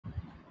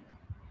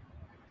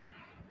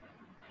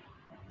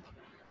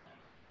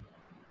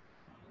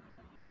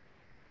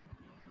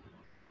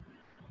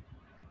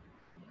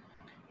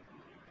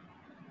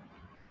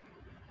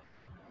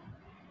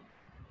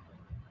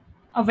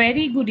A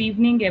very good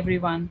evening,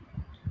 everyone.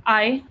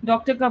 I,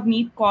 Dr.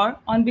 Kavneet Kaur,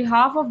 on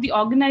behalf of the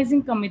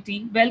organizing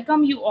committee,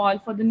 welcome you all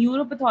for the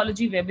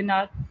neuropathology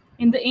webinar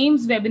in the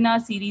AIMS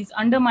webinar series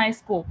under my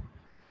scope.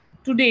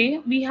 Today,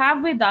 we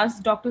have with us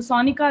Dr.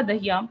 Sonika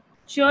Dahiya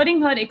sharing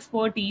her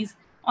expertise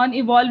on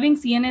evolving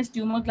CNS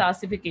tumor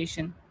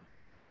classification.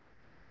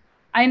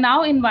 I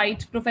now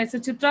invite Professor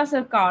Chitra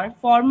Sarkar,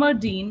 former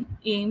Dean,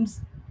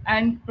 AIMS,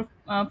 and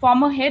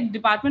former Head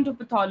Department of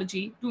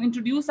Pathology, to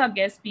introduce our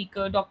guest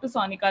speaker, Dr.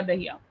 Sonika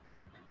Dahiya.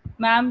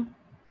 Ma'am,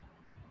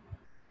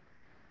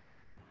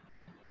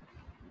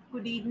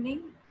 Good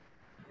evening.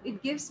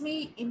 It gives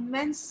me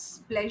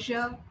immense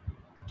pleasure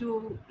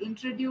to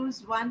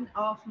introduce one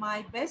of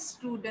my best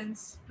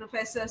students,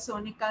 Professor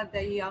Sonika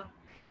Dahiya,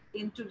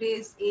 in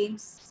today's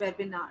AIMS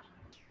webinar.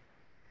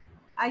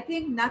 I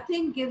think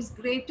nothing gives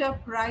greater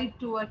pride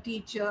to a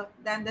teacher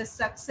than the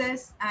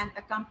success and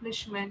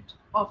accomplishment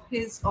of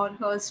his or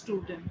her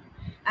student.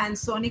 And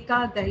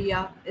Sonika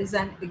Dahiya is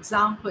an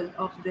example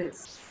of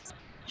this.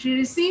 She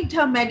received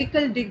her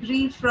medical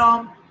degree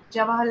from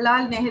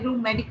Jawaharlal Nehru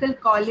Medical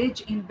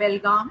College in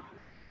Belgaum,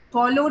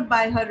 followed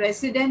by her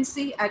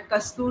residency at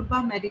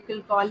Kasturba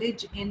Medical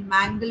College in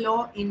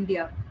Mangalore,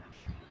 India.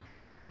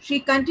 She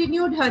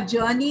continued her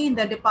journey in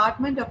the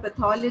Department of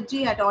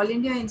Pathology at All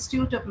India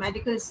Institute of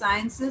Medical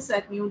Sciences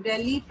at New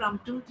Delhi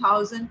from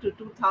 2000 to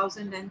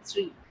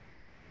 2003.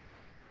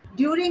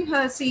 During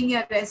her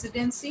senior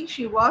residency,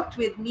 she worked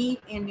with me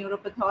in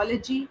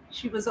neuropathology.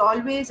 She was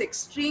always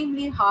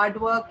extremely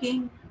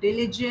hardworking,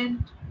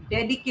 diligent,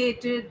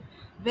 dedicated,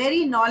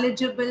 very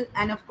knowledgeable,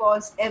 and of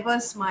course, ever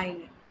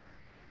smiling.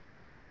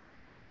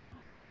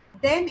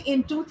 Then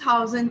in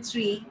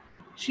 2003,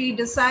 she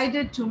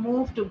decided to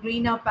move to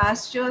greener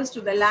pastures,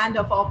 to the land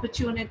of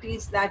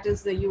opportunities, that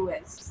is the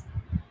US.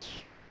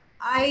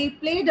 I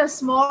played a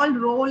small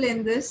role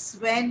in this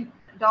when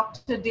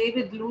Dr.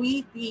 David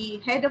Louis, the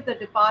head of the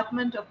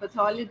Department of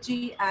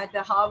Pathology at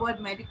the Harvard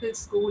Medical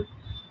School,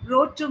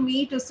 wrote to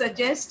me to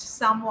suggest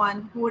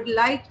someone who would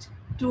like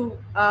to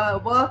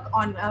work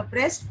on a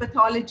breast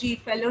pathology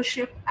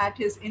fellowship at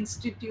his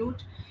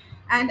institute.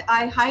 And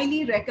I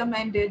highly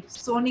recommended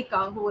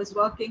Sonika, who was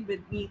working with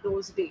me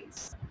those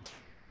days.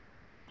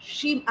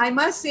 I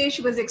must say,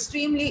 she was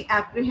extremely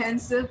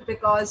apprehensive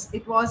because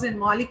it was in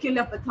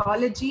molecular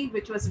pathology,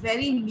 which was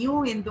very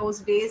new in those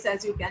days,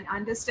 as you can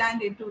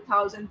understand, in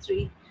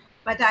 2003.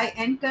 But I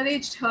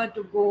encouraged her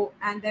to go,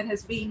 and there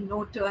has been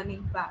no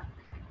turning back.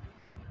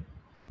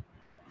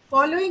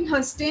 Following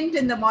her stint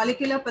in the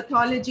molecular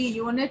pathology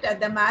unit at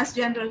the Mass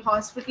General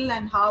Hospital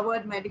and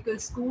Harvard Medical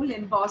School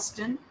in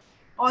Boston,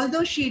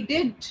 although she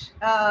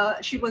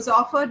was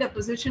offered a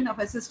position of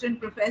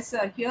assistant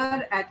professor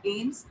here at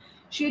AIMS,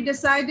 she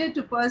decided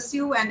to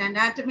pursue an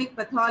anatomic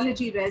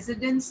pathology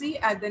residency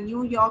at the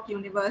New York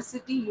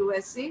University,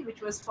 USA,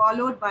 which was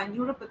followed by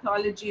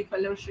neuropathology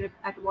fellowship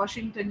at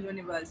Washington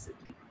University.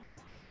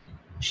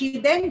 She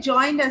then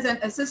joined as an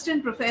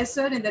assistant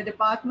professor in the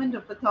Department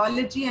of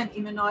Pathology and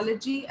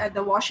Immunology at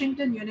the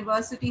Washington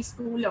University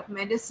School of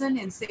Medicine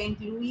in St.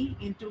 Louis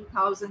in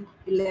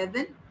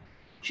 2011.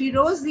 She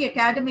rose the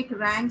academic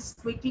ranks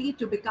quickly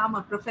to become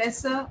a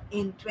professor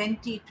in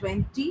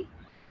 2020.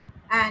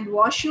 And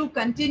WashU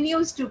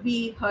continues to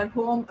be her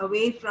home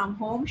away from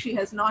home. She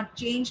has not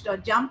changed or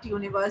jumped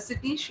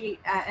university.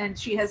 And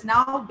she has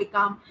now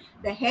become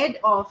the head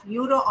of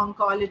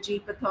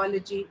neuro-oncology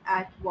pathology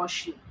at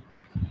WashU.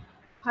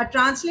 Her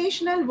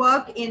translational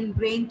work in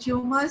brain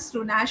tumors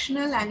through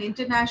national and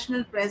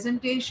international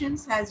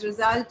presentations has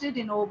resulted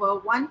in over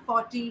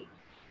 140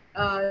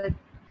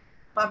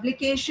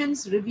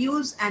 publications,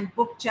 reviews, and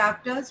book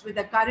chapters with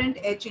a current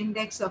H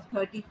index of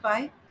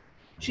 35.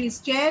 She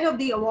is chair of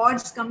the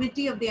awards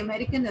committee of the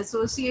American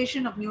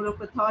Association of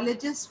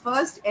Neuropathologists,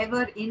 first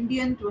ever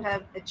Indian to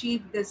have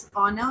achieved this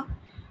honor,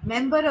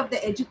 member of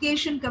the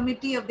education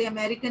committee of the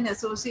American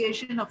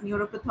Association of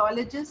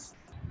Neuropathologists,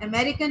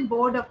 American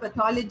Board of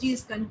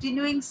Pathology's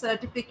continuing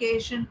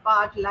certification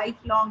part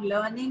lifelong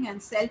learning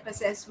and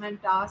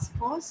self-assessment task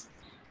force,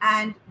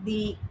 and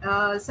the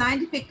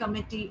scientific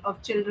committee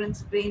of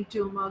Children's Brain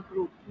Tumor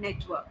Group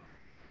Network.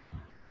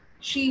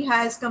 She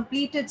has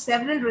completed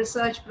several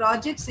research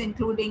projects,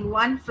 including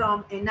one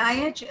from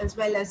NIH, as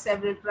well as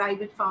several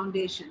private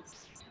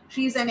foundations.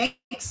 She is an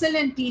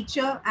excellent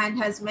teacher and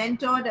has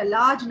mentored a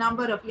large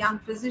number of young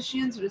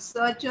physicians,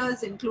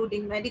 researchers,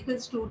 including medical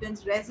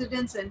students,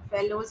 residents, and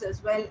fellows,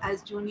 as well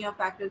as junior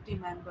faculty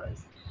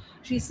members.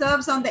 She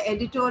serves on the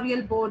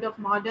editorial board of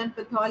Modern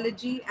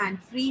Pathology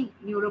and Free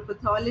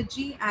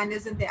Neuropathology and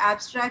is in the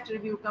abstract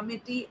review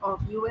committee of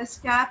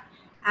USCAP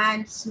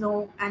and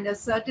SNO, and a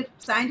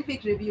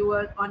scientific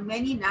reviewer on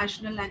many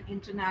national and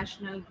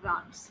international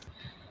grants.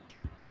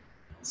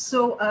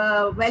 So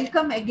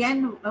welcome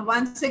again,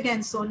 once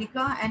again,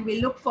 Sonika, and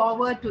we look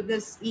forward to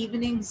this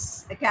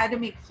evening's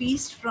academic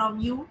feast from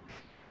you.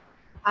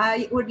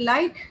 I would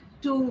like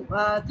to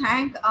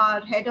thank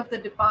our head of the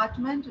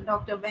department,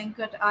 Dr.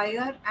 Venkat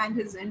Iyer, and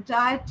his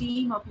entire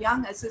team of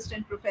young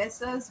assistant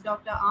professors,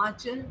 Dr.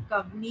 Aanchal,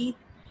 Kavneet,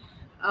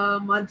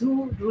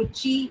 Madhu,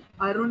 Ruchi,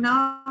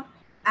 Aruna,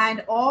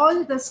 and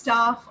all the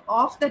staff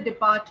of the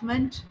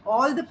department,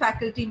 all the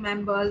faculty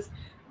members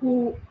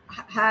who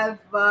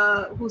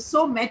who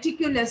so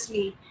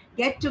meticulously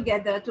get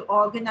together to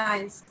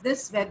organize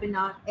this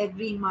webinar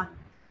every month.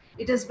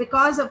 It is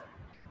because of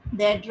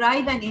their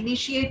drive and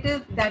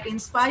initiative that, in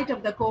spite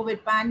of the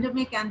COVID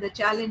pandemic and the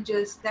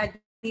challenges, that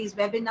these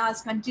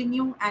webinars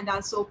continue and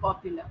are so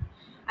popular.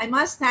 I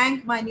must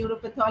thank my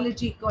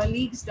neuropathology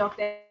colleagues,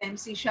 Dr.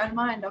 MC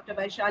Sharma and Dr.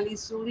 Vaishali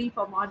Suri,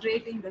 for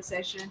moderating the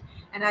session.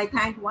 And I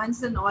thank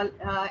once and all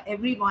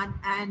everyone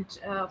and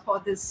for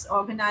this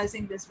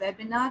organizing this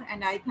webinar.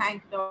 And I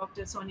thank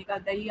Dr.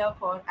 Sonika Dahiya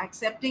for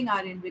accepting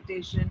our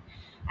invitation,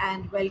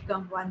 and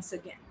welcome once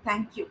again.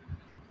 Thank you.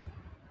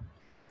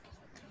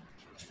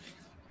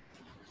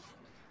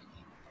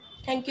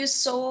 Thank you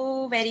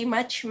so very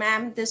much,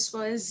 ma'am. This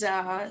was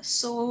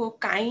so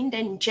kind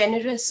and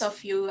generous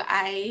of you.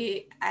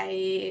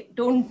 I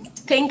don't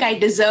think I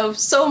deserve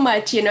so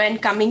much,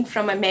 and coming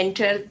from a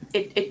mentor,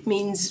 it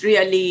means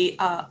really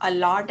a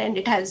lot, and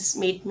it has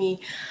made me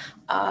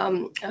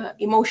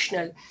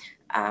emotional.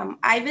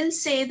 I will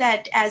say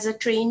that as a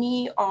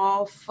trainee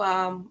of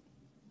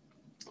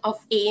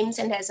AIMS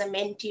and as a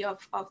mentee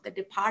of the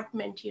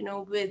department,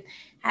 with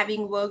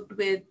having worked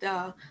with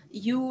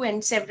you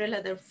and several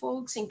other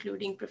folks,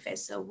 including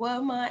Professor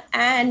Verma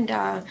and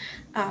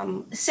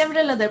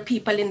several other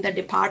people in the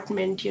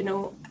department,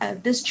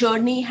 this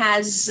journey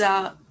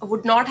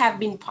would not have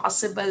been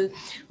possible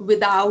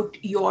without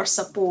your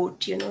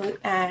support,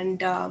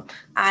 and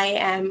I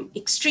am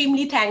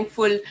extremely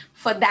thankful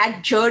for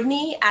that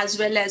journey, as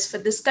well as for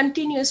this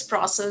continuous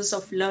process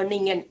of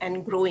learning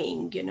and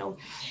growing,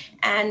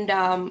 and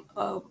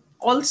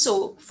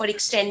also for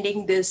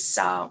extending this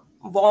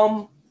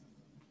warm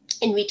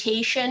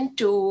invitation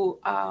to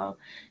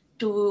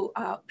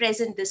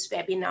present this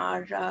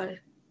webinar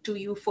to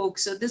you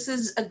folks. So this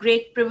is a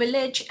great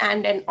privilege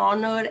and an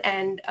honor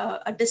and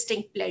a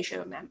distinct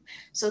pleasure, ma'am.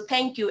 So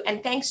thank you,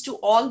 and thanks to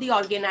all the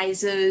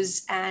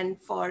organizers and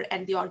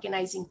the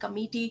organizing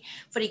committee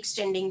for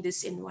extending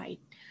this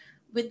invite.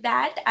 With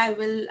that, I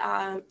will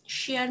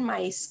share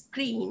my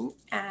screen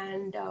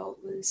and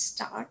we'll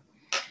start.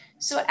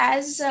 So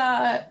as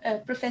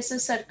Professor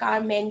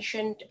Sarkar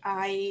mentioned,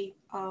 I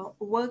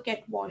work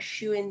at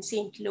WashU in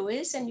St.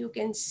 Louis, and you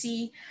can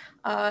see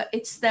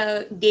it's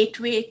the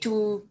gateway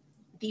to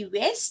the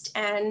west,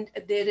 and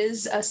there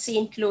is a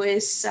St.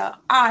 Louis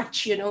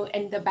arch,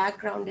 in the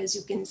background, as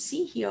you can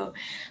see here,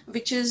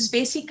 which is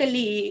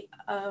basically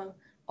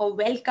a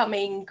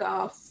welcoming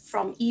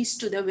from east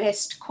to the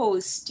west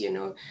coast,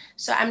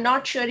 So I'm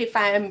not sure if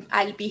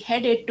I'll be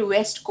headed to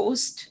West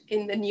Coast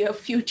in the near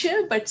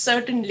future, but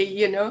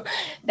certainly,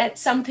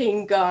 that's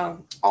something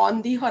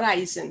on the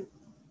horizon.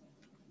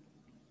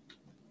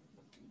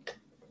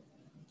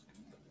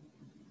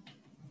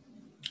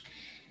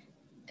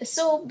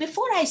 So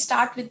before I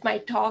start with my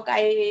talk,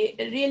 I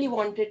really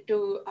wanted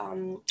to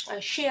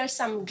share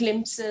some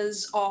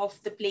glimpses of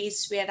the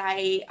place where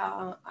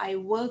I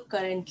work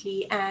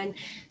currently, and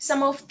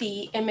some of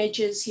the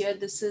images here.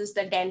 This is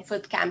the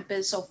Danforth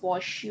campus of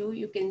WashU.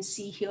 You can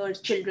see here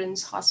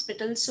Children's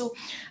Hospital. So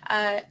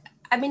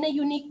I'm in a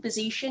unique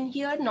position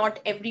here. Not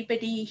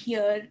everybody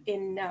here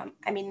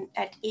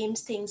at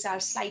AIMS, things are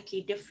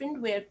slightly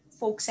different, where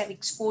folks have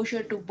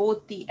exposure to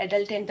both the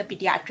adult and the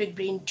pediatric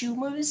brain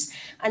tumors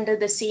under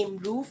the same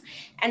roof.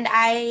 And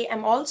I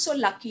am also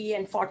lucky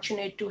and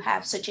fortunate to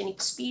have such an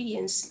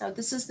experience. Now,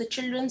 this is the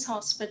Children's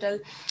Hospital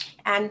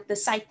and the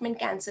Siteman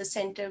Cancer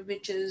Center,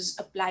 which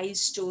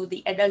applies to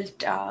the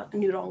adult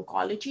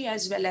neuro-oncology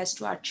as well as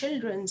to our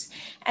children's.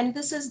 And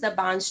this is the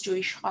Barnes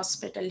Jewish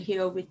Hospital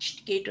here,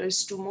 which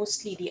caters to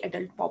mostly the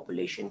adult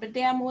population. But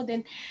there are more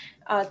than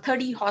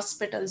 30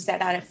 hospitals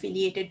that are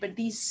affiliated, but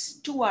these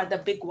two are the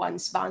big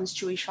ones, Barnes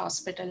Jewish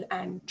Hospital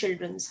and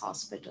Children's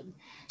Hospital.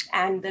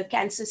 And the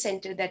cancer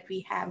center that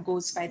we have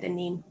goes by the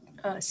name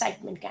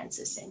Siteman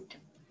Cancer Center.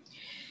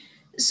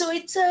 So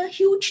it's a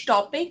huge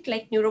topic.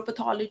 Like,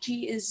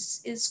 neuropathology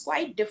is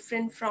quite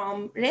different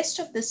from rest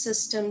of the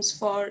systems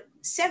for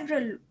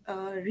several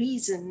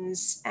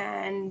reasons.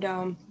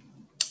 And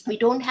we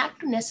don't have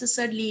to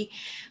necessarily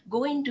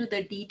go into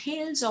the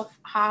details of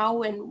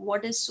how and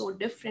what is so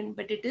different,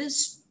 but it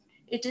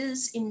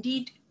is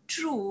indeed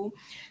true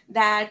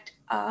that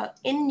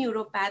in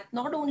neuropath,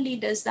 not only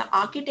does the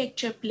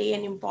architecture play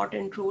an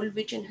important role,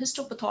 which in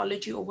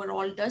histopathology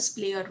overall does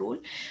play a role,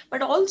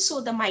 but also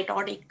the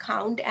mitotic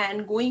count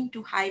and going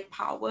to high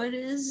power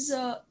is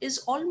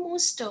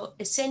almost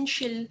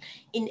essential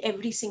in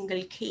every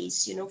single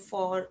case,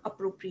 for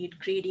appropriate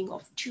grading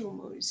of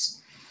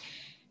tumors.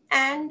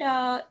 And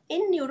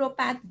in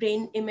neuropath,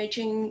 brain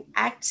imaging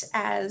acts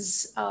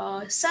as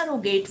a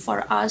surrogate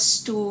for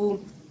us to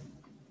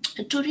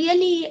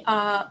really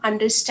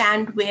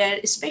understand where,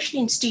 especially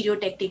in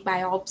stereotactic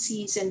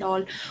biopsies and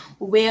all,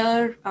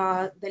 where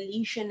the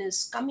lesion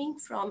is coming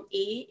from.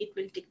 It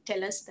will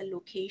tell us the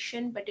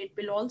location, but it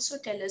will also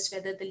tell us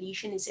whether the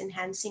lesion is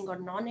enhancing or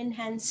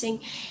non-enhancing.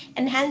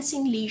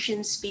 Enhancing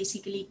lesions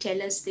basically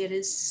tell us there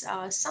is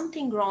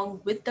something wrong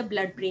with the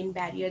blood-brain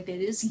barrier, there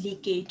is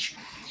leakage.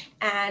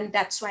 And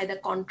that's why the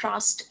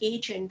contrast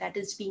agent that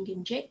is being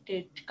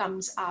injected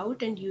comes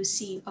out, and you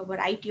see a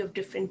variety of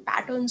different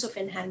patterns of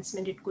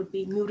enhancement. It could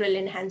be mural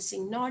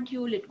enhancing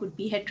nodule, it could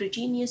be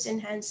heterogeneous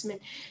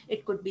enhancement,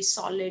 it could be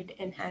solid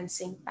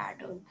enhancing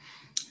pattern.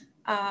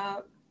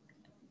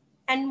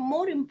 And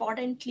more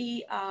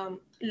importantly,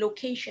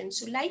 location.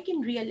 So like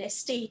in real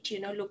estate,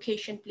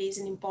 location plays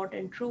an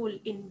important role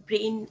in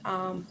brain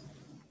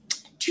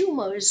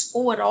tumors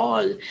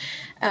overall.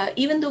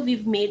 Even though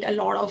we've made a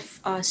lot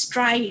of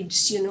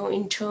strides,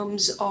 in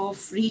terms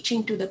of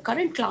reaching to the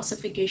current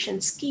classification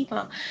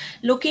schema,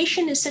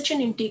 location is such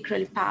an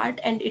integral part,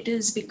 and it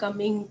is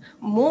becoming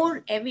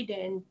more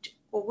evident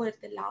over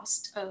the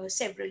last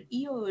several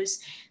years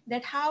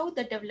that how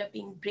the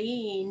developing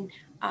brain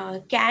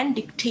can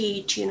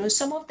dictate,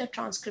 some of the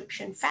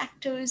transcription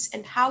factors,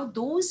 and how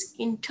those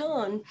in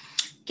turn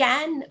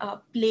can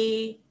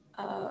play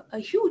a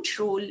huge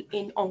role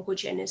in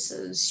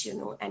oncogenesis,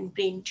 and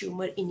brain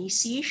tumor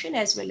initiation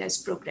as well as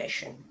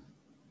progression.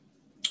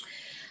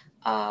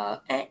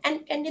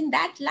 And in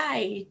that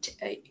light,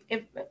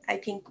 I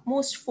think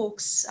most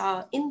folks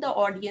in the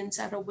audience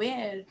are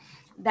aware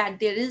that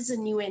there is a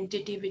new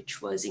entity which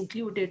was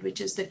included,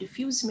 which is the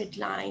diffuse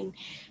midline.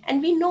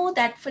 And we know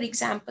that, for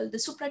example, the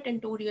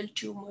supratentorial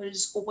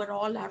tumors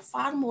overall are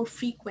far more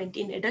frequent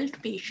in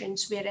adult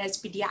patients,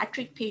 whereas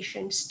pediatric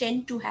patients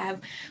tend to have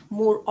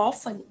more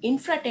often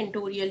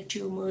infratentorial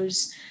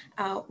tumors,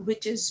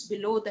 which is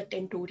below the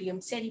tentorium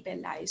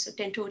cerebelli. So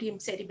tentorium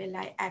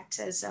cerebelli acts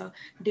as a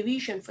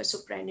division for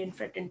supra and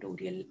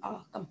infratentorial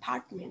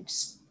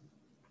compartments.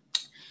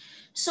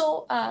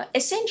 So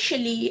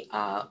essentially,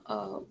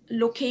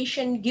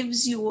 location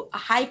gives you a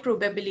high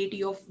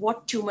probability of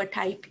what tumor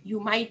type you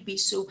might be.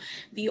 So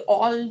we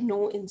all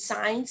know in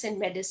science and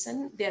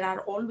medicine, there are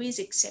always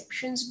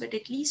exceptions, but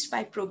at least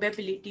by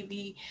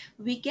probability,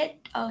 we get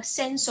a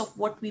sense of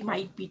what we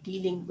might be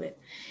dealing with.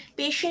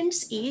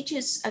 Patient's age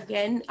is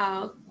again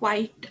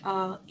quite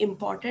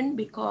important,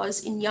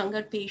 because in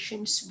younger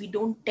patients, we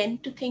don't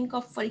tend to think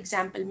of, for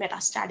example,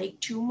 metastatic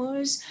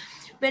tumors.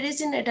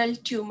 Whereas in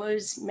adult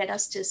tumors,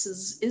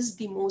 metastasis is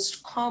the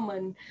most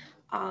common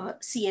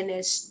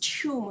CNS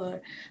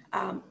tumor.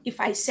 If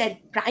I said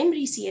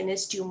primary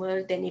CNS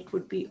tumor, then it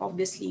would be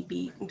obviously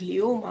be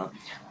glioma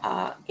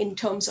in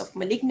terms of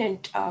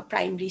malignant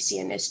primary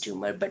CNS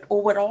tumor. But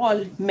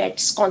overall,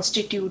 METs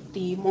constitute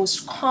the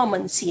most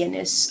common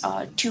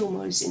CNS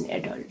tumors in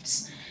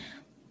adults.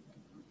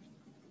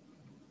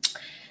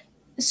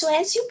 So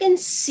as you can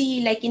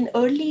see, like in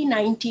early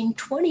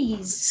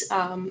 1920s,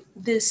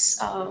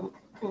 this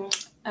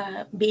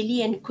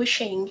Bailey and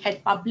Cushing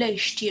had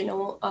published,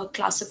 a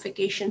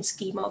classification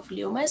schema of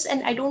gliomas.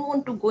 And I don't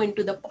want to go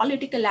into the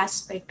political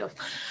aspect of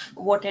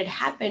what had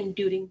happened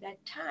during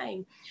that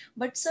time.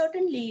 But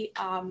certainly,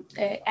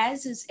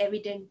 as is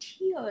evident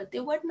here,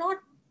 there were not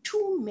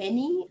too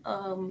many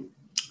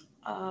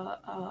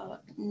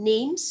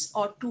names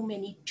or too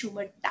many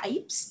tumor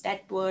types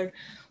that were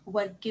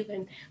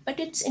given. But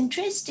it's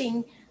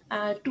interesting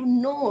to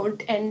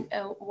note, and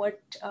what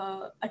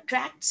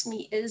attracts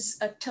me is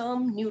a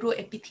term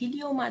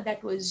neuroepithelioma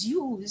that was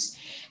used,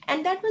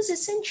 and that was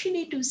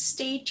essentially to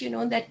state,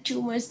 that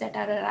tumors that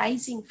are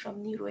arising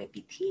from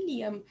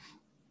neuroepithelium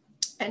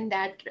and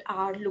that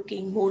are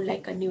looking more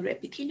like a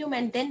neuroepithelium,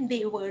 and then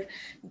they were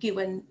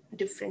given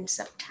different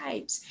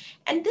subtypes.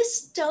 And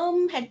this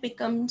term had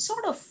become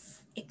sort of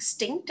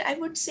extinct, I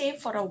would say,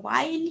 for a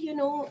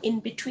while, in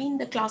between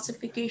the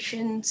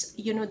classifications,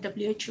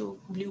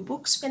 WHO blue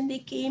books when they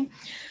came.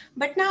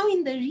 But now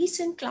in the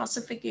recent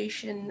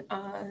classification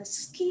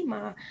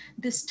schema,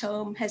 this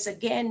term has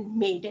again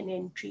made an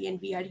entry,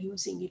 and we are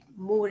using it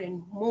more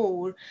and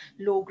more: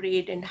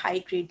 low-grade and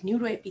high-grade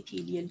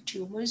neuroepithelial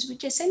tumors,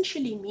 which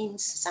essentially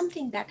means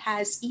something that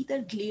has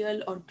either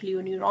glial or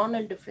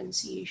glioneuronal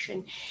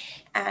differentiation,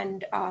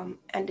 and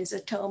is a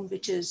term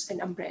which is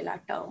an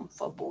umbrella term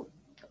for both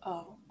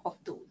of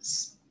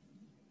those.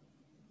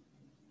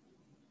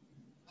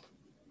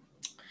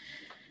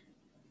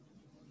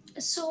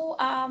 So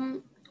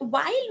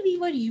while we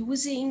were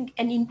using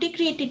an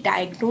integrated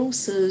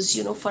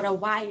diagnosis, for a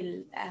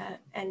while,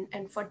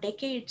 and for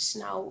decades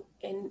now,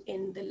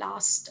 in the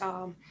last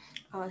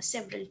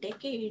several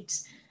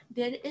decades,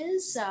 there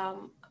is,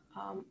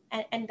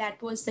 and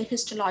that was the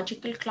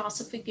histological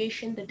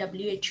classification, the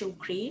WHO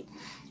grade.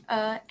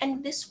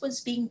 And this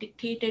was being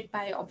dictated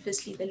by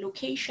obviously the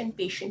location,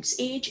 patient's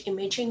age,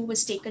 imaging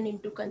was taken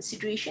into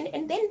consideration,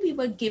 and then we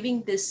were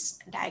giving this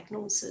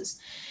diagnosis.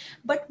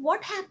 But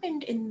what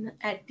happened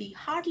at the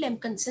Harlem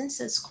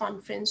Consensus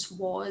Conference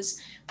was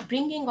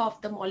bringing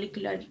of the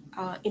molecular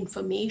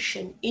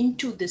information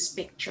into this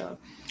picture.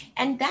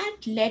 And that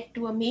led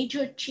to a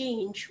major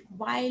change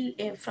while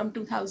from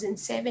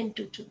 2007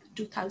 to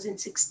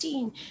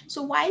 2016.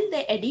 So while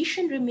the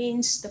edition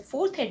remains the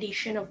fourth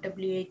edition of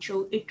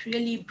WHO, it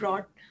really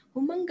brought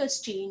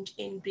humongous change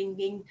in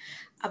bringing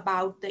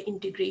about the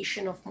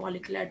integration of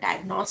molecular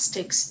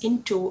diagnostics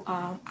into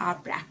our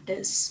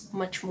practice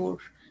much more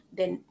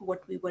than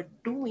what we were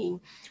doing.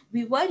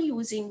 We were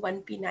using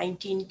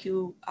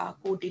 1p19q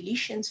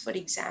co-deletions, for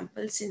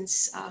example,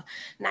 since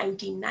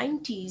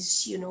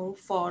 1990s,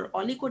 for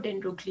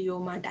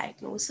oligodendroglioma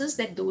diagnosis,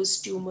 that those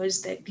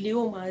tumors, the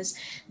gliomas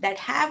that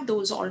have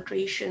those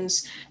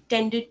alterations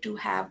tended to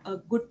have a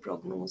good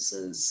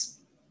prognosis.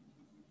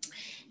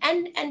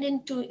 And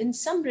in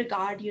some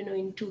regard,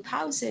 in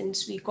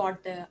 2000s, we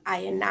got the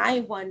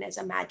INI1 as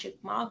a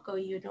magic marker,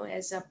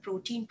 as a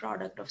protein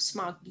product of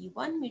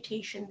SMARCB1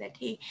 mutation, that,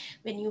 hey,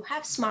 when you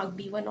have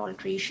SMARCB1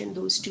 alteration,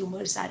 those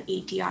tumors are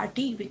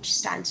ATRT, which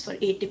stands for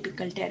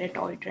atypical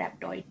teratoid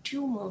rhabdoid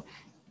tumor.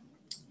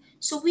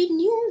 So we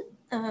knew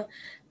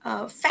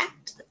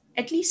fact,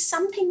 at least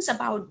some things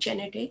about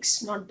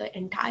genetics, not the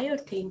entire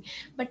thing,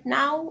 but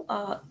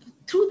now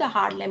through the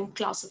Harlem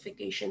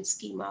classification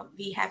schema,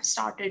 we have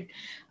started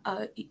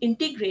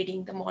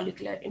integrating the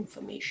molecular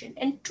information.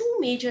 And two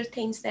major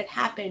things that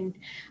happened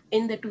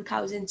in the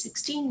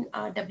 2016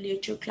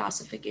 WHO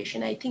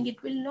classification, I think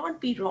it will not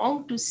be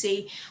wrong to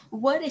say,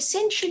 were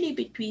essentially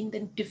between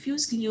the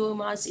diffuse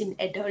gliomas in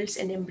adults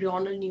and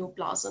embryonal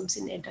neoplasms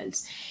in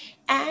adults.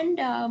 And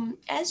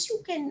as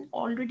you can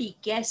already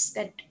guess,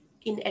 that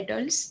in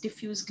adults,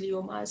 diffuse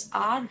gliomas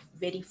are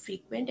very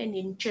frequent, and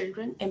in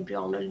children,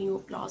 embryonal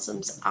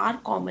neoplasms are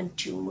common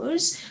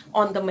tumors.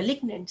 On the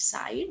malignant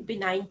side,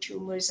 benign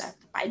tumors are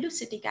the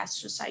pilocytic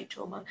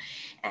astrocytoma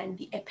and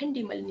the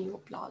ependymal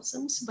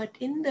neoplasms. But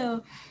in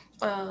the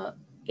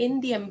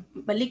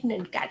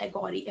malignant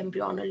category,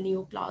 embryonal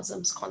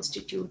neoplasms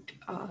constitute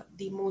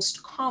the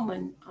most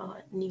common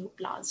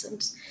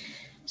neoplasms.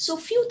 So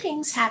few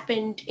things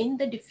happened in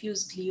the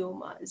diffuse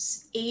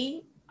gliomas.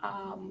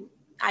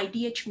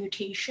 IDH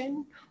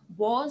mutation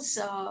was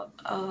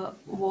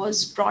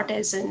brought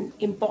as an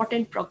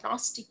important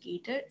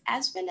prognosticator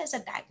as well as a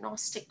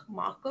diagnostic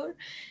marker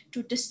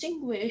to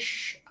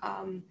distinguish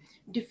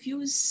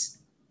diffuse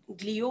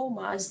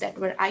gliomas that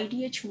were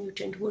IDH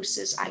mutant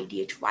versus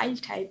IDH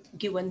wild type,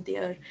 given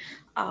their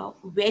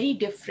very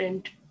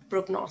different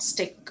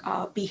prognostic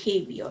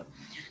behavior.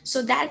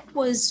 So that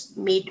was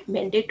made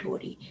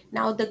mandatory.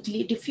 Now the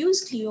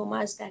diffuse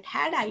gliomas that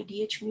had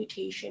IDH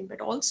mutation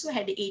but also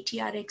had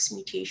ATRX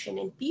mutation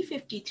and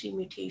P53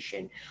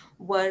 mutation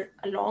were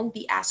along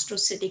the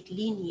astrocytic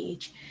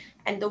lineage.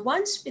 And the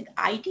ones with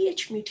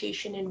IDH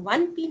mutation and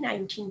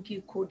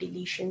 1p19q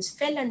co-deletions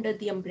fell under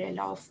the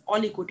umbrella of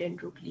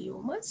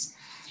oligodendrogliomas.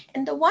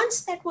 And the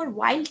ones that were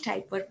wild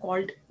type were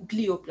called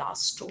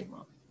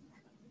glioblastoma.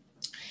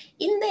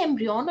 In the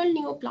embryonal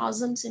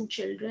neoplasms in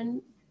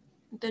children,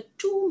 the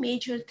two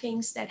major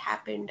things that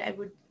happened, I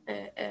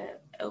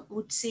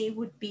would say,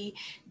 would be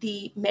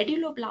the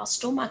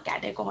medulloblastoma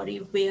category,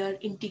 where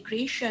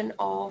integration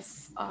of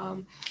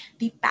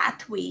the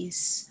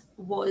pathways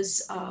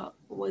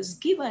was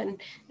given,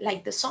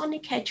 like the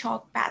sonic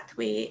hedgehog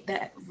pathway,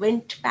 the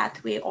Wnt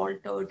pathway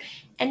altered,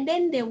 and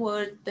then there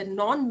were the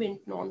non-Wnt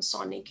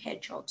non-sonic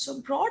hedgehog.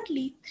 So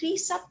broadly, three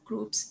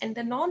subgroups, and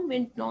the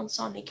non-Wnt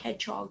non-sonic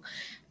hedgehog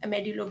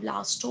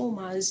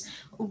medulloblastomas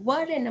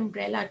were an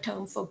umbrella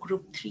term for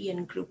group 3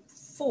 and group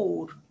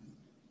 4.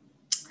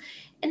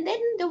 And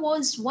then there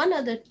was one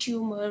other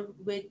tumor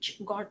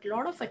which got a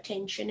lot of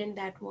attention, and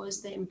that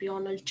was the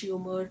embryonal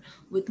tumor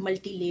with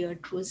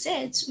multi-layered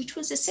rosettes, which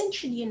was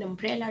essentially an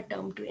umbrella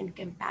term to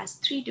encompass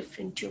three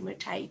different tumor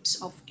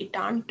types of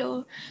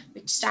etanter,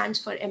 which stands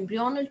for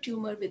embryonal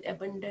tumor with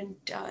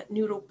abundant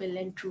neuropil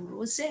and true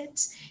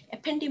rosettes,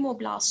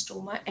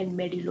 ependymoblastoma, and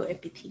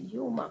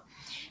medulloepithelioma.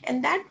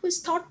 And that was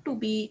thought to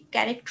be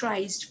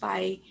characterized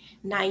by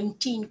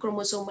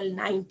chromosomal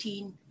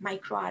 19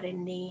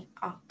 microRNA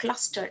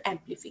cluster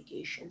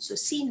amplification. So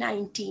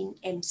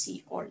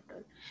C19MC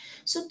altered.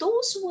 So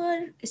those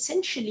were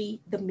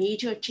essentially the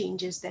major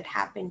changes that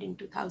happened in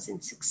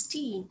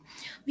 2016.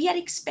 We are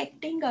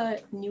expecting a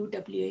new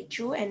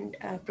WHO, and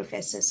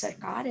Professor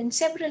Sarkar and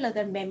several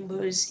other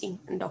members, in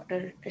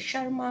Dr.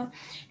 Sharma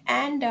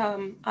and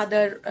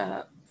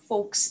other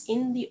folks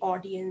in the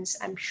audience,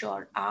 I'm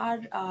sure,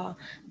 are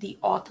the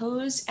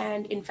authors.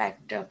 And in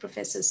fact,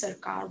 Professor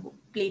Sarkar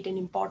played an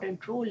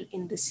important role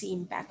in the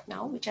C-Impact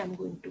Now, which I'm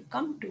going to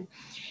come to.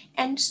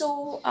 And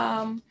so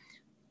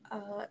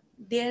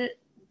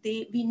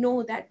we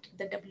know that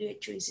the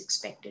WHO is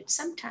expected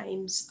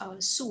sometimes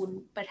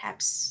soon,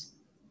 perhaps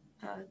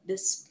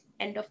this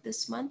end of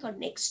this month or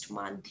next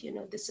month.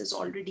 This is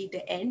already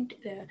the end.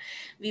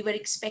 We were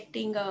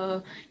expecting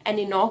an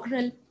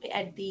inaugural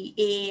at the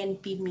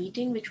AANP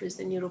meeting, which was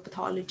the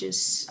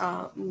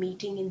neuropathologist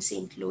meeting in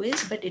St.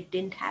 Louis, but it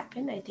didn't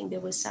happen. I think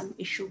there was some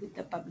issue with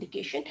the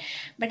publication,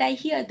 but I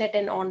hear that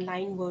an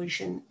online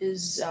version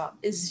is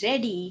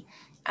ready,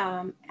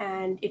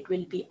 and it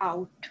will be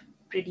out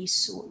pretty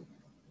soon.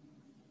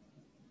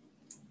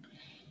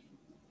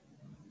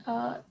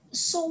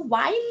 So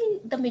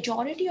while the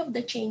majority of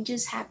the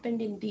changes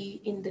happened in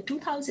the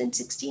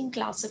 2016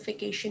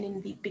 classification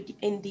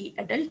in the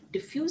adult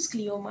diffuse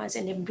gliomas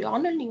and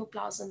embryonal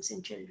neoplasms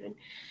in children,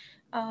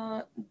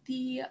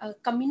 the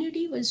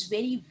community was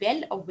very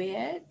well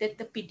aware that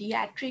the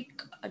pediatric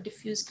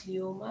diffuse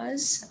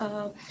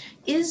gliomas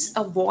is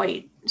a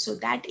void. So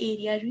that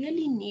area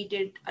really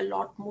needed a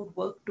lot more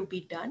work to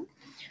be done.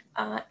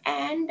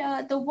 And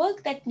the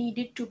work that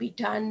needed to be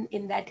done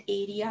in that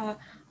area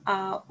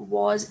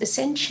was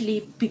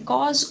essentially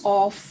because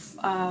of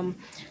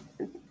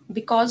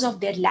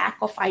their lack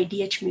of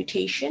IDH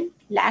mutation,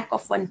 lack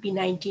of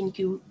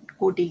 1p19q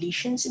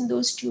co-deletions in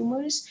those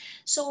tumors.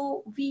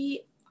 So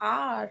we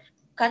are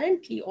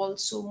currently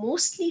also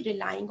mostly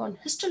relying on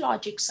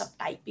histologic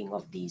subtyping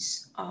of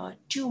these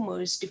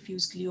tumors,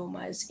 diffuse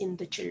gliomas in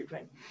the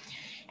children.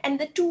 And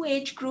the two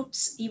age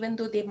groups, even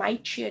though they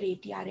might share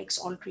ATRX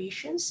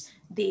alterations,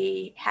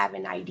 they have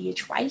an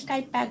IDH wild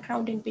type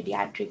background in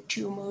pediatric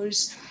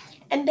tumors.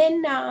 And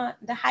then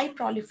the high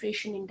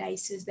proliferation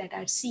indices that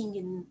are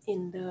seen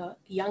in the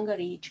younger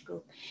age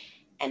group.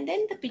 And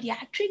then the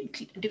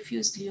pediatric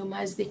diffuse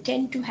gliomas, they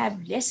tend to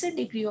have lesser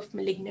degree of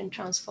malignant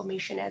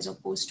transformation as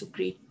opposed to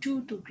grade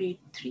 2 to grade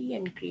 3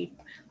 and grade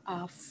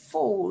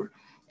 4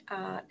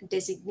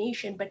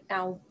 designation. But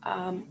now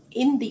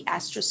in the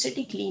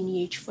astrocytic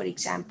lineage, for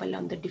example,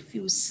 on the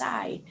diffuse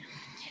side,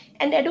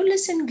 and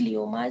adolescent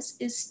gliomas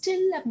is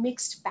still a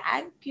mixed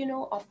bag,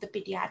 of the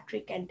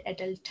pediatric and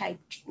adult type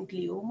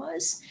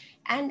gliomas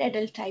and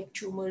adult type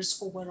tumors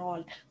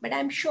overall. But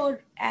I'm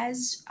sure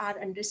as our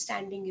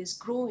understanding is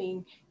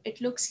growing, it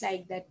looks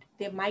like that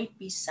there might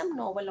be some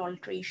novel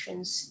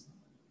alterations,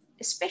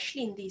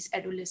 especially in these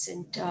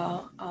adolescent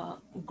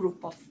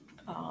group of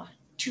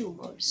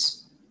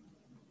tumors.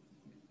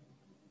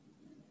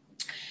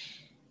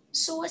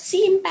 So a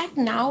C-impact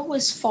now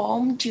was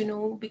formed,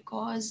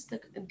 because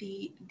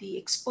the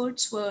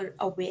experts were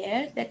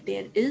aware that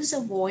there is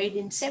a void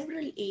in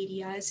several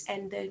areas,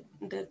 and the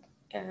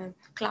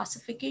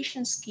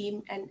classification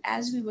scheme, and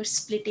as we were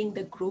splitting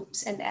the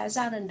groups and as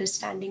our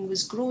understanding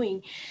was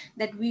growing,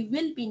 that we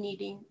will be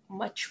needing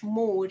much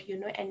more,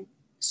 and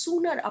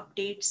sooner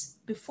updates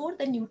before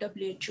the new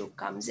WHO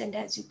comes. And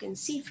as you can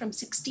see, from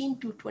 16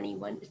 to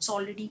 21, it's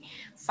already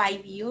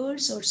 5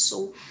 years or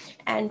so,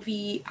 and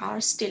we are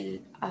still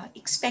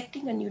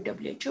expecting a new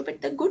WHO.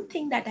 But the good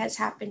thing that has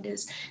happened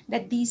is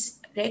that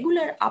these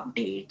regular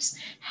updates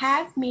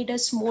have made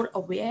us more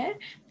aware,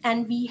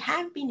 and we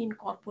have been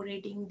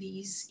incorporating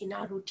these in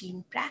our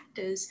routine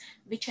practice,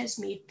 which has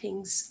made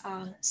things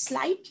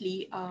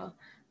slightly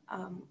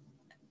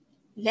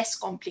less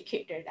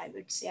complicated, I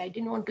would say. I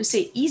didn't want to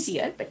say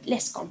easier, but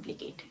less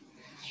complicated.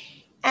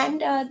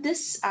 And the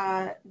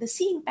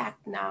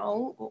C-impact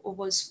now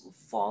was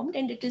formed,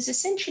 and it is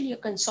essentially a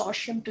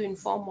consortium to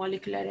inform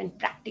molecular and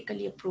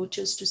practically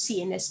approaches to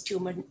CNS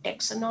tumor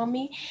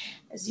taxonomy.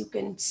 As you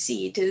can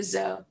see, it's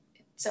a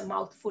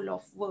mouthful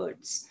of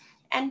words.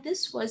 And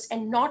this was,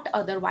 and not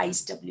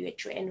otherwise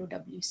WHO,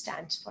 NOW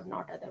stands for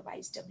not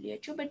otherwise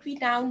WHO, but we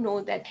now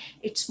know that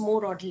it's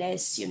more or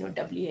less,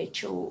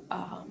 WHO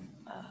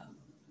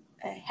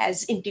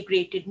has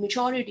integrated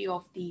majority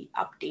of the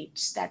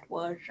updates that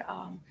were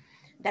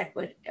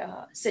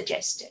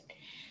suggested.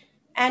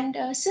 And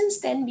since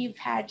then, we've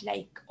had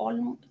like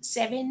all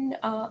 7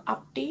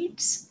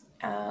 updates,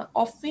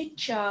 of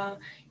which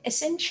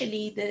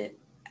essentially the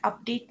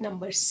update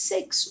number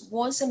 6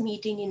 was a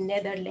meeting in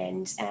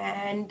Netherlands,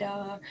 and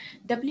the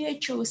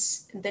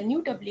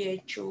new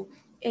WHO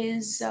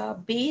is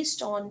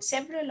based on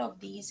several of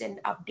these,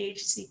 and update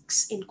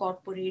 6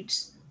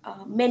 incorporates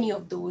many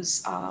of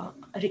those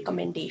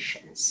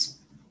recommendations.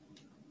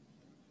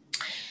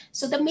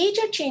 So the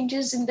major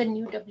changes in the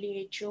new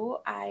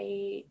WHO,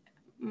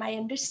 my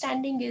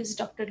understanding is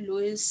Dr.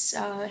 Lewis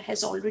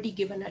has already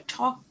given a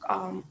talk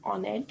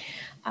on it,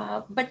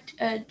 but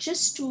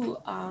just to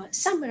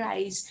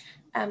summarize,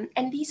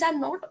 and these are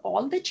not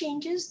all the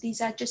changes, these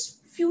are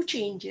just few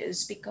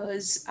changes,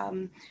 because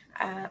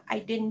I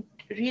didn't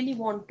really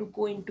want to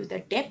go into the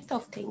depth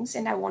of things,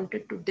 and I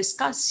wanted to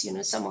discuss,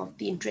 some of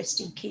the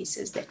interesting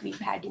cases that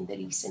we've had in the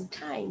recent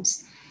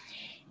times.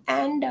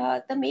 And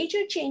the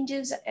major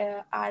changes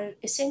are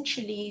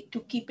essentially to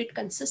keep it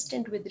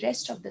consistent with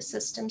rest of the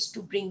systems,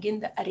 to bring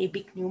in the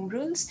Arabic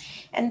numerals.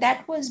 And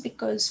that was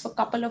because for a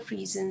couple of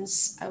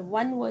reasons.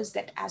 One was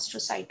that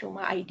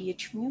astrocytoma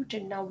IDH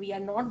mutant. Now we are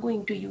not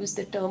going to use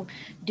the term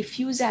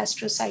diffuse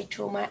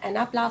astrocytoma,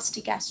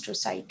 anaplastic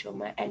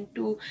astrocytoma. And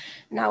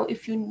now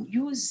if you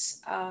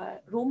use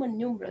Roman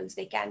numerals,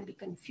 there can be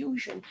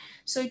confusion.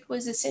 So it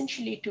was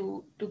essentially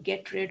to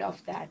get rid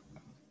of that.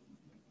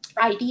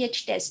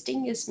 IDH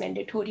testing is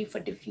mandatory for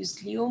diffuse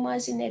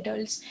gliomas in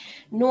adults.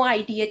 No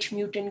IDH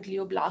mutant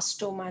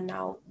glioblastoma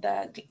now.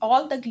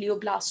 All the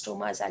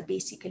glioblastomas are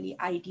basically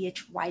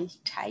IDH wild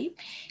type,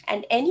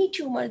 and any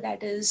tumor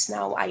that is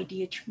now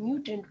IDH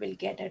mutant will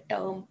get a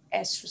term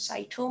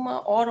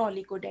astrocytoma or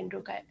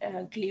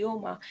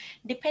oligodendroglioma,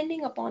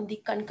 depending upon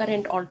the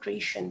concurrent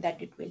alteration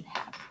that it will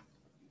have.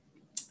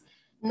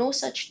 No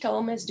such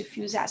term as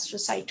diffuse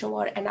astrocytoma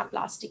or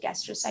anaplastic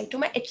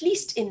astrocytoma, at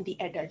least in the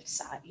adult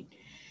side.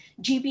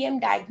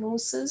 GBM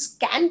diagnosis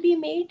can be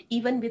made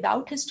even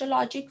without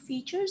histologic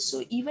features.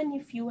 So even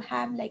if you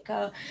have like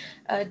a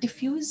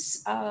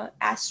diffuse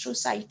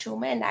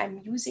astrocytoma, and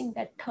I'm using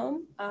that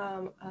term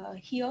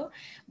here,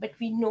 but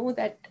we know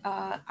that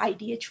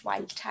IDH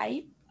wild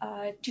type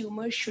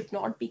tumor should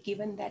not be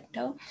given that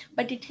term,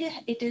 but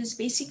it is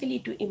basically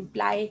to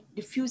imply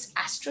diffuse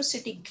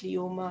astrocytic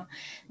glioma,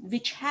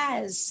 which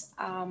has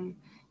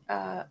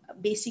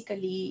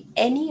basically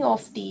any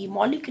of the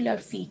molecular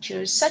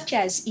features such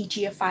as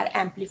EGFR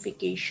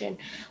amplification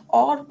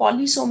or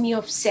polysomy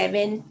of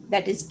 7,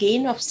 that is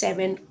gain of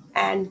 7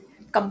 and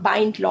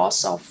combined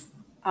loss of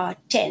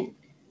 10,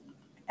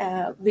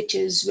 which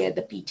is where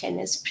the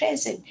PTEN is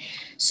present.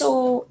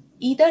 So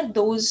either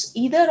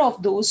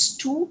of those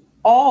two,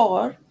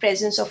 or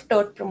presence of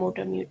third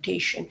promoter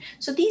mutation.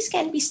 So these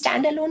can be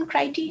standalone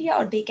criteria,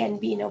 or they can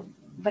be in a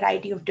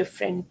variety of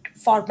different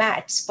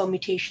formats,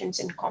 permutations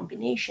and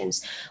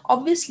combinations.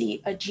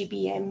 Obviously a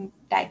GBM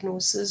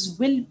diagnosis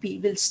will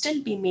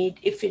still be made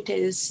if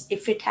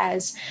it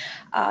has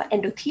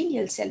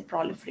endothelial cell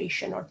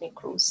proliferation or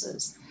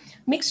necrosis.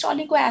 Mixed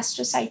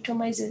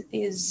oligoastrocytoma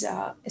is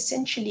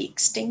essentially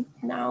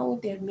extinct now.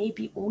 There may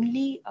be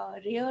only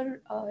rare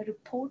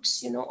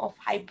reports, of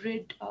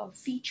hybrid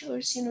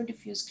features,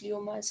 diffuse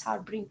gliomas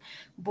harboring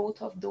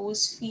both of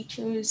those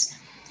features.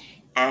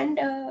 And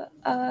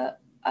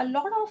a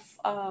lot of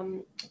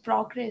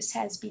progress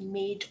has been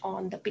made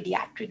on the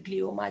pediatric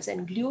gliomas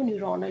and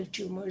glioneuronal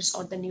tumors,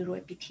 or the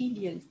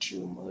neuroepithelial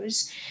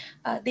tumors.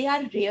 They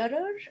are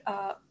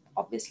rarer.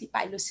 Obviously,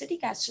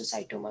 pilocytic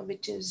astrocytoma,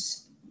 which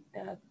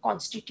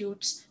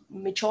constitutes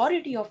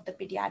majority of the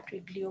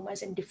pediatric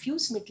gliomas, and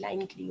diffuse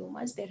midline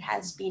gliomas, there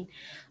has been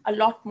a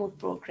lot more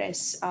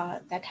progress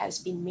that has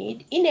been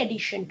made in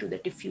addition to the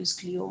diffuse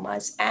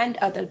gliomas and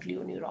other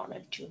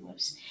glioneuronal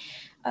tumors.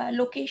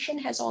 Location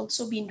has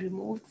also been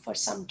removed for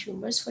some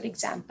tumors. For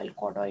example,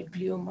 chordoid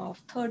glioma of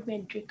third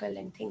ventricle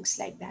and things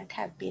like that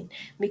have been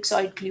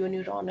myxoid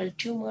glioneuronal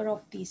tumor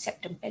of the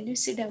septum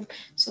pellucidum.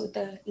 So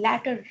the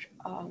latter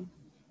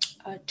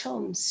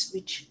terms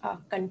which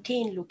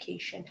contain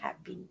location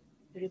have been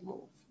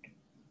removed.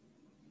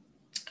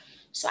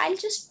 So I'll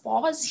just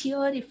pause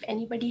here if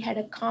anybody had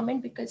a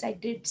comment, because I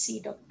did see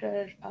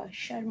Dr.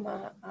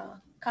 Sharma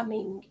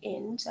coming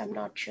in. So I'm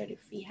not sure if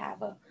we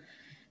have a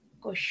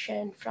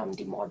question from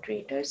the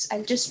moderators.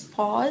 I'll just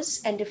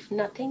pause, and if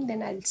nothing,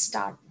 then I'll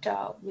start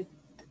with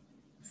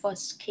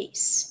first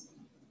case.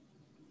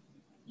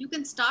 You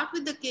can start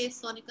with the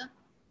case, Sonika.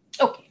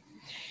 Okay.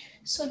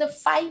 So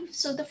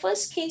the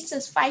first case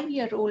is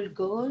 5-year-old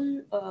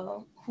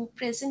girl who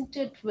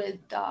presented with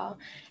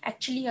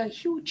actually a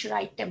huge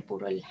right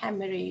temporal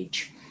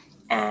hemorrhage.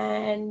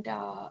 And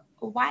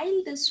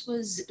while this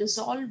was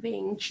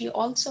resolving, she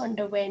also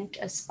underwent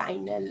a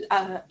spinal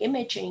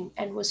imaging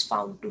and was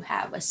found to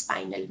have a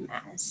spinal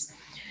mass.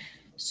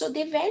 So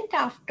they went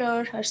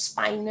after her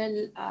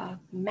spinal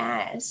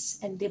mass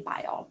and they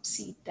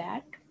biopsied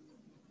that.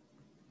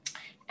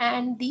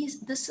 And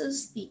this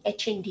is the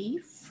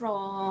H&D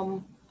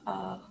from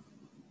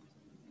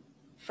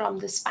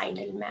the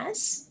spinal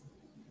mass.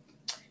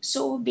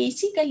 So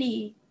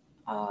basically,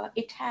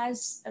 it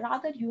has a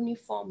rather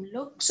uniform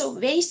look. So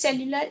very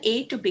cellular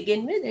A to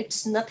begin with.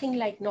 It's nothing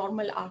like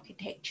normal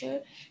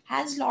architecture.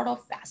 Has a lot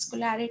of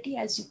vascularity,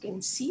 as you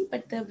can see,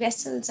 but the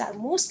vessels are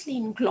mostly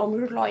in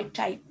glomeruloid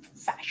type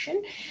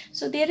fashion.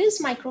 So there is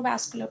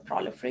microvascular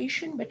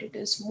proliferation, but it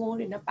is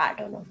more in a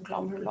pattern of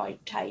glomeruloid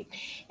type.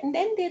 And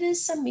then there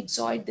is some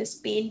myxoid, this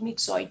pale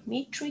myxoid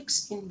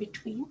matrix in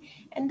between.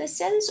 And the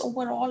cells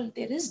overall,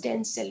 there is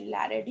dense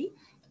cellularity.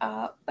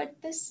 But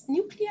this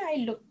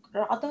nuclei look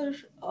rather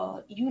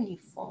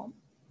uniform.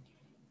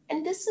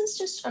 And this is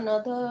just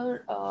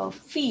another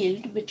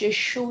field which is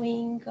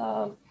showing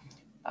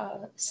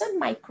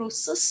some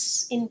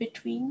microcysts in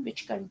between,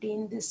 which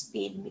contain this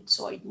pale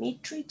myxoid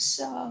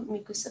matrix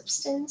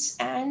mucosubstance.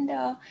 And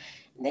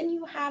then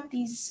you have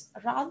these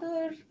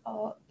rather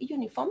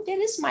uniform.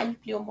 There is mild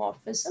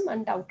pleomorphism,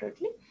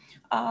 undoubtedly.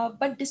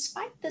 But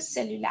despite the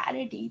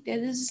cellularity,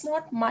 there is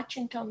not much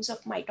in terms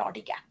of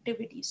mitotic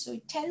activity. So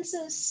it tells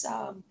us,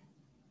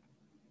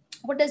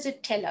 what does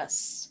it tell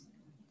us?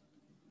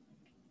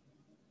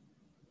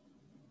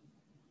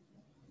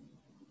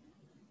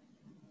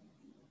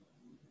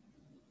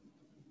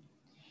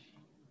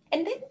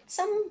 And then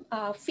some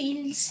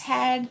fields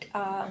had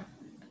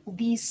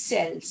these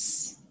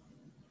cells.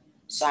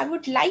 So I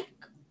would like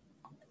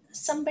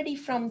somebody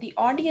from the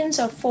audience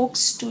or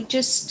folks to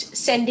just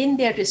send in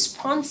their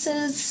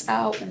responses.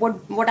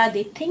 What are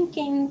they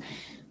thinking?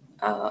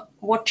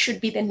 What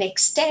should be the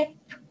next step?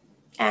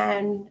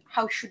 And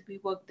how should we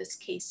work this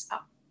case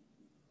up?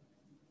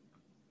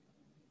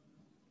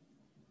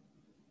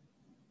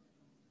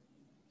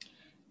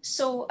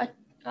 So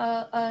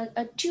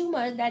a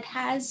tumor that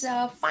has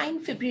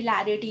fine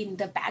fibrillarity in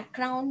the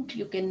background,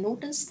 you can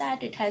notice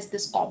that it has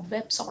this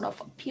cobweb sort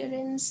of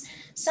appearance.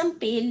 Some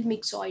pale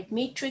myxoid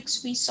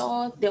matrix we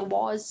saw. There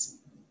was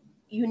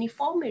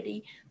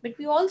uniformity, but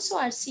we also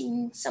are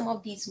seeing some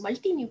of these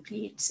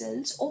multinucleate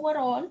cells.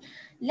 Overall,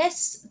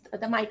 less,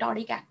 the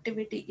mitotic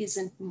activity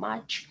isn't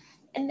much.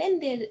 And then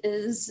there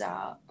is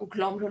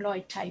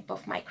glomeruloid type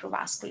of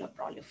microvascular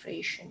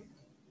proliferation.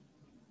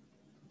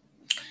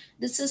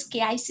 This is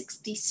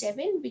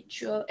Ki67,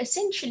 which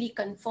essentially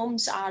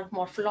confirms our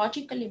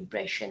morphological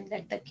impression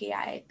that the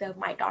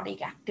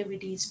mitotic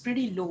activity is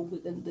pretty low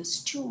within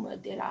this tumor.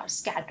 There are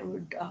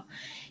scattered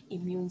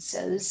immune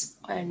cells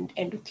and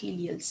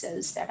endothelial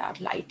cells that are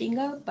lighting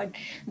up, but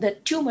the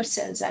tumor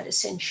cells are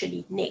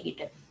essentially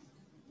negative.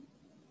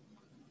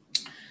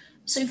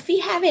 So if we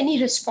have any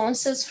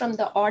responses from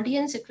the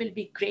audience, it will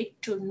be great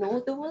to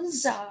know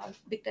those,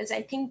 because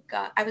I think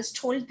I was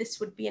told this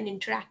would be an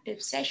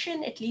interactive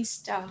session. At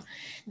least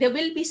there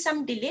will be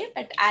some delay,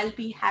 but I'll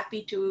be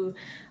happy to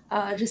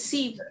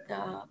receive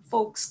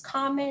folks'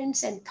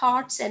 comments and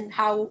thoughts and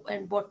how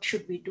and what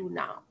should we do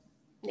now.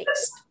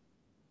 Next.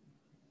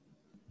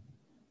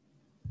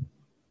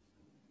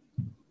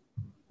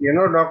 You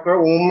know,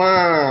 Dr.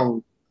 Uma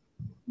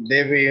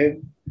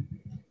Devi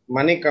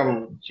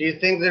Manikam, she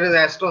thinks it is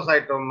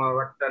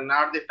astrocytoma, but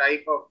not the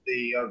type of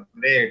the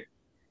grade.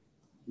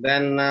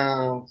 Then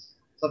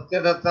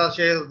Satyadatta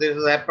says this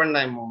is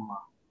ependymoma.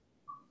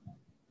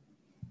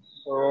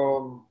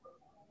 So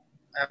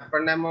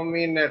ependymoma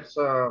means it's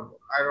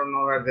I don't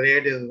know what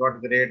grade is,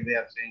 what grade they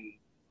are saying.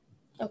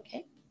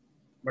 Okay.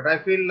 But I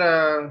feel,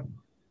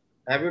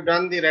 have you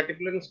done the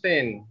reticulin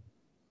stain?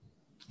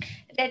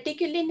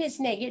 Reticulin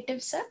is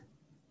negative, sir.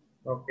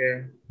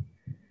 Okay.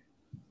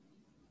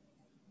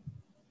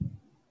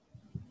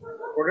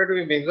 Could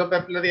it be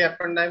mesopapillary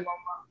ependymoma?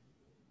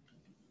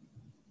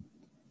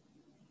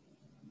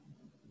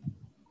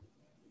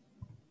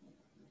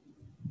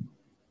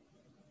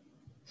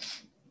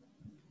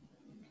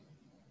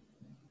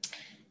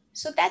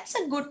 So that's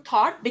a good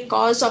thought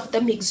because of the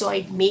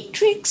myxoid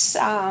matrix.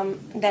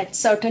 That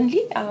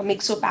certainly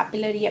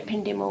myxopapillary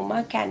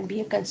ependymoma can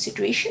be a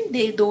consideration.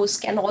 Those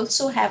can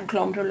also have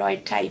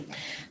glomeruloid type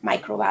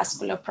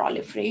microvascular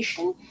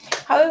proliferation.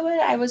 However,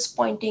 I was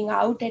pointing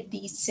out at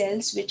these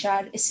cells which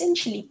are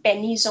essentially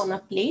pennies on a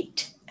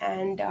plate,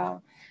 and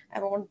I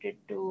wanted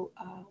to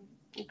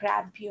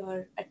grab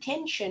your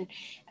attention.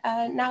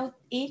 Now,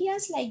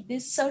 areas like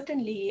this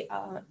certainly,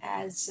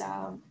 as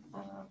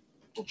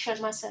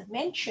Sharma sir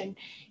mentioned,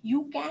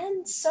 you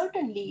can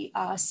certainly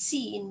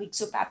see in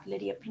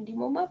myxopapillary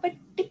ependymoma, but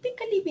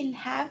typically we'll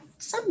have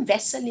some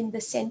vessel in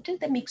the center.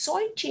 The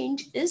myxoid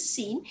change is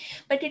seen,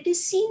 but it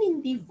is seen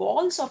in the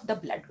walls of the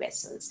blood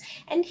vessels.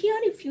 And here,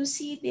 if you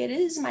see there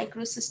is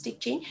microcystic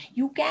change,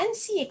 you can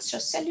see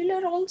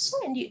extracellular also,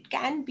 and it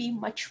can be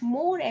much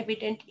more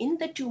evident in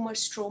the tumor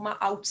stroma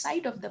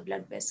outside of the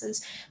blood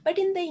vessels. But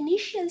in the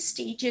initial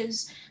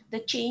stages, the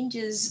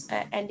changes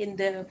and in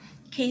the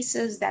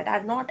cases that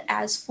are not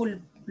as full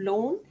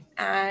blown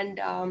and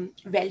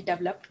well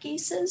developed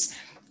cases,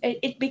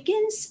 it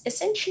begins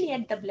essentially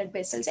at the blood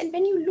vessels. And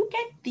when you look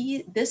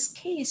at this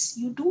case,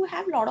 you do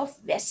have a lot of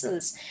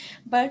vessels,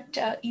 but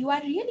you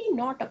are really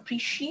not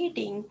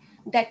appreciating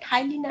that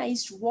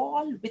hyalinized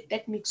wall with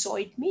that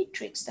myxoid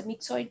matrix. The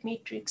myxoid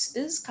matrix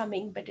is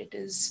coming, but it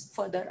is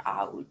further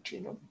out, you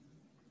know.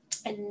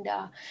 And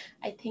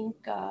I think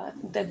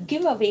the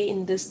giveaway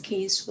in this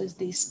case was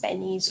these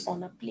pennies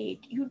on a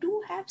plate. You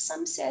do have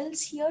some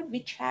cells here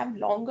which have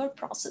longer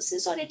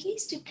processes, or at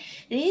least it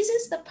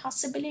raises the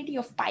possibility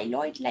of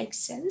pyloid-like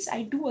cells.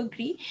 I do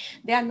agree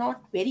they are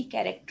not very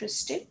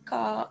characteristic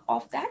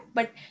of that,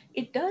 but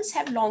it does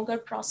have longer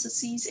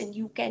processes, and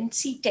you can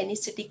see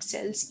tenicytic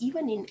cells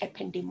even in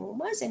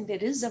ependymomas, and there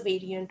is a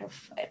variant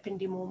of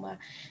ependymoma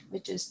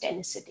which is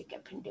tenicytic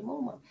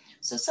ependymoma.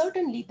 So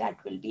certainly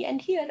that will be, and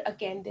here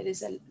again there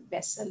is a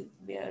vessel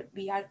where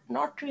we are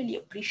not really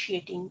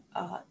appreciating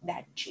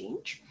that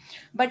change,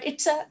 but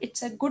it's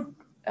a good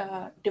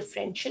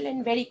differential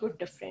and very good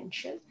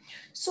differential.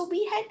 So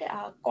we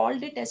had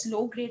called it as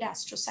low-grade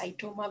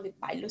astrocytoma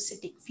with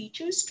pilocytic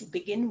features to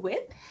begin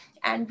with,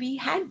 and we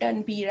had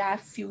done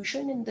BRAF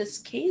fusion in this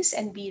case,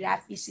 and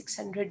BRAF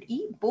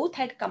V600E both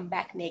had come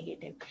back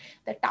negative.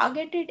 The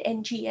targeted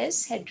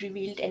NGS had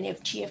revealed an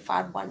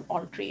FGFR1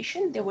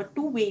 alteration. There were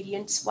two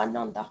variants, one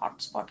on the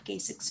hotspot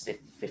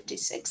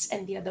K656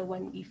 and the other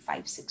one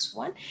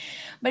V561.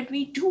 But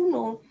we do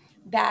know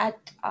that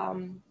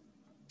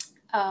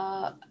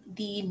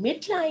the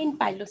midline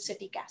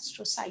pilocytic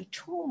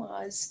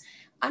astrocytomas,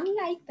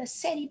 unlike the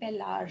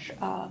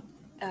cerebellar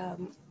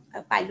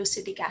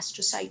pilocytic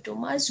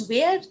astrocytomas,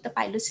 where the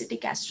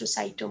pilocytic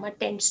astrocytoma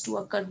tends to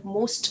occur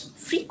most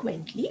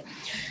frequently,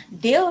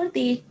 there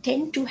they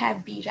tend to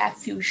have BRAF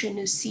fusion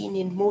is seen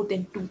in more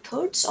than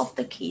 2/3 of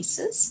the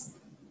cases.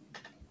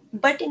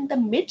 But in the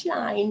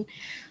midline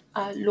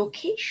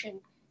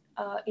location,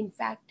 in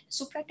fact,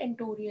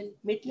 supratentorial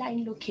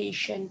midline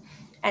location,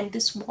 and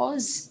this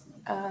was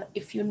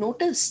if you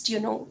noticed, you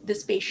know,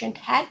 this patient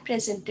had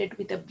presented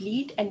with a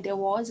bleed, and there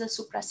was a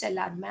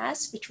suprasellar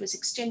mass which was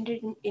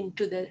extended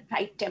into the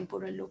right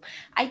temporal lobe.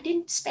 I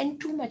didn't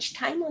spend too much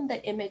time on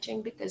the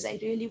imaging because I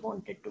really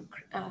wanted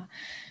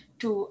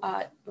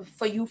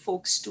for you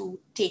folks to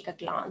take a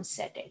glance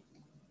at it.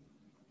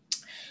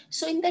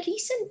 So in the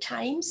recent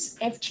times,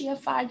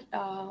 FGFR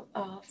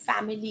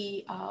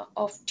family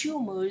of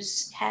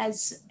tumors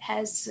has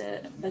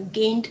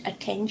gained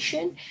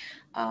attention,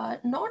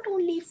 not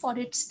only for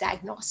its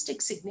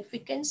diagnostic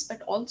significance,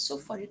 but also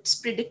for its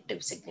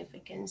predictive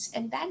significance.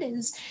 And that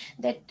is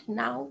that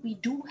now we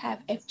do have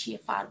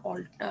FGFR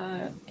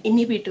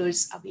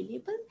inhibitors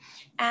available,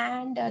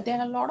 and there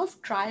are a lot of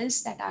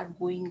trials that are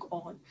going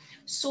on.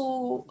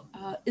 So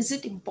is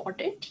it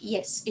important?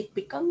 Yes, it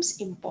becomes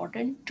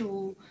important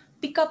to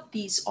pick up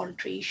these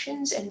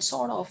alterations and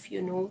sort of,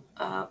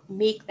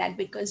 make that,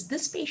 because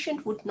this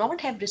patient would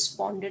not have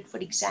responded, for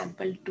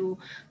example, to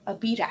a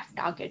BRAF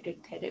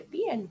targeted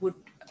therapy and would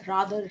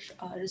rather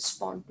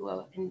respond to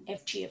an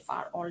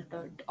FGFR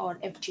altered or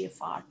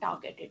FGFR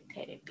targeted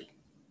therapy.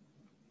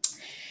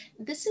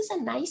 This is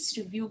a nice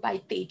review by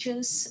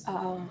Tejas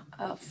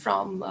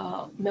from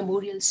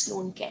Memorial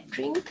Sloan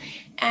Kettering,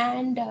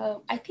 and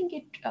I think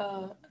it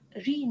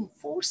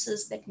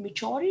reinforces that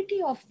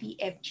majority of the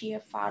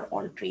FGFR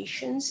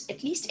alterations,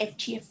 at least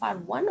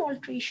FGFR1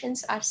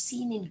 alterations, are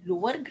seen in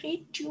lower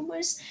grade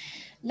tumors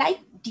like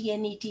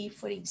DNET,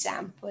 for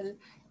example,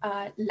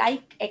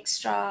 like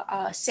extra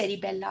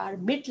cerebellar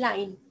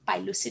midline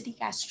pilocytic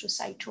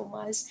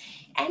astrocytomas,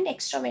 and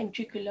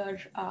extraventricular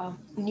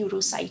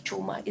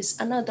neurocytoma is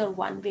another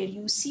one where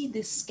you see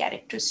this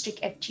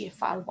characteristic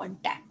FGFR1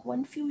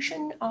 TAC1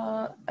 fusion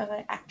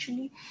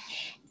actually.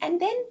 And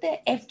then the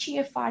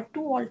FGFR2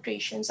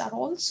 alterations are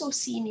also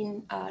seen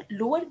in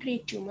lower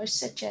grade tumors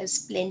such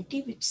as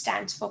PLENTY, which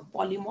stands for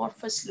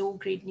polymorphous low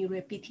grade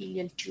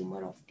neuroepithelial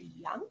tumor of the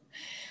young.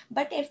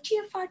 But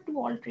FGFR2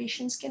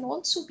 alterations can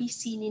also be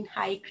seen in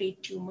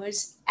high-grade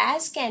tumors,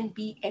 as can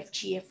be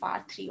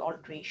FGFR3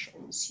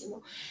 alterations.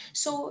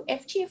 So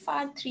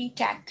FGFR3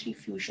 TAC3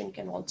 fusion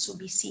can also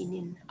be seen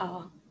in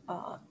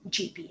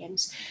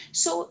GPMs.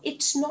 So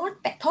it's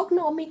not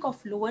pathognomic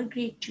of lower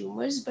grade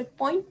tumors, but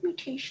point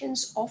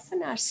mutations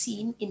often are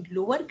seen in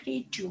lower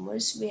grade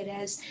tumors,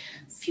 whereas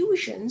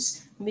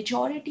fusions,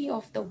 majority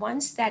of the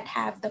ones that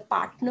have the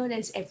partner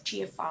as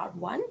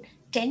FGFR1,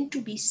 tend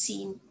to be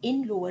seen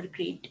in lower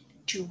grade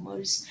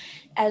tumors,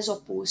 as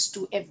opposed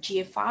to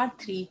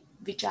FGFR3,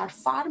 which are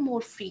far more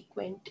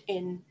frequent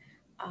in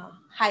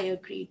higher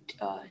grade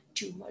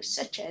tumors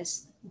such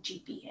as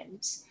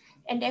GPMs.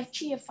 And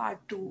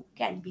FGFR2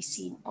 can be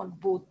seen on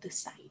both the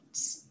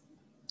sides,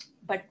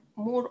 but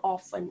more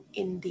often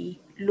in the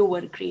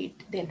lower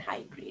grade than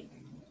high grade.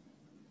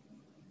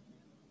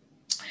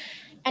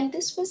 And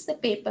this was the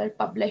paper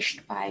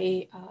published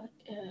by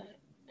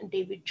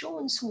David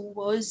Jones, who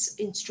was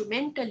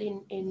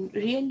instrumental in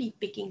really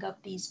picking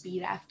up these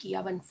BRAF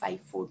KIA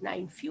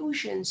 1549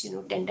 fusions,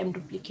 tandem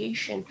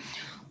duplication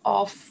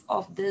of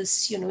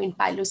this, in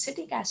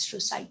pilocytic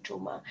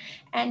astrocytoma.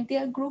 And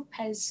their group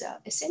has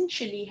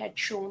essentially had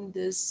shown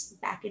this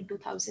back in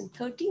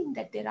 2013,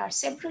 that there are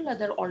several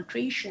other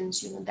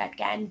alterations, that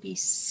can be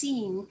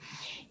seen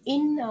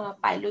in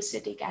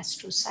pilocytic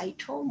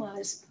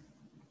astrocytomas.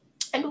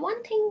 And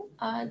one thing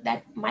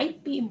that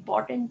might be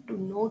important to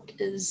note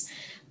is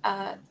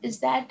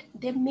that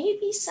there may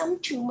be some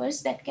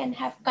tumors that can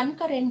have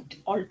concurrent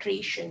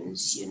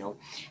alterations,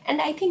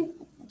 and I think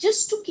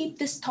just to keep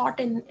this thought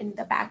in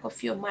the back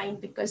of your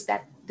mind, because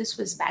this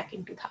was back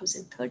in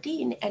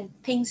 2013 and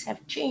things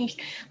have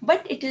changed,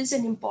 but it is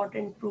an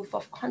important proof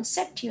of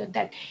concept here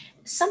that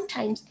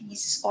sometimes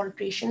these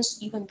alterations,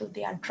 even though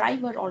they are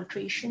driver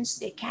alterations,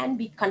 they can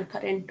be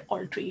concurrent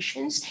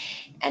alterations,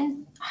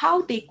 and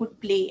how they could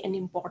play an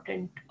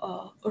important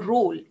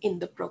role in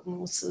the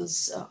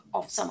prognosis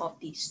of some of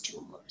these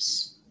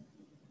tumors.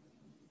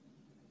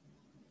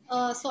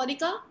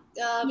 Sonika,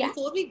 Yeah.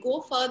 before we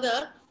go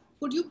further,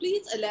 could you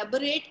please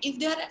elaborate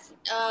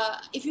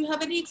if you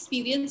have any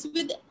experience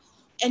with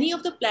any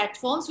of the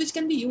platforms which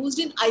can be used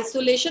in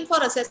isolation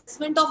for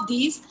assessment of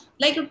these?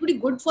 Like, it would be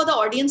good for the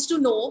audience to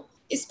know,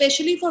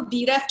 especially for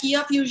BRAF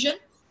KIA fusion,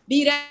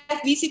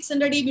 BRAF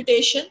V600E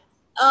mutation,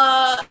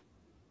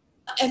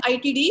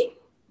 ITD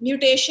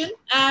mutation,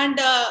 and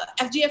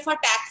FGFR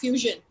TAC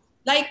fusion.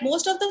 Like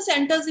most of the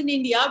centers in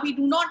India, we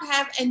do not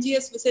have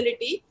NGS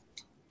facility.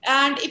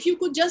 And if you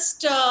could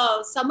just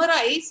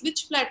summarize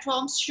which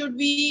platforms should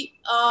we,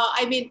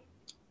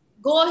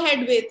 go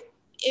ahead with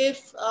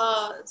if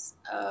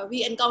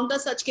we encounter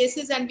such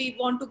cases and we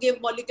want to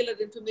give molecular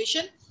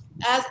information,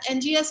 as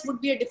NGS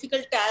would be a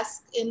difficult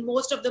task in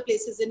most of the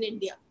places in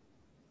India.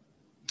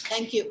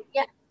 Thank you.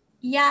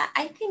 Yeah,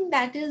 I think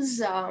that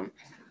is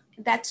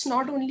that's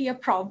not only a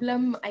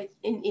problem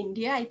in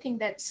India. I think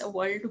that's a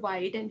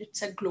worldwide and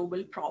it's a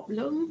global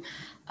problem,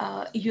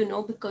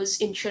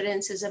 because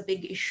insurance is a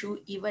big issue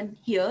even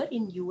here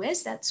in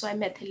US. That's why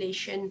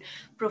methylation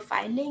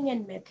profiling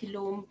and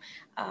methylome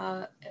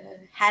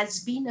has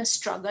been a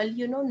struggle.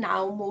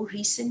 Now more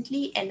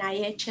recently,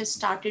 NIH has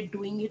started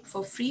doing it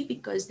for free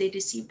because they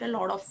received a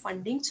lot of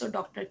funding. So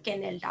Dr.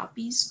 Ken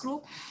Eldapi's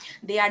group,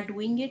 they are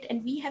doing it,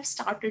 and we have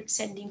started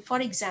sending,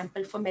 for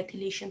example, for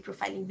methylation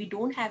profiling. We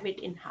don't have it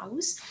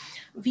in-house,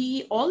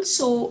 We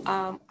also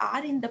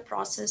are in the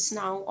process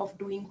now of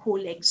doing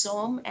whole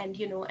exome and,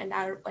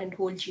 and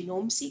whole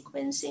genome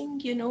sequencing.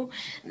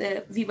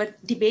 We were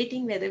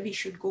debating whether we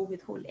should go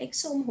with whole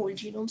exome, whole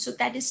genome. So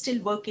that is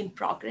still work in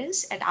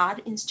progress at our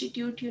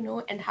institute,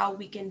 and how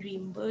we can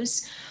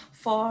reimburse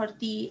for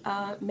the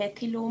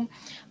methylome.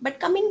 But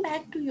coming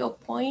back to your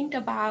point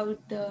about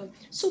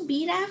so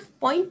BRAF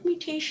point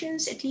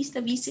mutations, at least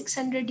the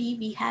V600E,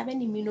 we have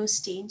an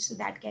immunostain, so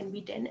that can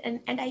be done.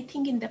 And I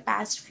think in the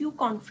past few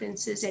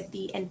conferences at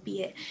the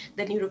NPA,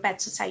 the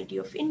Neuropath Society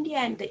of India,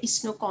 and the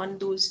ISNOCON,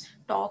 those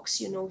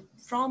talks,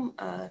 from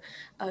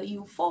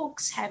you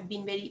folks have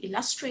been very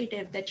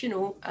illustrative that,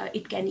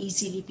 it can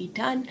easily be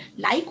done.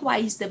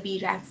 Likewise, the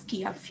BRAF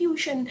Kia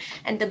fusion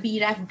and the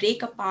BRAF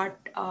break apart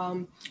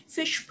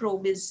FISH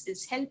probe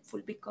is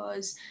helpful,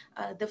 because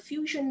the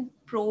fusion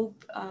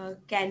probe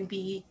can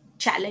be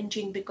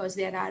challenging because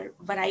there are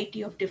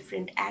variety of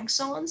different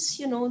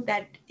axons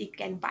that it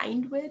can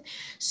bind with.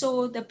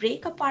 So the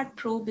break apart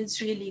probe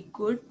is really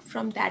good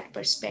from that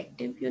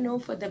perspective,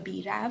 for the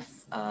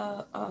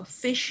BRAF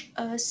fish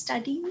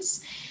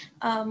studies.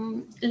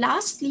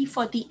 Lastly,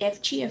 for the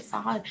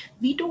FGFR,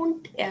 we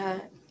don't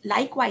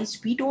likewise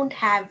we don't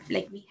have,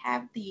 like, we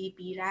have the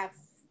BRAF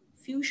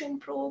fusion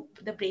probe,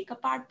 the break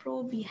apart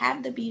probe, we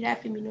have the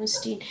BRAF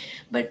immunostain,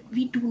 but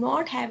we do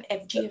not have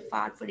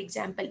FGFR, for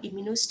example,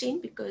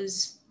 immunostain,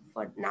 because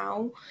for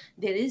now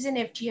there is an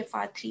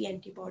FGFR3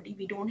 antibody.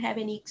 We don't have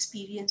any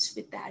experience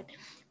with that.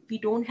 We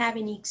don't have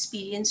any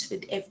experience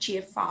with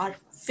FGFR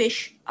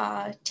fish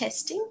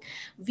testing.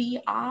 We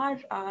are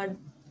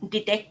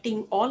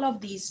detecting all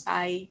of these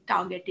by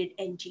targeted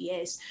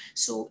NGS.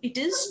 So it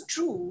is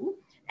true,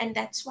 and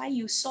that's why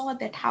you saw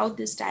that how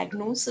this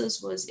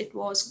diagnosis was, it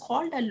was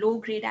called a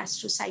low-grade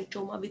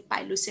astrocytoma with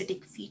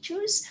pilocytic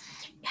features.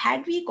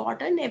 Had we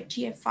gotten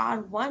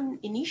FGFR1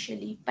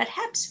 initially,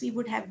 perhaps we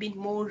would have been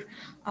more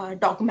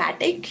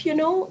dogmatic,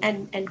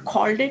 and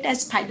called it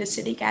as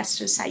pilocytic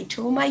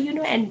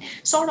astrocytoma, and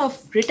sort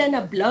of written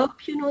a blurb,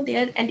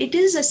 there. And it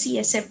is a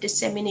CSF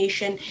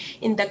dissemination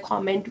in the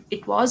comment.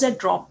 It was a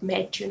drop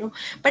met,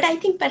 but I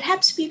think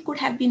perhaps we could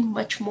have been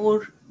much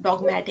more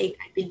dogmatic,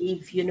 I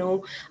believe,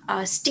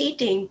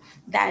 stating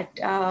that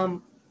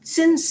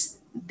since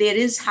there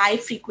is high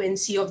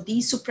frequency of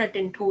these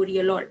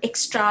supratentorial or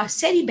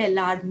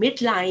extracerebellar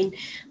midline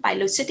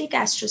pilocytic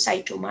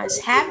astrocytomas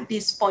have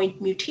this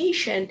point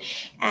mutation,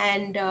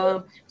 and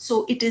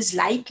so it is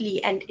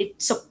likely, and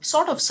it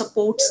sort of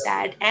supports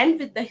that, and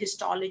with the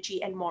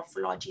histology and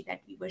morphology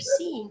that we were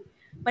seeing.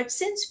 But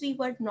since we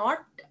were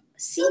not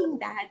seeing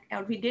that,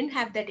 or we didn't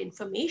have that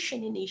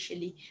information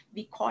initially,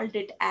 we called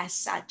it as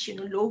such,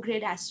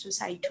 low-grade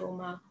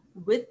astrocytoma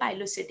with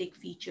pilocytic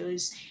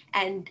features,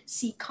 and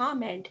see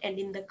comment. And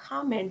in the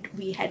comment,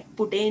 we had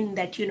put in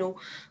that,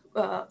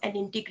 an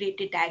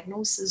integrated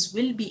diagnosis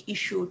will be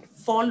issued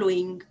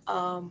following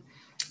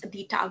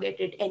the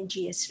targeted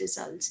NGS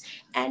results.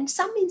 And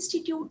some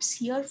institutes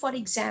here, for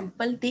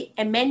example, they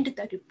amend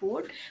the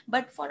report,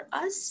 but for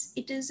us,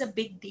 it is a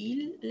big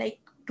deal,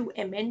 like, to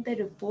amend the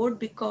report,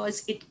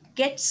 because it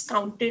gets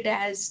counted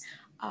as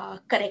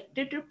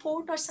corrected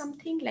report or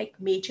something, like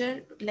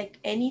major, like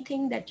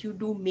anything that you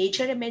do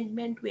major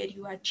amendment where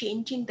you are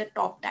changing the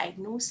top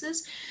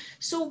diagnosis.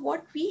 So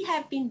what we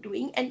have been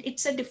doing, and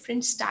it's a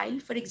different style,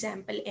 for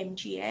example,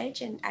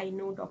 MGH, and I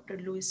know Dr.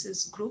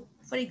 Lewis's group,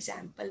 for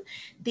example,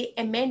 they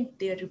amend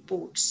their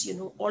reports,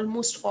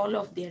 almost all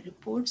of their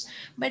reports.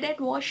 But at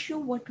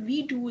WashU, what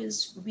we do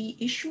is we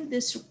issue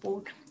this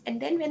report, and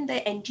then when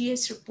the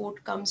NGS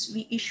report comes,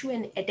 we issue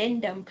an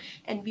addendum,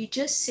 and we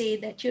just say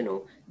that,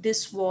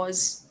 this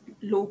was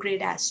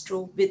low-grade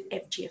astro with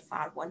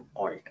FGFR1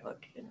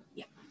 altered.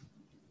 Yeah.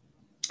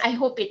 I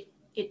hope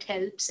it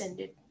helps and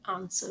it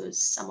answers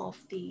some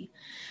of the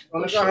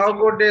Sonika, questions. how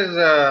good is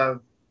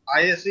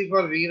ISC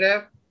for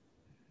VRAF?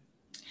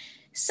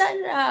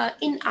 Sir,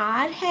 in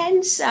our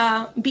hands,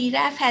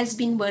 BRAF has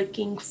been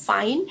working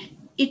fine.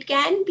 It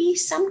can be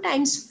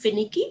sometimes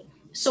finicky.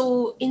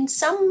 So in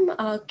some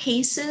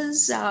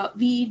cases,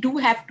 we do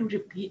have to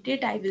repeat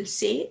it, I will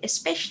say,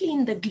 especially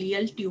in the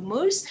glial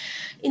tumors.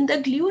 In the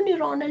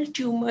glioneuronal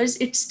tumors,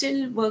 it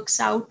still works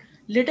out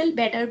little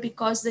better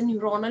because the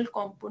neuronal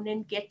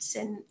component gets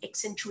an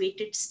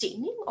accentuated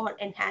staining or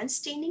enhanced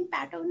staining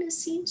pattern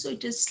is seen. So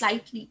it is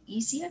slightly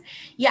easier.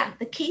 Yeah,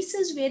 the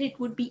cases where it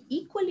would be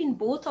equal in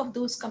both of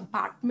those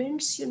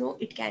compartments,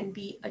 it can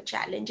be a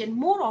challenge. And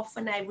more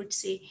often, I would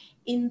say,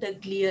 in the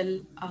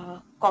glial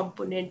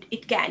component,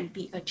 it can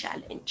be a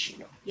challenge,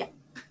 Yeah.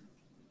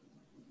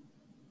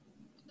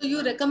 So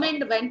you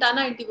recommend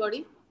Ventana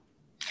antibody?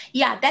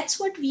 Yeah, that's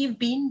what we've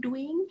been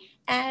doing.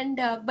 And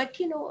but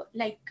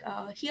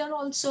here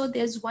also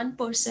there's one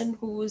person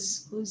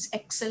who's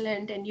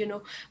excellent, and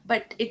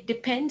but it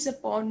depends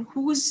upon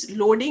who's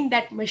loading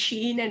that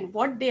machine and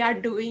what they are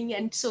doing.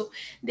 And so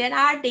there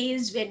are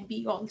days when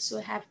we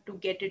also have to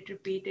get it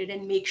repeated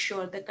and make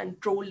sure the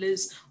control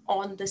is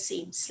on the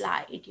same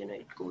slide,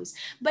 it goes.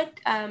 But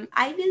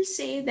I will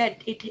say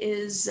that it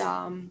is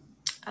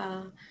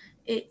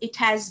it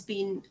has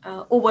been,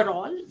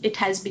 overall, it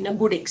has been a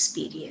good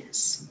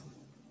experience.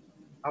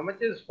 How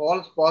much is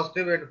false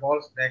positive and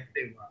false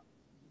negative?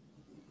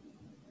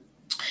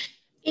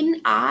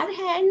 In our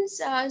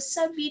hands,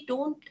 sir, we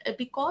don't,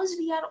 because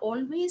we are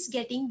always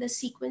getting the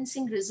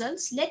sequencing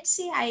results. Let's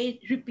say I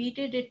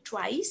repeated it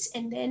twice,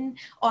 and then,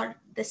 or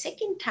the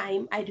second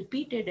time I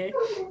repeated it,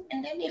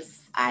 and then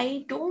if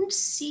I don't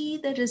see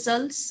the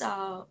results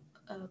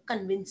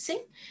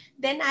convincing,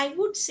 then I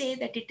would say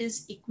that it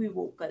is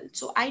equivocal.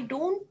 So I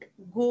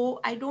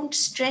don't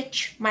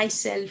stretch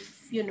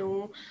myself,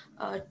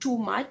 too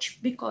much,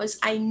 because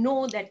I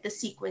know that the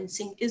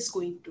sequencing is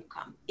going to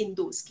come in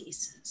those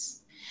cases.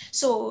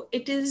 So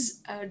it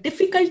is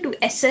difficult to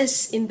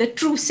assess in the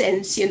true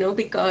sense,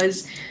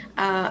 because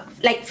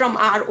like from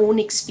our own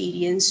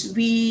experience,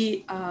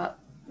 we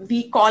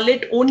call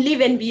it only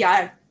when we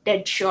are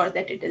dead sure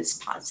that it is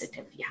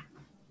positive. Yeah.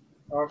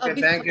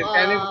 Okay, thank you.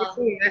 Can you go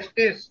to next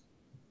case?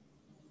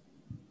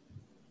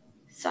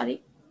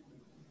 Sorry.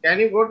 Can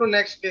you go to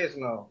next case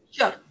now?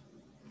 Sure.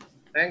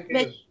 Thank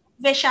you.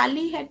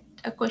 Vaishali had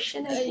a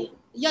question, I think.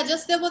 Yeah,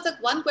 just there was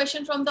one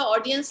question from the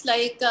audience,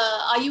 like,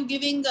 are you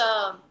giving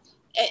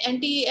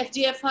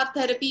anti-FGFR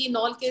therapy in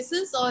all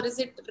cases, or is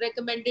it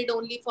recommended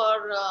only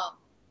for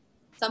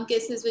some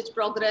cases which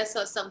progress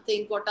or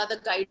something? What are the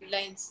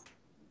guidelines?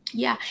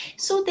 Yeah,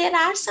 so there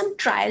are some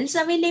trials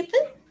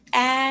available,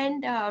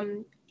 and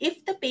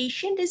if the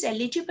patient is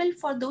eligible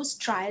for those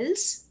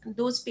trials,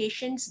 those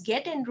patients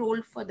get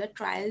enrolled for the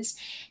trials.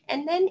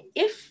 And then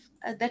if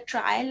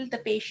the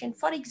patient,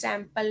 for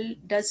example,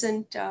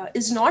 doesn't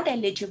is not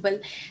eligible,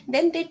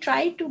 then they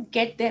try to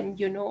get them,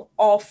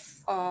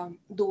 off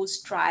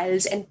those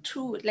trials, and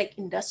through like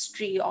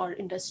industry or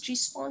industry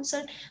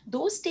sponsored,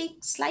 those take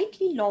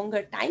slightly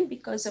longer time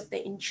because of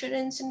the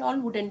insurance and all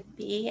wouldn't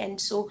pay. And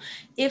so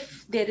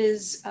if there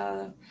is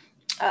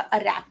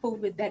a rapport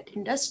with that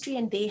industry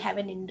and they have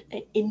an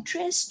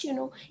interest,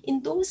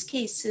 in those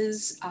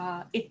cases,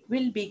 it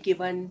will be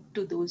given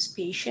to those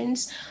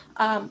patients.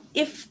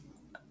 If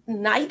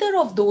neither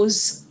of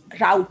those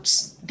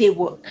routes they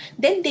work,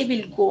 then they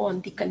will go on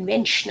the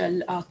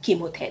conventional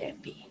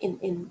chemotherapy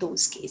in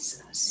those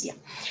cases. Yeah.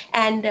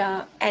 And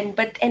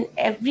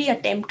every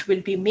attempt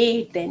will be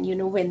made then,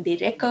 when they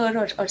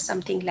recur or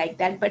something like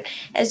that. But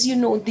as you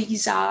know,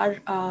 these are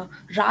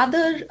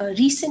rather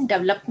recent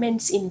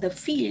developments in the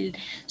field,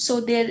 so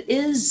there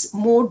is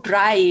more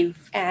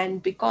drive.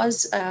 And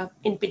because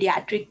in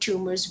pediatric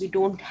tumors we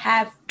don't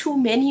have too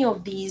many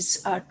of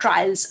these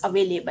trials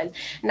available.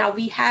 Now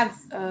we have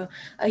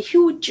a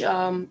huge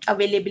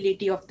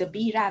availability of the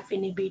BRAF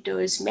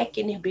inhibitors, MEK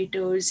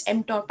inhibitors,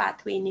 mTOR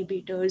pathway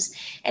inhibitors,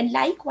 and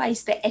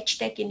likewise the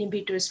HTEC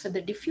inhibitors for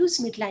the diffuse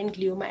midline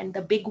glioma. And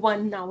the big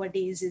one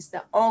nowadays is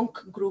the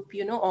ONC group,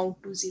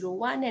 ONC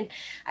 201. And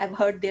I've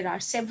heard there are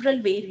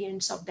several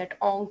variants of that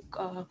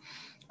ONC,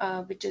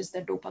 which is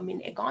the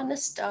dopamine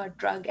agonist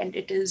drug, and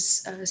it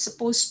is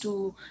supposed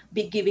to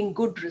be giving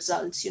good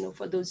results,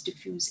 for those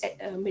diffuse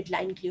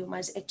midline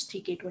gliomas,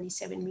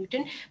 H3K27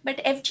 mutant. But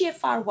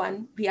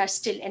FGFR1, we are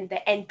still in the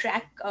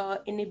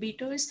NTRK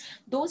inhibitors.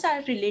 Those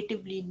are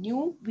relatively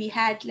new. We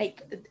had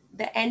like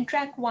the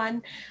NTRK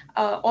one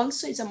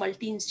also is a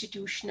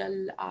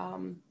multi-institutional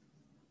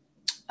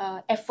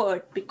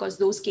effort, because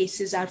those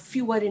cases are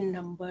fewer in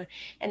number.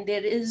 And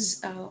there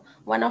is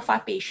one of our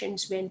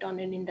patients went on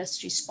an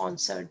industry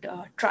sponsored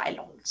trial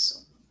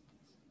also.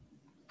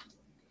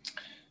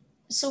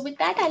 So with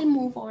that, I'll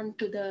move on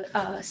to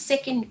the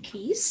second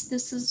case.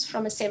 This is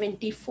from a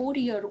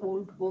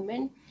 74-year-old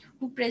woman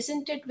who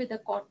presented with a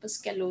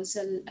corpus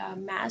callosal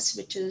mass,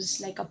 which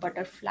is like a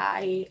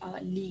butterfly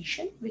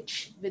lesion,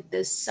 which with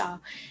this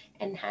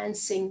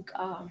enhancing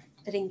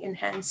ring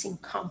enhancing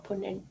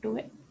component to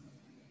it.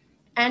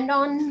 And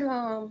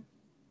on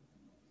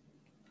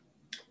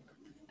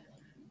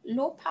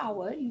low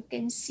power, you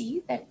can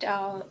see that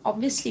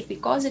obviously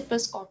because it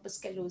was corpus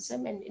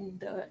callosum and in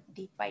the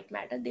deep white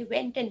matter, they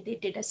went and they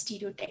did a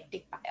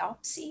stereotactic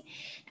biopsy.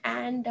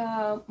 And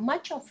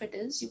much of it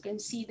is, you can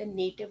see the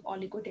native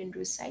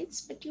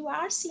oligodendrocytes, but you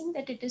are seeing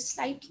that it is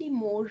slightly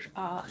more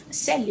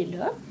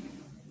cellular.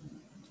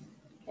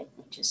 Let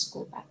me just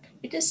go back.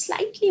 It is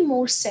slightly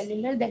more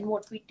cellular than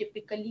what we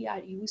typically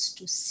are used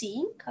to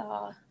seeing,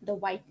 the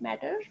white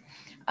matter.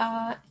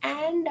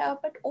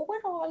 But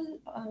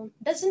overall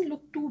doesn't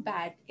look too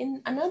bad.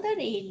 In another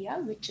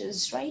area, which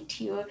is right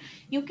here,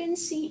 you can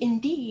see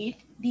indeed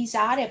these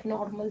are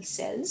abnormal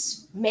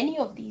cells. Many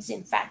of these,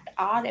 in fact,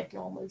 are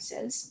abnormal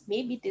cells.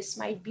 Maybe this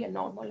might be a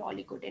normal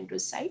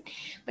oligodendrocyte,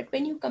 but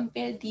when you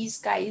compare these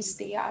guys,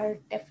 they are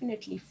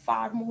definitely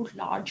far more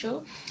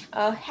larger,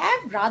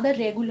 have rather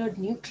regular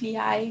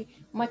nuclei,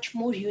 much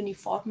more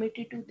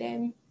uniformity to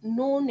them,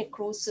 no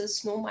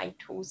necrosis, no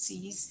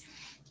mitoses,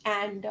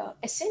 and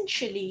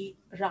essentially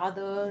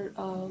rather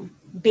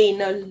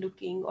banal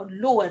looking or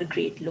lower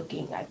grade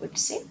looking, I would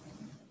say.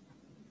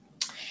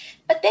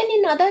 But then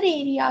in other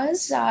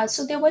areas,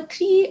 so there were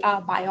three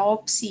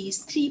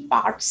biopsies, 3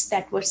 parts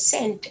that were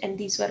sent, and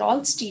these were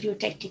all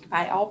stereotactic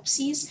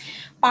biopsies.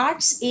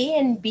 Parts A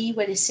and B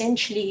were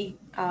essentially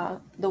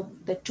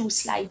the two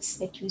slides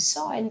that you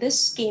saw, and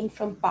this came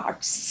from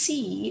part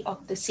C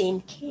of the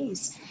same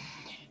case.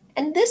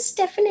 And this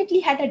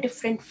definitely had a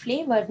different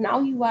flavor. Now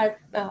you are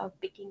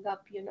picking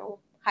up,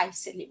 high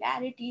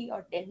cellularity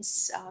or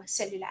dense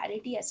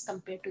cellularity as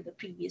compared to the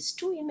previous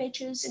two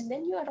images. And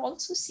then you are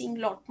also seeing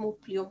a lot more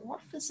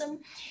pleomorphism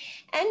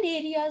and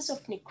areas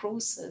of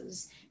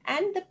necrosis.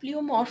 And the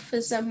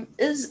pleomorphism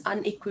is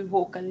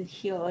unequivocal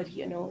here,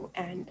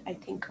 and I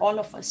think all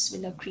of us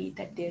will agree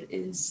that there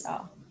is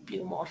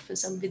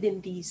pleomorphism within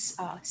these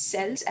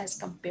cells as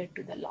compared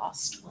to the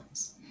last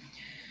ones.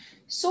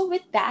 So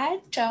with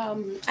that,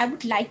 I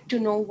would like to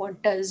know,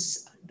 what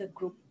does the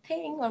group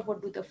think, or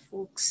what do the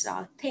folks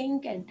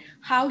think, and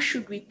how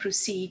should we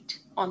proceed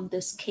on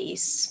this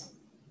case?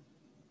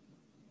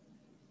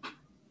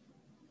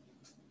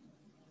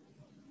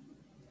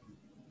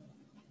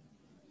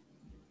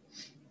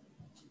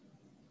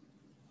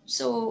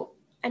 So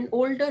an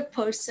older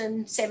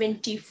person,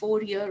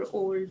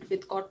 74-year-old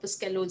with corpus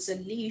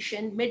callosal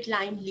lesion,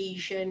 midline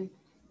lesion,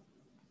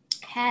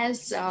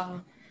 has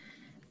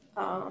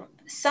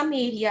some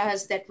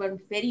areas that were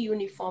very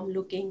uniform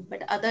looking,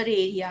 but other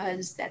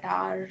areas that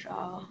are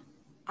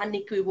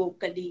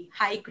unequivocally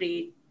high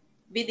grade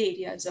with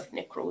areas of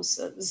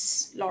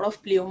necrosis, a lot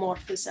of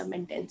pleomorphism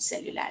and dense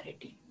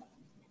cellularity.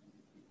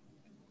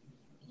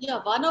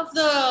 Yeah, one of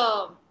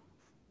the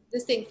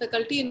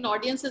faculty in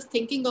audience is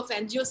thinking of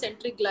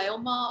angiocentric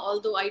glioma,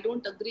 although I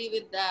don't agree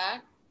with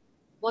that.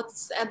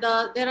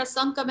 There are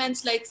some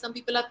comments like some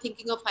people are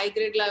thinking of high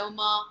grade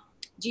glioma,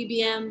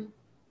 GBM,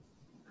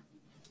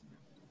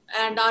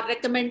 and are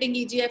recommending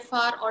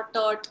EGFR or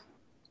TERT.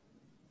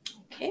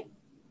 Okay.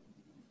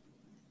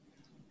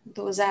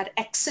 Those are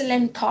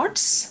excellent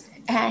thoughts.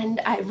 And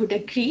I would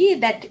agree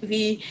that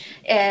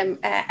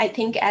I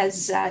think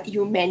as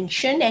you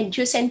mentioned,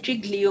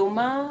 angiocentric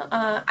glioma,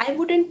 I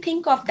wouldn't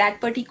think of that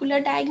particular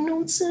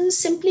diagnosis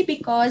simply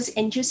because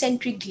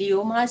angiocentric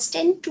gliomas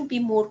tend to be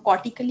more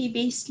cortically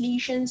based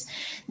lesions.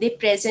 They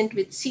present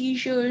with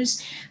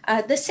seizures.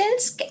 The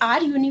cells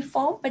are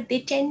uniform, but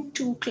they tend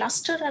to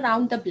cluster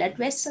around the blood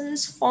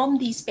vessels, form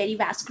these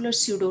perivascular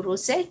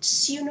pseudo-rosettes,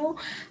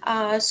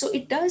 so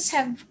it does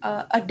have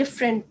a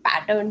different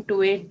pattern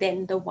to it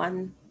than the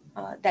one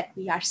that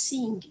we are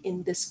seeing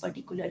in this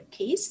particular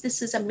case.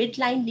 This is a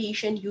midline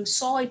lesion. You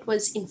saw it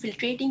was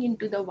infiltrating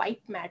into the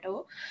white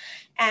matter,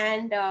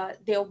 and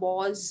there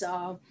was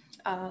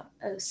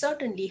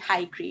certainly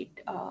high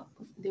grade,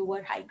 there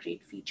were high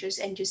grade features.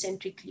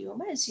 Angiocentric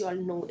glioma, as you all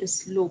know,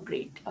 is low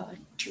grade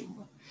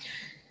tumor.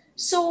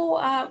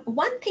 So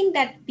one thing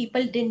that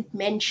people didn't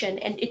mention,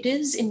 and it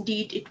is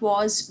indeed,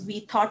 we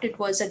thought it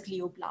was a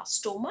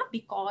glioblastoma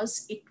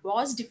because it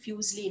was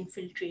diffusely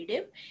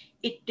infiltrative.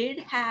 It did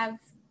have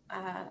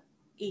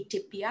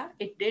atypia,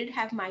 it did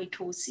have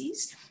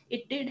mitosis,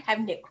 it did have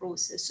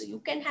necrosis. So you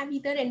can have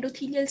either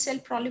endothelial cell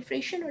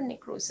proliferation or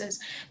necrosis.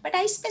 But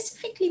I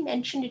specifically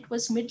mentioned it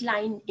was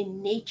midline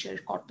in nature,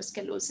 corpus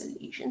callosal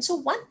lesion. So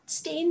one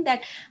stain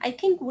that I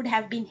think would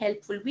have been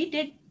helpful, we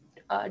did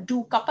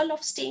do a couple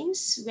of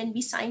stains when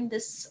we signed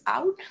this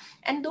out,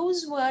 and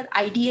those were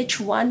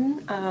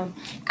IDH1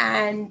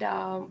 and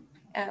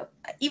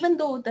even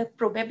though the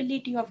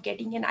probability of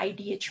getting an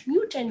IDH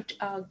mutant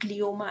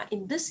glioma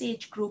in this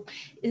age group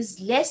is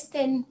less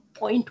than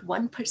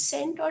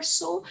 0.1% or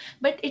so,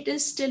 but it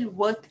is still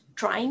worth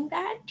trying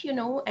that,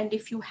 and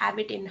if you have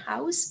it in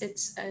house,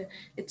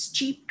 it's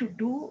cheap to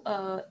do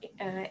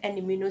an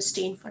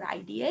immunostain for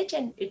IDH,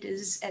 and it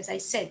is, as I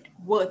said,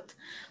 worth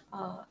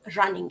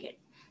running it.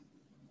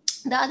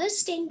 The other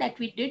stain that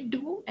we did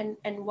do,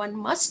 and one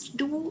must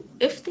do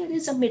if there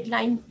is a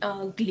midline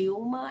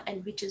glioma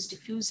and which is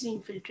diffusely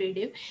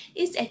infiltrative,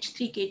 is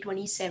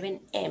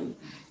H3K27M.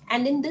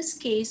 And in this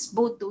case,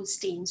 both those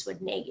stains were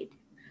negative.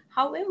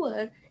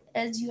 However,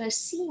 as you are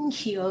seeing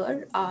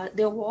here,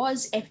 there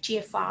was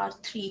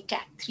FGFR3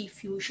 TAC3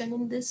 fusion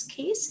in this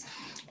case.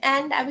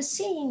 And I was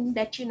saying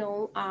that,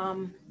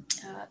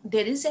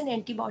 there is an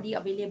antibody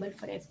available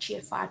for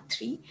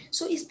FGFR3.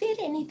 So is there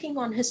anything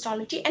on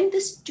histology? And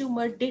this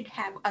tumor did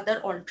have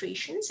other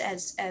alterations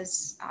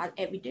as are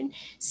evident.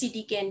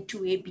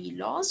 CDKN2AB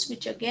loss,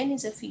 which again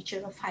is a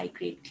feature of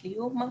high-grade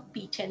glioma,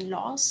 PTEN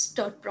loss,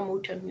 TERT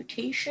promoter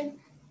mutation,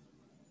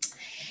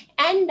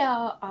 and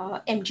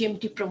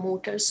MGMT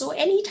promoter. So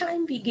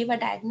anytime we give a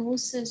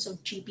diagnosis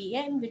of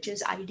GBM, which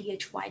is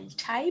IDH wild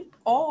type,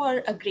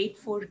 or a grade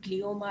 4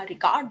 glioma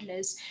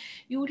regardless,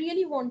 you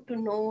really want to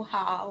know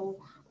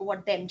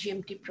what the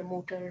MGMT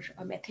promoter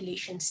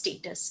methylation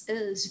status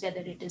is, whether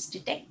it is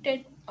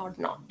detected or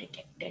not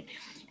detected.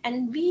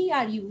 And we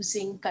are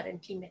using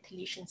currently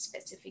methylation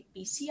specific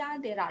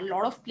PCR. There are a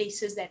lot of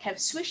places that have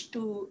switched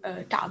to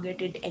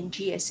targeted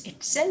NGS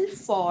itself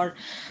for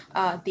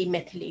the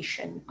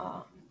methylation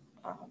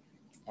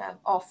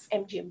of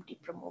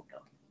MGMT promoter.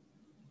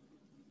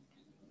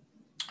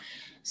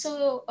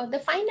 So the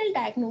final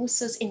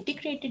diagnosis,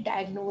 integrated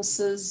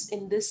diagnosis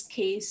in this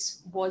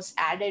case, was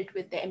added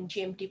with the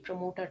MGMT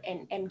promoter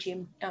and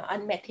MGM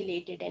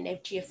unmethylated and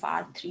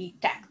FGFR3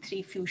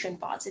 TAC3 fusion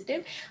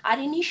positive. Our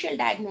initial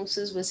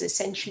diagnosis was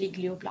essentially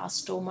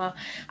glioblastoma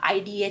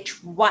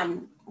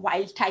IDH1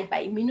 wild type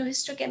by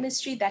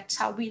immunohistochemistry. That's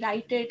how we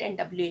write it, and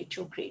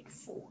WHO grade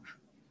 4.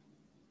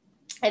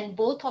 And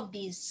both of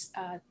these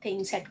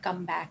things had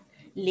come back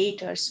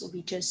later, so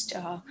we just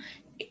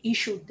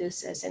issued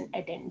this as an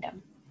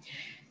addendum.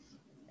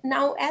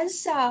 Now,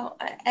 as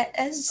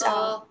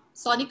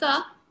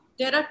Sonika,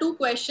 there are two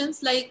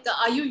questions like,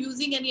 are you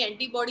using any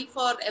antibody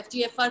for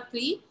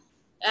FGFR3?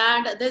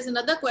 And there's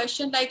another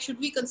question like, should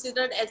we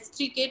consider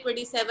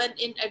H3K27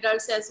 in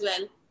adults as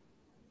well?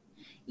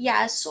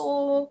 Yeah,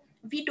 so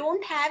we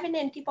don't have an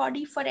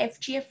antibody for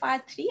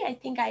FGFR3. I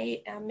think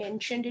I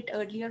mentioned it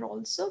earlier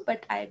also,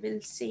 but I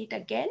will say it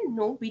again.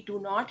 No, we do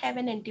not have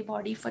an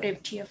antibody for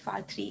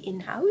FGFR3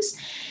 in-house.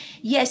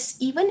 Yes,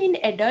 even in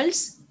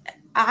adults,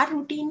 our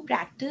routine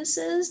practice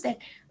is that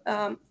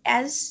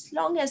as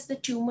long as the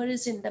tumor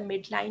is in the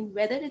midline,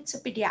 whether it's a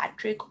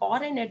pediatric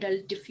or an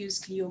adult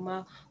diffuse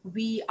glioma,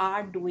 we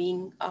are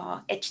doing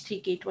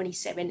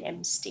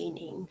H3K27M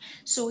staining.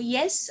 So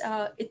yes,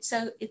 it's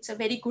a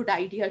very good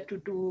idea to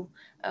do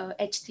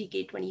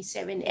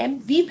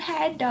H3K27M. We've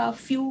had a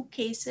few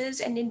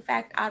cases, and in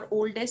fact, our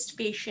oldest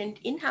patient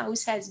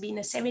in-house has been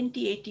a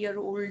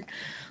 78-year-old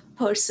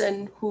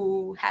person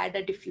who had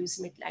a diffuse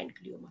midline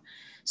glioma.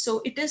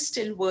 So it is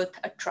still worth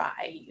a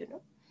try, you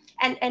know,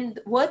 and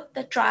worth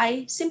the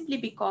try simply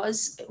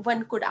because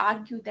one could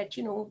argue that,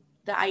 you know,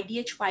 the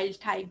IDH wild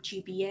type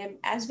GBM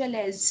as well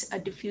as a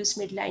diffuse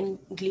midline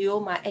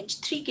glioma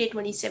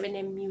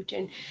H3K27M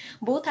mutant,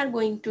 both are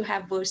going to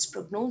have worse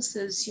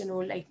prognosis, you know,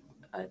 like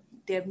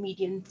their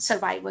median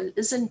survival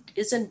isn't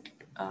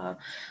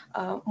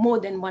more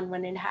than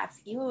 1.5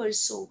 years.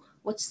 So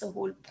what's the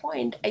whole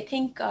point? I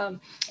think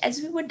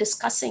as we were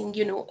discussing,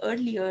 you know,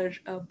 earlier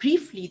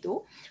briefly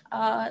though,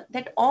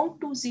 that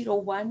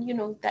ONC201, you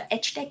know, the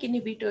HTEC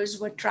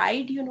inhibitors were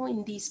tried, you know,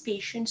 in these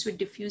patients with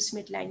diffuse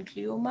midline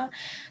glioma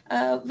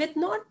with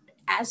not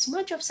as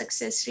much of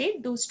success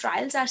rate. Those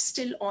trials are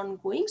still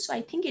ongoing, so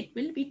I think it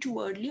will be too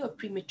early or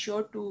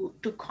premature to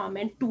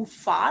comment too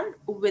far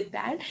with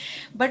that.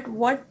 But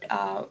what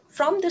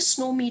from the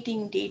snow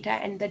meeting data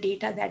and the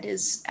data that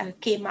is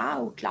came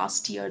out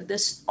last year,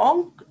 this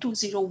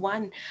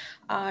ONC201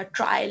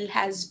 trial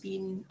has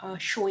been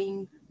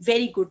showing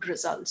very good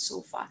results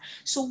so far.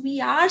 So we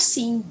are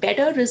seeing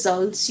better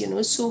results, you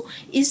know. So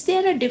is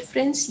there a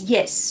difference?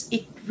 Yes,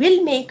 it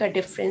will make a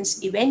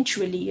difference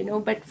eventually, you know,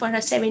 but for a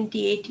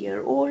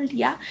 78-year-old,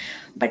 yeah.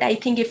 But I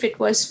think if it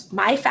was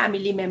my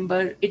family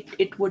member,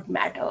 it would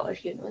matter,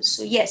 you know.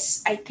 So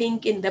yes, I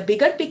think in the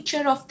bigger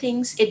picture of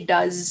things, it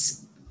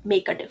does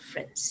make a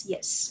difference.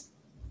 Yes.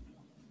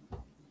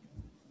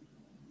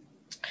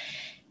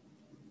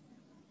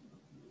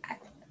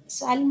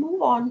 So I'll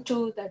move on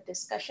to the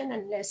discussion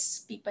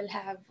unless people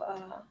have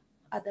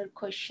other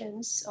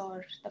questions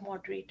or the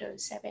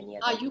moderators have any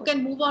other You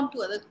questions. can move on to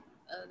other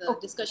the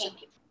discussion.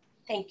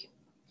 Thank you.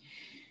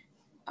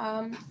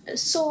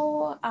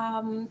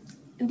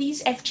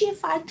 These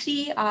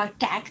FGFR3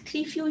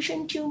 TAC3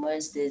 fusion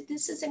tumors,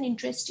 this is an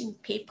interesting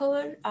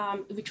paper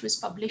which was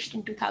published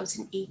in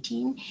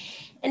 2018.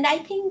 And I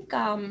think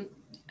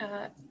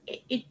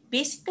it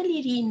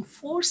basically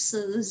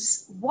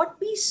reinforces what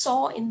we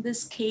saw in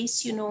this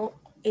case, you know,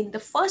 in the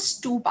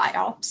first two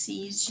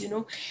biopsies, you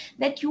know,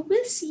 that you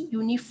will see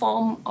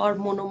uniform or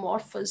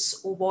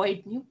monomorphous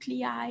ovoid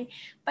nuclei.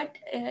 But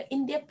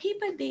in their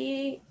paper,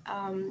 they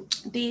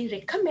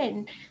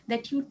recommend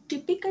that you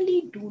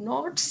typically do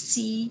not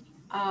see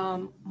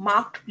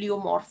marked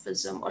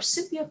pleomorphism or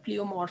severe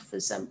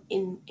pleomorphism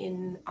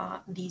in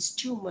these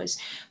tumors,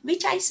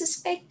 which I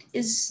suspect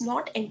is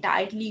not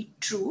entirely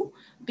true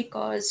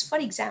because, for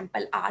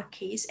example, our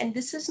case, and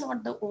this is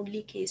not the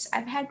only case,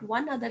 I've had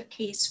one other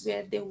case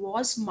where there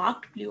was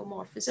marked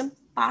pleomorphism.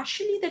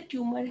 Partially the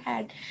tumor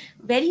had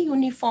very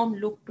uniform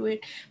look to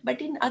it, but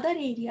in other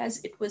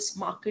areas it was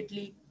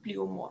markedly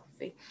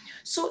pleomorphic.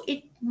 So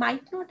it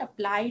might not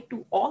apply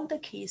to all the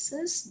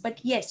cases,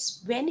 but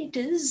yes, when it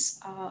is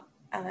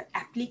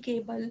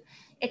applicable,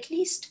 at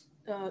least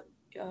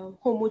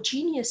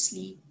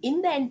homogeneously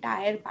in the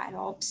entire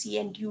biopsy,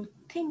 and you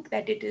think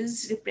that it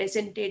is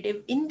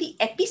representative in the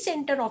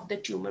epicenter of the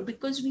tumor,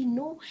 because we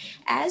know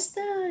as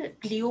the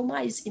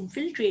glioma is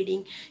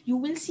infiltrating, you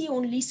will see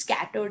only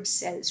scattered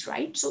cells,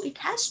 right? So it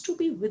has to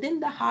be within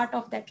the heart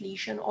of that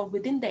lesion or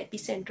within the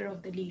epicenter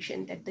of the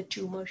lesion that the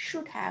tumor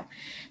should have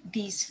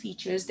these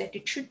features, that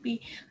it should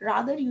be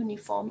rather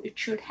uniform, it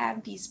should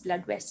have these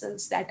blood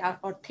vessels that are,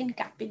 or thin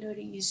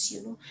capillaries,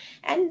 you know.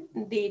 And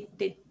they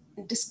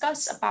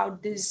discuss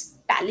about these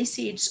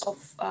palisades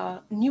of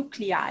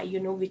nuclei, you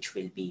know, which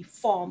will be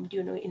formed,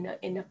 you know,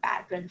 in a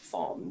parallel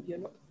form, you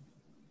know.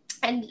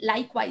 And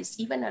likewise,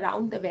 even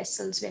around the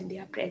vessels when they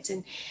are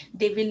present,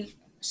 they will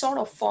sort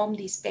of form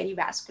these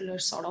perivascular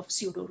sort of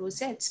pseudo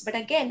rosettes, but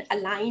again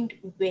aligned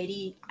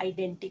very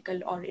identical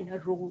or in a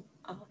row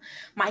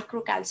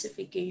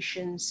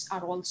microcalcifications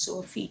are also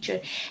a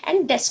feature,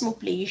 and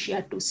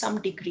desmoplasia to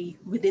some degree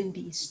within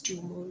these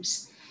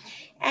tumors.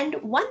 And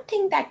one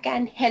thing that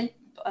can help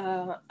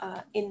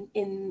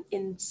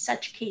in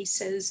such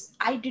cases,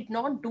 I did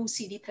not do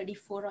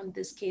CD34 on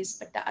this case,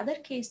 but the other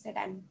case that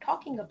I'm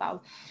talking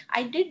about,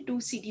 I did do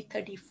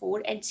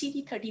CD34, and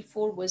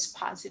CD34 was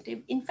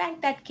positive. In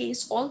fact, that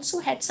case also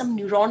had some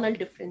neuronal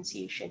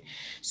differentiation.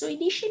 So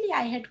initially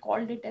I had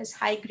called it as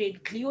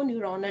high-grade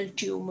glioneuronal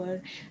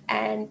tumor,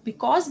 and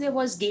because there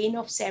was gain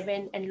of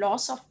 7 and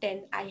loss of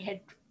 10, I had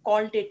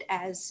called it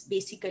as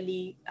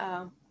basically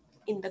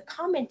in the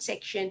comment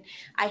section,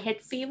 I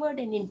had favored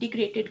an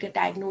integrated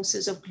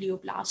diagnosis of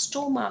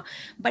glioblastoma,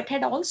 but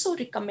had also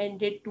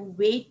recommended to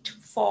wait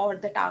for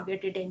the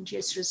targeted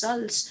NGS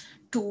results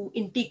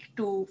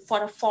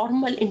for a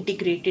formal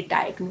integrated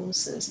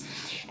diagnosis.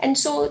 And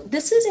so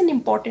this is an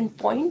important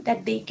point,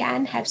 that they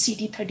can have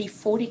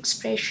CD34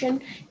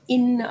 expression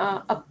in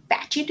a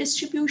patchy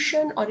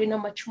distribution or in a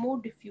much more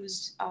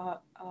diffuse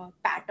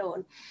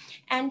pattern.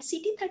 And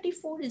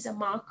CD34 is a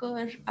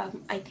marker,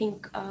 I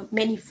think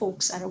many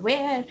folks are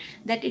aware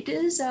that it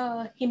is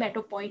a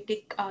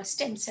hematopoietic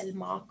stem cell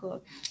marker.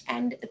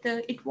 And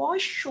it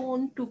was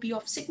shown to be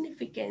of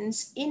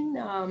significance in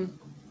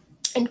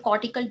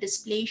cortical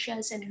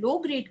dysplasias and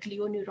low-grade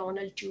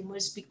glioneuronal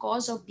tumors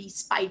because of these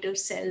spider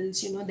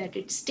cells, that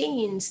it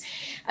stains,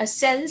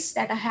 cells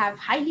that have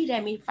highly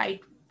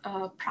ramified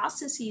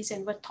processes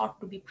and were thought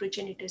to be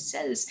progenitor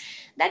cells.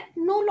 That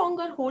no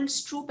longer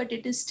holds true, but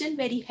it is still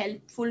very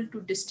helpful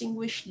to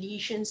distinguish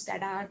lesions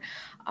that are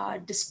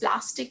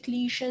dysplastic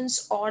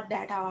lesions or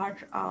that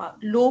are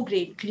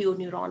low-grade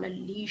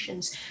glioneuronal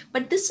lesions.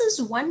 But this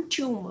is one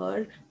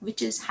tumor,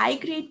 which is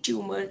high-grade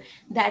tumor,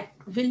 that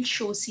will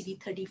show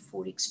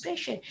CD34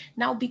 expression.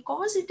 Now,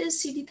 because it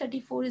is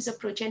CD34 is a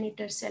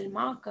progenitor cell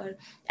marker,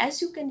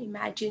 as you can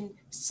imagine,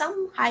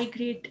 some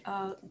high-grade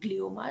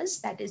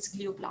gliomas, that is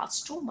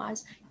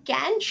glioblastomas,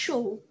 can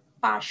show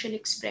partial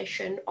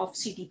expression of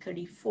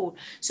CD34.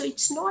 So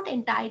it's not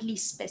entirely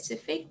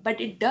specific, but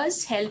it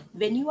does help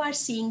when you are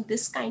seeing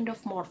this kind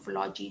of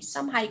morphology,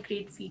 some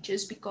high-grade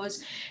features,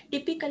 because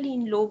typically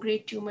in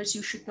low-grade tumors,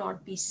 you should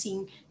not be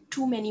seeing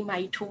too many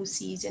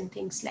mitoses and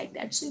things like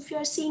that. So if you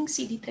are seeing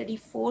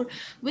CD34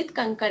 with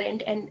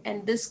concurrent,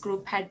 and this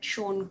group had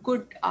shown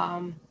good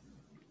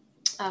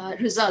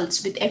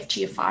results with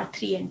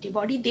FGFR3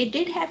 antibody. They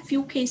did have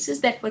few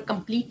cases that were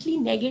completely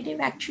negative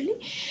actually,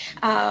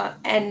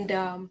 and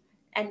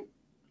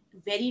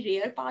very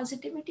rare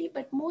positivity,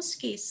 but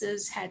most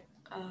cases had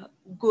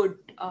good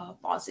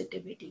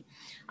positivity.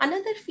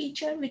 Another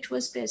feature which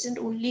was present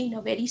only in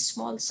a very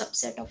small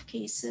subset of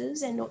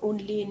cases and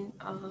only in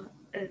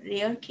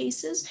rare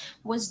cases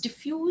was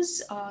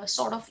diffuse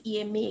sort of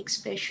EMA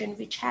expression,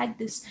 which had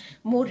this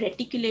more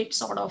reticulate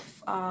sort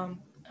of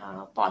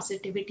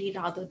positivity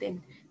rather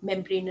than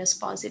membranous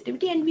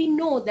positivity. And we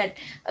know that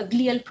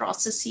glial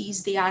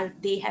processes, they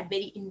have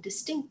very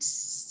indistinct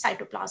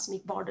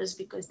cytoplasmic borders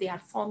because they are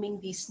forming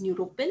these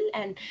neuropil,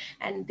 and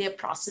their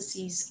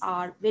processes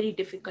are very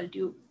difficult.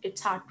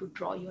 It's hard to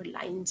draw your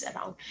lines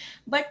around.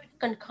 But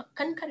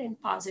concurrent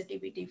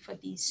positivity for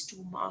these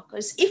two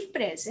markers, if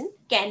present,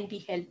 can be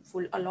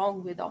helpful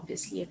along with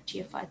obviously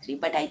FGFR3.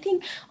 But I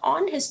think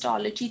on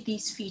histology,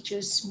 these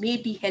features may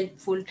be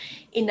helpful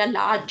in a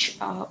large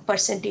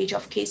percentage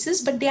of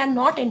cases, but they are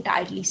not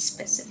entirely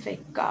specific,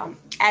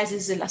 as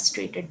is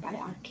illustrated by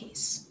our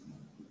case.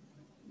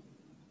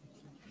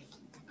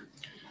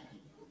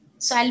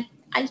 So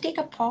I'll take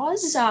a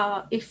pause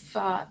if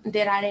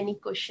there are any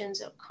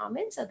questions or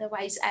comments.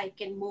 Otherwise, I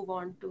can move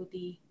on to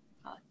the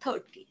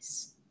third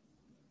case.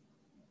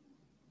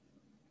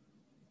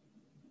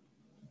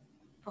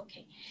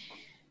 Okay.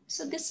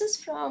 So this is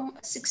from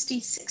a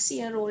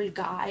 66-year-old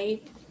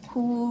guy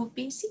who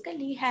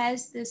basically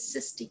has this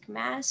cystic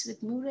mass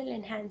with mural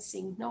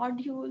enhancing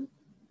nodule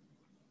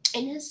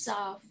in his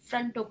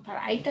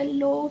frontoparietal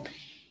lobe.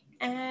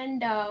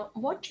 And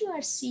what you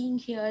are seeing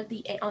here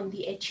on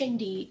the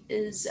HND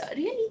is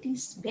really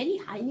these very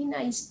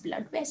hyalinized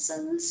blood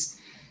vessels,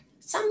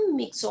 some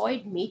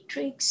myxoid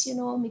matrix,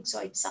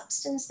 myxoid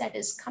substance that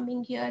is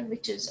coming here,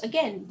 which is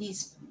again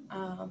these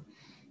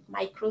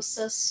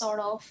microcysts sort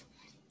of.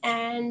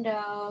 And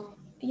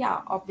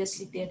yeah,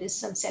 obviously there is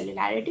some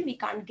cellularity. We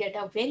can't get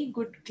a very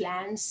good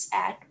glance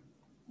at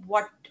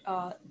what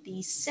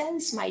these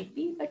cells might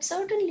be, but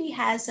certainly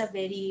has a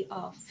very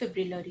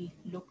fibrillary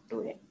look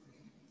to it.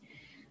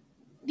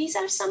 These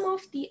are some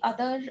of the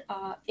other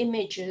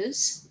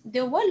images.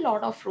 There were a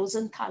lot of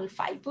Rosenthal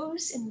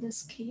fibers in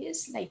this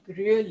case, like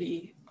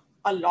really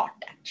a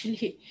lot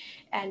actually,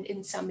 and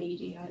in some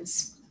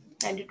areas,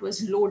 and it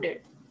was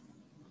loaded.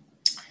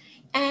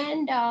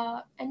 And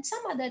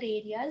some other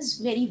areas,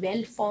 very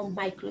well-formed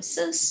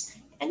microcysts,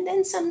 and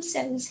then some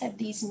cells have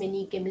these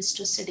many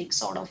chemistrocytic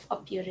sort of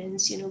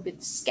appearance,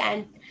 with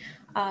scant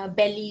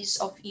bellies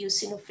of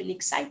eosinophilic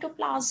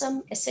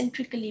cytoplasm,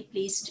 eccentrically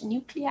placed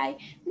nuclei,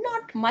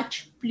 not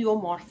much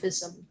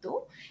pleomorphism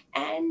though,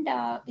 and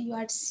you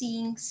are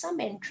seeing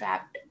some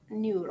entrapped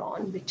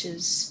neuron, which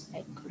is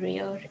like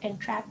rare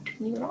entrapped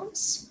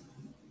neurons.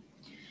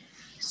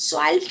 So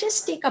I'll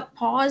just take a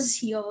pause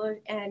here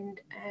and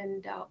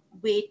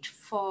wait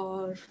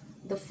for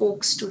the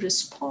folks to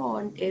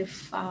respond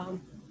if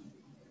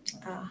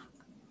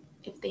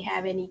they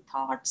have any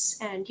thoughts,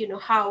 and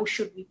how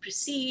should we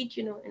proceed,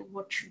 and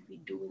what should we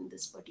do in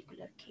this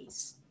particular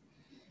case.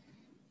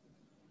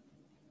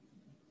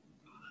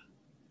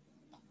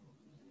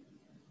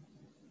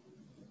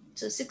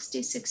 So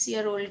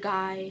 66-year-old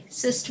guy,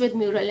 cyst with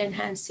mural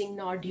enhancing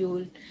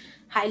nodule,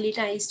 highly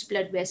tonized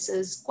blood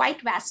vessels,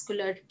 quite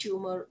vascular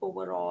tumor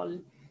overall.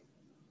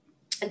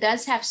 It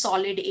does have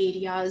solid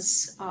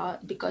areas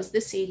because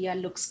this area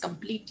looks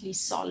completely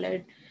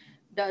solid.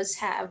 Does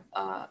have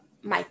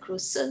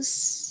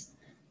microcysts,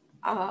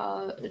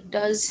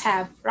 does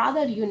have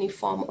rather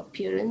uniform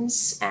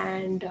appearance,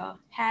 and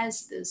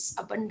has this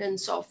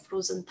abundance of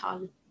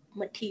Rosenthal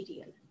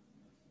material.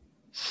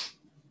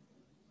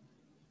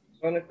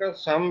 Sonika,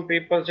 some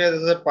people say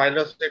this is a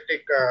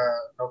pilocytic,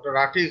 Dr.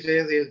 Rathi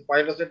says is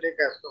pilocytic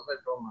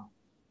astrocytoma.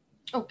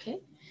 Okay.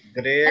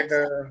 Grade,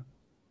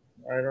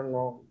 I don't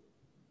know.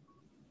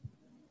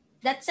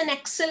 That's an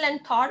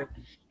excellent thought.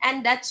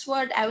 And that's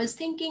what I was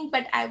thinking,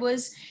 but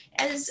as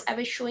I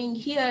was showing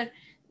here,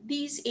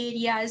 these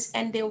areas,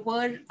 and there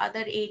were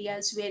other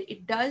areas where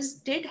it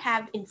did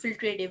have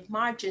infiltrative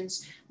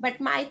margins, but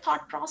my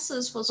thought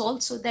process was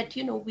also that,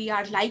 we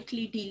are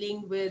likely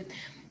dealing with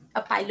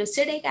a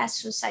pilocytic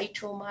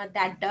astrocytoma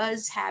that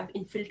does have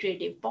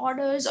infiltrative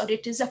borders, or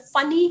it is a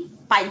funny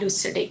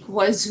pilocytic,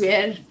 was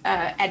where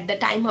at the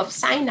time of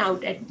sign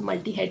out at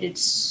multi-headed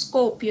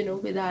scope,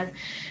 with our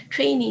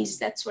trainees,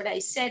 that's what I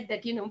said,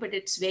 that, but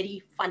it's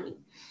very funny.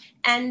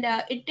 And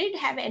it did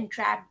have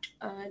entrapped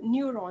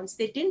neurons.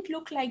 They didn't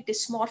look like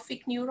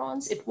dysmorphic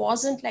neurons. It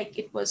wasn't like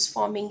it was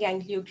forming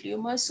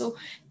ganglioma. So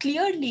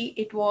clearly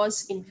it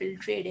was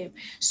infiltrative.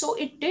 So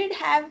it did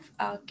have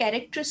a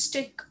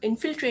characteristic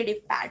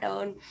infiltrative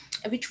pattern,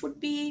 which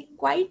would be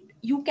quite,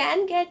 you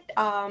can get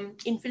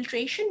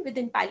infiltration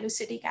within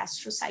pilocytic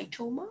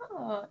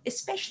astrocytoma,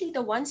 especially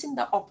the ones in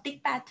the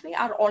optic pathway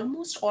are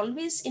almost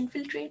always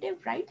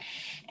infiltrative, right?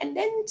 And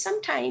then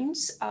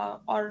sometimes,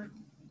 or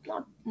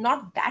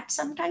not that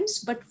sometimes,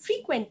 but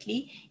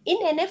frequently in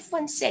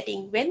NF1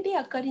 setting, when they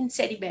occur in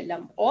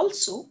cerebellum,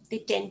 also they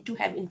tend to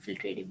have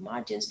infiltrative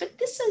margins. But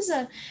this is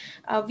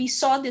we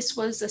saw this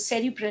was a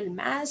cerebral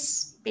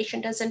mass.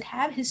 Patient doesn't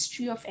have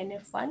history of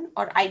NF1,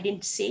 or I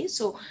didn't say,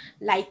 so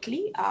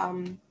likely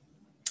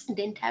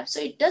didn't have.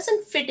 So it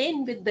doesn't fit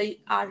in with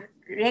our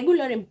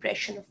regular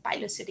impression of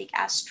pilocytic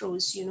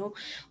astros,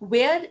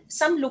 where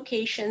some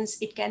locations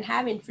it can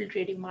have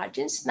infiltrative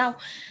margins. Now,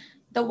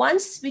 the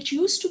ones which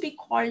used to be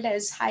called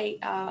as high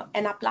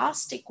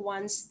anaplastic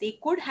ones, they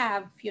could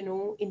have,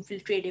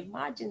 infiltrative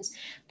margins.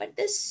 But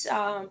this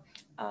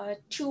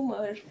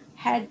tumor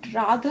had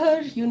rather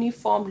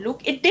uniform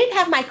look. It did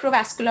have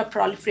microvascular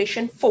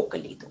proliferation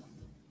focally, though.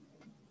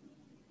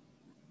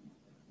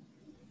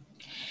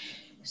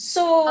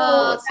 So,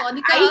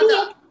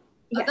 Sonika,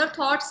 other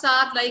thoughts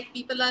are like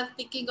people are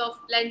thinking of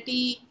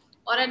plenty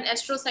or an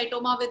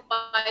astrocytoma with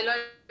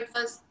pyloid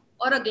fuzz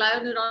or a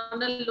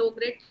glioneuronal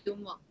low-grade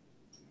tumor.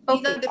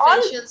 These are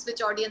differentials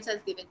which audience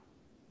has given.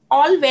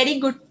 All very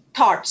good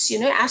thoughts,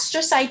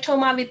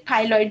 astrocytoma with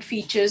pyloid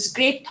features,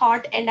 great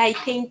thought. And I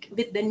think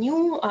with the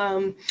new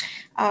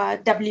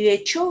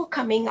WHO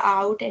coming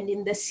out and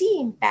in the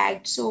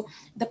C-impact, so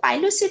the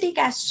pilocytic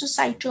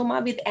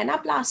astrocytoma with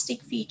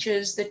anaplastic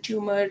features, the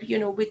tumor,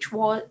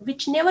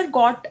 which never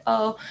got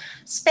a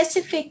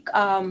specific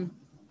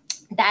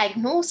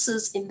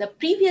diagnosis in the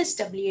previous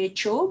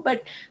WHO,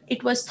 but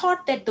it was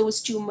thought that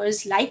those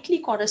tumors likely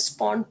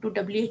correspond to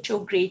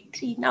WHO grade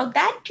 3. Now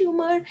that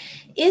tumor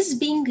is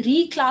being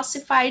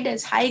reclassified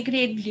as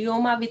high-grade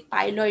glioma with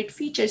pyloid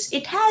features.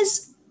 It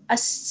has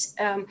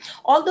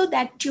although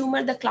that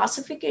tumor, the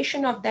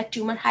classification of that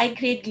tumor,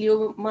 high-grade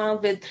glioma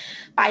with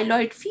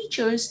pyloid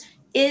features,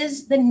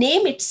 is the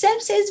name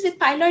itself says with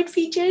pyloid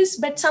features,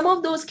 but some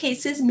of those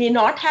cases may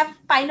not have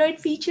pyloid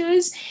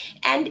features,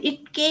 and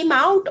it came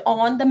out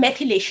on the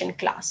methylation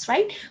class,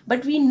 right?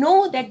 But we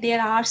know that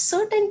there are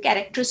certain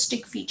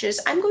characteristic features.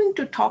 I'm going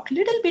to talk a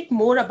little bit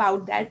more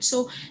about that,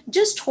 so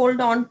just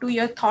hold on to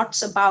your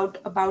thoughts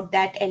about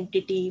that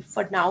entity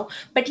for now.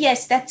 But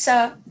yes, that's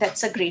a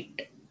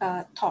great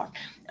thought.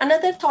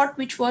 Another thought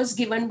which was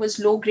given was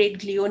low-grade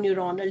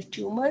glioneuronal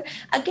tumor.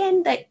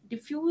 Again, the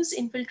diffuse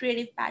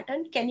infiltrative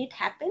pattern, can it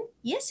happen?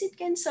 Yes, it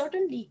can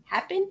certainly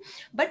happen.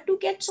 But to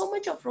get so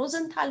much of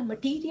Rosenthal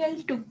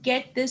material, to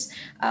get this,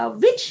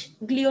 which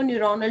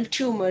glioneuronal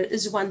tumor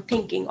is one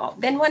thinking of?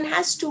 Then one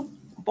has to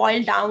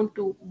boil down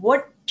to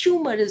what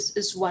tumor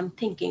is one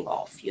thinking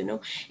of?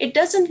 It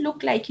doesn't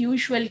look like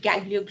usual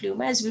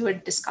ganglioglioma, as we were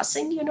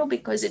discussing,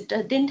 because it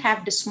didn't have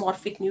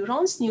dysmorphic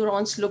neurons.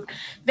 Neurons looked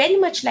very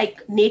much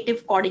like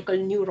native cortical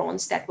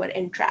neurons that were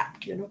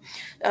entrapped.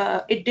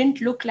 It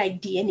didn't look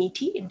like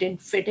DNET. It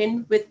didn't fit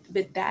in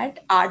with that.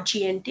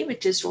 RGNT,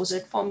 which is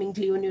rosette forming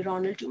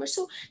glioneuronal tumor.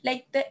 So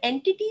like the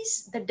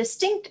entities, the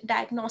distinct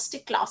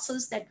diagnostic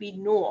classes that we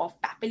know of,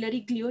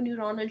 papillary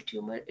glioneuronal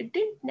tumor, it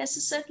didn't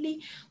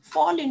necessarily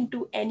fall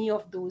into any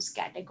of those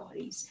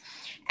categories.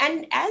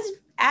 And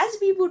as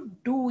we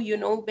would do,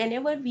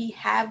 whenever we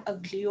have a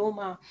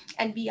glioma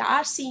and we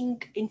are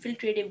seeing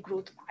infiltrative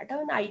growth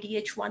pattern,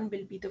 IDH1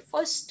 will be the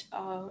first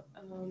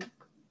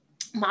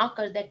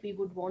marker that we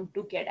would want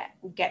to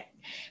get.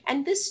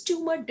 And this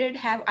tumor did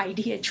have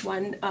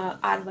IDH1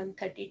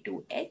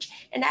 R132H,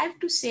 and I have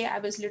to say I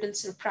was a little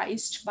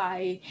surprised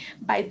by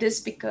this,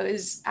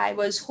 because I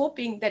was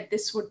hoping that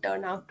this would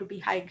turn out to be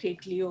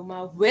high-grade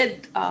glioma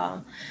with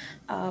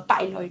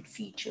pyloid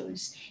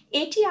features.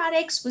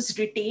 ATRX was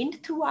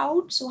retained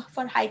throughout, so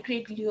for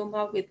high-grade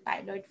glioma with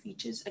pyloid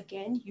features,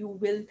 again, you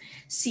will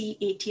see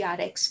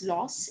ATRX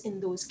loss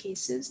in those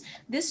cases.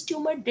 This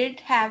tumor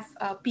did have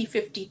a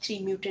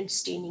P53 mutant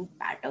staining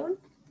pattern,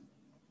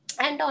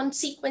 and on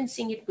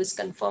sequencing, it was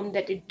confirmed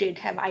that it did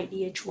have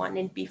IDH1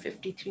 and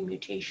P53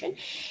 mutation,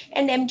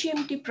 and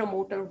MGMT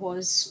promoter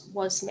was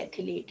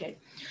methylated.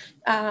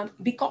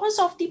 Because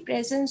of the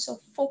presence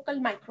of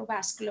focal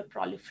microvascular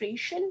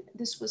proliferation,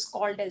 this was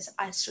called as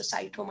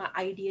astrocytoma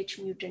IDH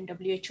mutant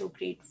WHO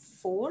grade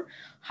 4,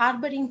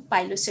 harboring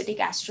pilocytic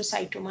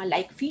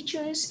astrocytoma-like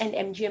features, and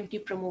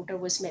MGMT promoter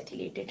was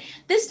methylated.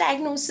 This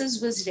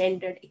diagnosis was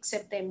rendered,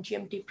 except the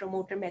MGMT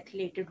promoter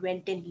methylated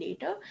went in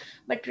later,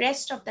 but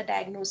rest of the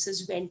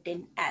diagnosis went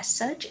in as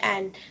such,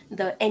 and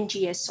the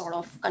NGS sort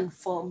of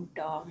confirmed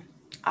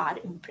our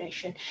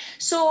impression.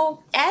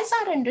 So as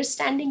our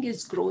understanding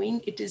is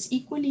growing, it is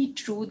equally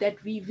true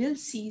that we will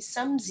see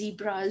some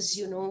zebras,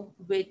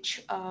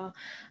 which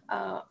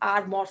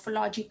our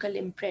morphological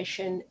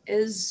impression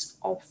is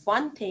of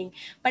one thing,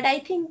 but I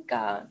think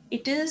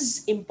it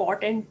is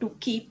important to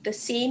keep the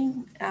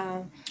same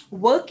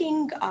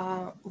working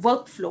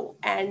workflow.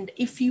 And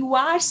if you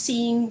are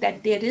seeing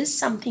that there is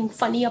something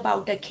funny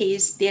about a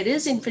case, there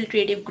is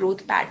infiltrative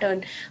growth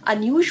pattern,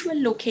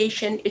 unusual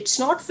location, it's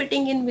not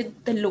fitting in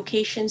with the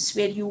locations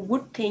where you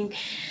would think,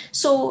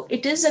 so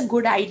it is a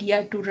good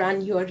idea to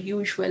run your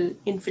usual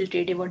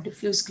infiltrative or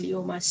diffuse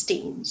glioma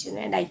stains,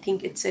 and I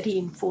think it's a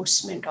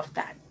reinforcement of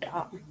that.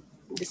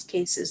 This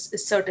case is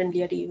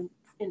certainly a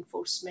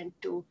reinforcement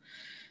to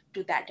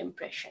that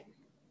impression.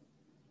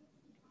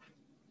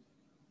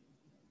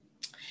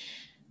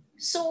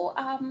 So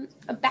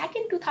back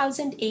in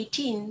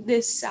 2018,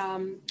 this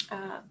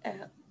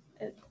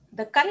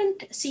the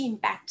current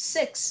C-Impact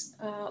 6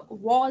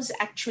 was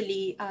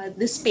actually,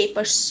 this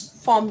paper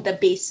formed the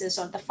basis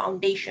or the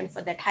foundation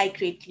for that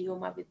high-grade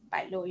glioma with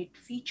pyloid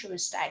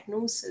features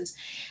diagnosis.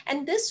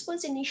 And this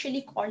was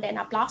initially called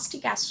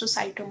anaplastic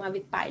astrocytoma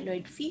with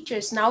pyloid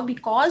features. Now,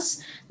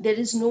 because there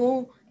is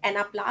no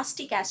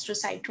anaplastic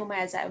astrocytoma,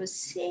 as I was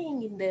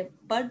saying, in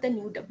the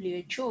new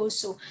WHO,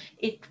 so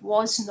it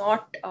was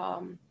not,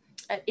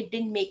 it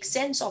didn't make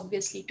sense,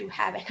 obviously, to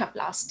have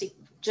anaplastic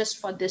just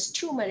for this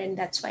tumor, and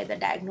that's why the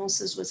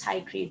diagnosis was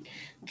high-grade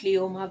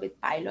glioma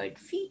with pyloid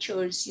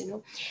features,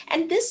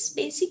 and this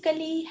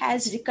basically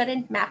has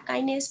recurrent MAP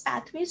kinase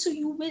pathway. So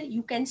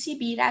you can see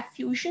BRAF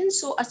fusion.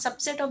 So a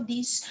subset of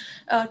these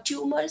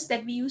tumors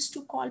that we used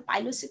to call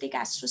pilocytic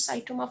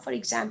astrocytoma, for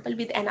example,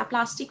 with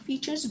anaplastic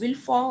features, will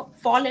fall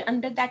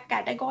under that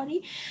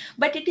category.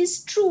 But it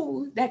is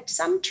true that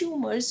some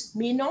tumors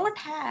may not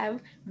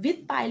have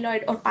with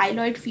pyloid or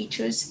pyloid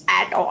features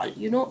at all,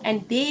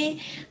 and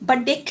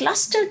but they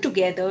cluster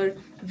together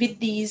with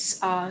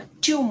these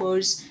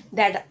tumors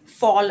that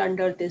fall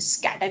under this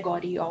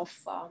category of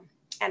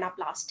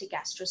anaplastic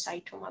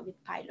astrocytoma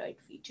with pyloid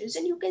features.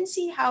 And you can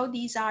see how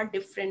these are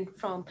different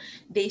from,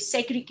 they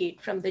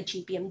segregate from the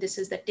GBM. This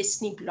is the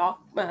Tisney plot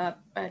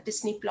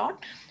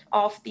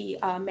of the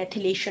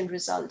methylation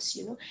results,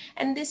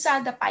 and these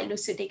are the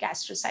pilocytic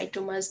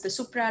astrocytomas. The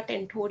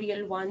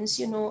supratentorial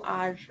ones,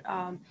 are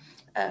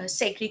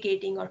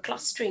segregating or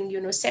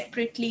clustering,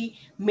 separately.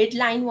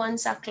 Midline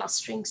ones are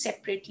clustering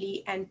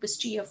separately, and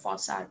posterior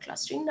fossa are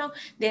clustering. Now,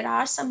 there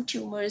are some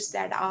tumors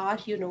that are,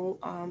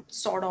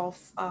 sort of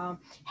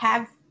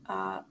have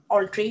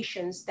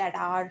alterations that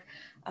are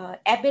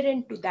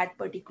aberrant to that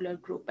particular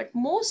group, but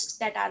most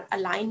that are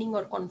aligning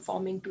or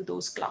conforming to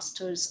those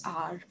clusters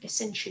are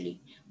essentially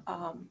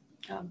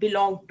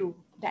belong to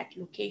that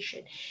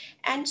location.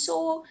 And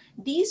so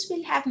these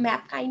will have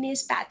MAP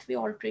kinase pathway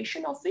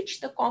alteration, of which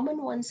the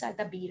common ones are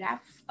the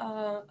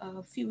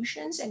BRAF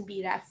fusions and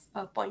BRAF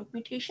point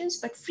mutations,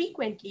 but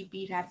frequently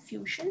BRAF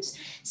fusions,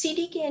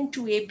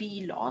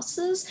 CDKN2AB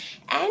losses,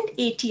 and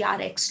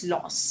ATRX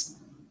loss.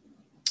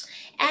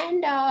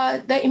 And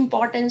the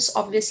importance,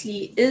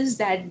 obviously, is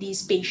that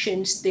these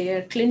patients,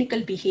 their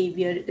clinical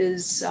behavior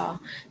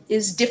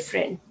is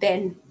different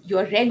than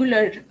your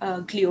regular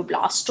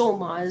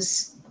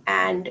glioblastomas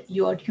and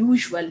your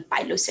usual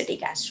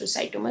pilocytic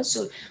astrocytoma.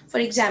 So for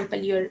example,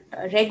 your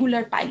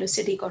regular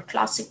pilocytic or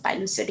classic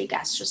pilocytic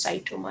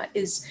astrocytoma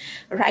is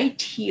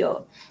right here,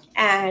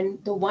 and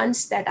the ones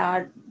that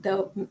are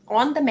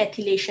on the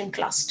methylation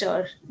cluster,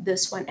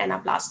 this one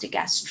anaplastic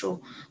astro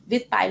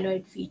with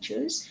pyloid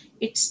features,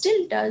 it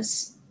still does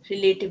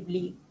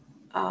relatively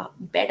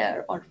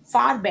better or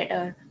far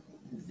better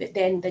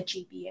than the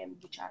GBM,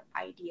 which are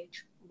IDH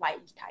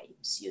wild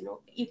types,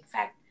 in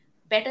fact,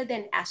 better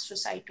than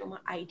astrocytoma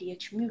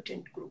IDH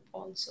mutant group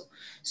also.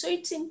 So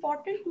it's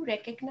important to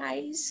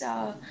recognize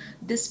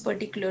this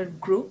particular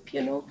group,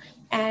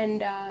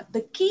 and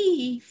the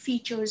key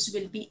features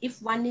will be,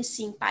 if one is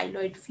seeing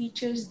pyloid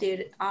features,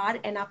 there are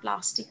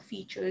anaplastic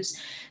features,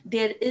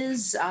 there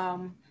is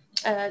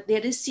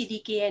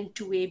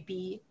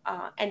CDKN2AB,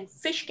 and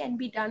FISH can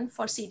be done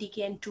for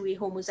CDKN2A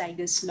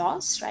homozygous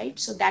loss, right?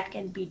 So that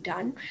can be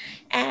done.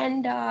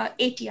 And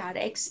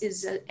ATRX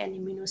is an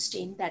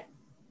immunostain that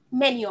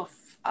many of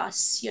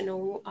us,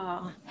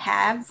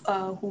 have,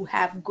 who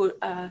have good,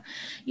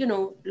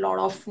 lot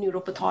of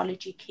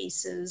neuropathology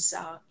cases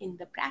in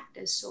the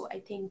practice. So I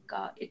think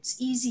it's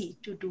easy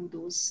to do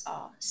those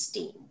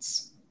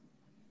stains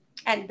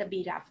and the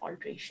BRAF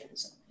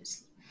alterations,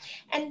 obviously.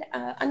 And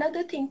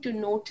another thing to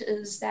note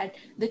is that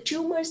the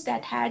tumors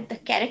that had the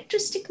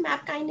characteristic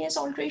MAP kinase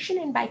alteration,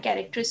 and by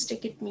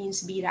characteristic it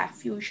means BRAF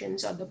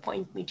fusions or the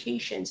point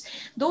mutations,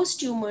 those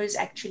tumors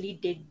actually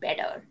did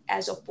better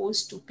as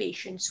opposed to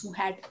patients who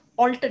had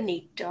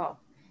alternate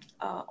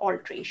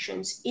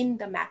alterations in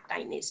the MAP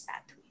kinase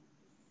pathway.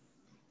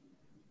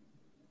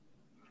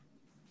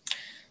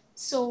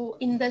 So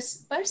in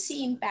this per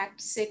C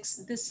impact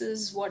 6, this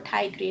is what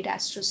high-grade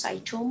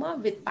astrocytoma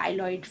with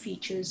pyloid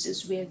features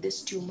is where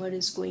this tumor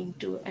is going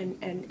to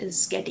and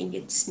is getting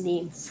its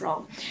name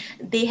from.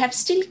 They have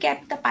still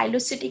kept the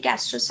pilocytic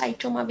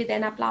astrocytoma with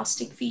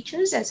anaplastic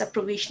features as a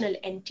provisional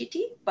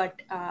entity, but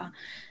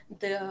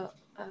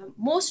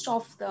most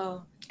of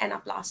the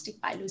anaplastic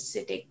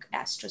pilocytic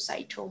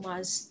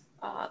astrocytomas,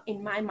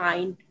 in my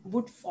mind,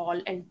 would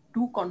fall and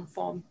do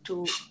conform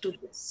to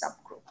this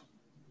subgroup.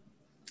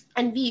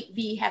 And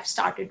we have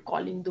started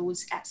calling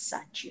those as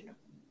such,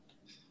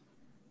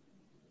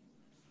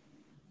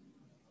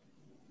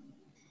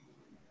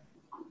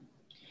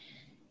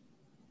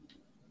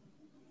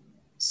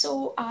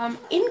 So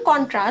in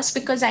contrast,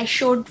 because I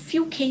showed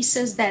few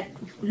cases that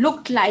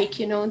looked like,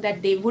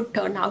 that they would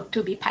turn out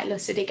to be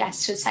pilocytic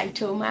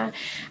astrocytoma,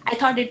 I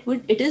thought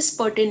it is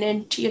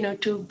pertinent,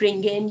 to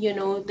bring in,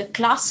 the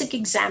classic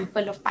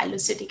example of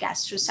pilocytic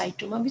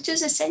astrocytoma, which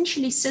is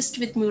essentially cyst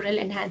with mural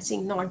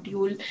enhancing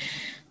nodule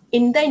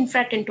in the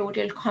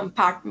infratentorial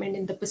compartment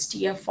in the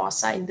posterior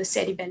fossa in the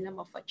cerebellum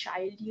of a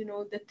child.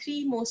 The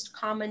three most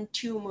common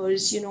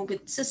tumors,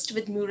 with cyst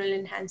with mural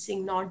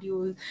enhancing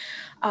nodule,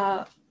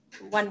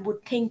 one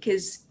would think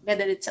is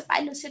whether it's a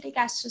pilocytic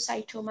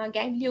astrocytoma,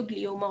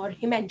 ganglioglioma, or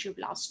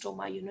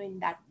hemangioblastoma, in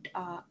that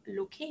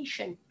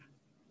location.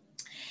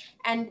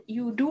 And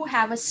you do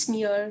have a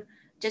smear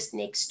just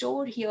next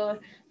door here,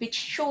 which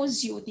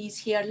shows you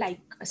these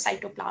hair-like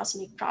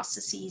cytoplasmic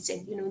processes,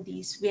 and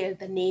these where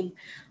the name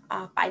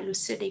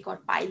pilocytic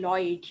or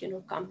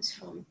pyloid, comes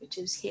from, which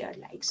is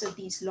hair-like. So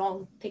these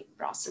long, thick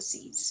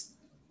processes.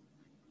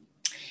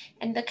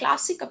 And the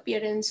classic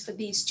appearance for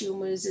these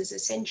tumors is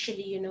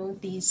essentially,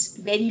 these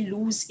very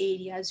loose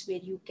areas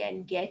where you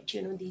can get,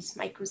 these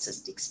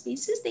microcystic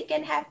spaces. They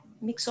can have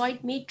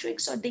myxoid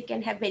matrix, or they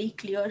can have very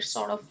clear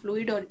sort of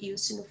fluid or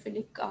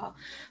eosinophilic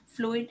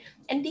fluid.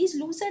 And these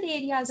looser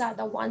areas are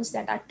the ones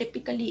that are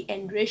typically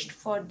enriched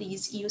for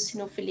these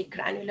eosinophilic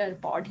granular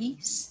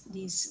bodies,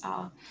 these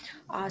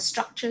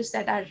structures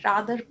that are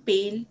rather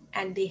pale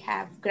and they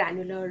have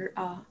granular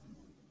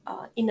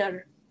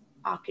inner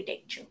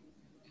architecture.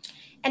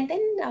 And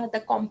then the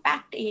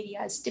compact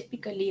areas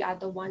typically are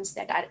the ones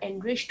that are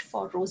enriched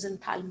for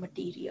Rosenthal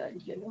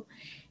material,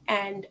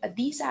 and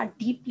these are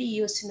deeply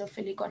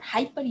eosinophilic or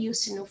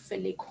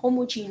hypereosinophilic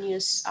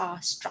homogeneous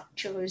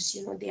structures.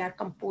 They are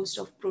composed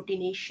of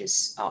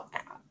proteinaceous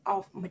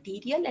of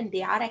material, and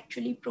they are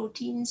actually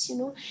proteins,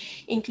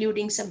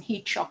 including some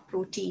heat shock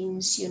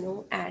proteins,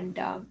 and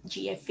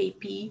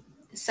GFAP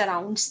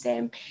surrounds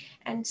them,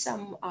 and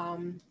some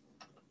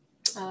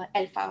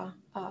alpha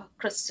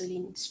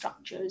crystalline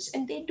structures.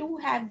 And they do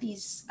have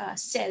these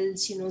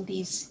cells,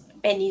 these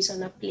pennies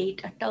on a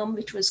plate, a term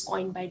which was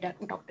coined by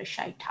Dr.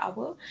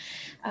 Scheitauer.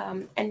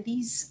 And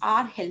these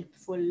are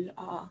helpful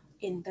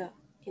in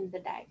the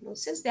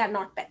diagnosis. They are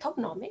not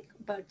pathognomic,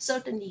 but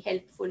certainly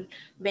helpful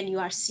when you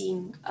are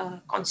seeing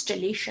a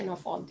constellation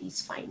of all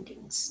these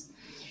findings.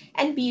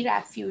 And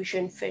BRAF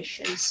fusion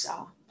FISH is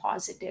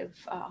positive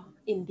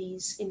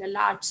in a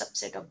large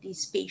subset of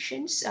these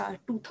patients.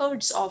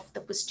 2/3 of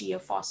the posterior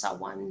fossa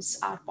ones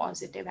are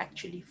positive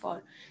actually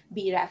for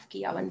BRAF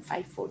KIA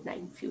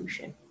 1549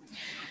 fusion.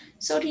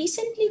 So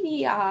recently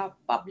we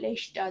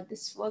published,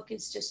 this work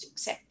is just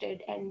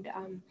accepted, and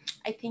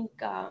I think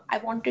I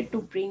wanted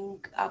to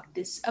bring up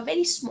this, a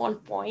very small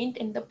point,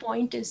 and the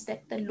point is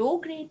that the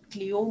low-grade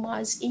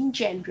gliomas in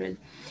general,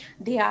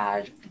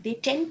 they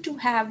tend to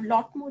have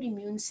lot more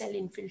immune cell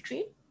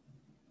infiltrate,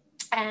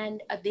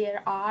 and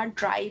there are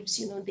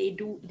drives,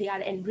 they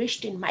are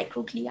enriched in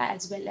microglia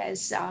as well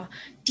as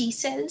T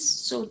cells.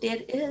 So there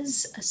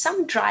is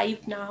some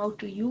drive now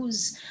to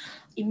use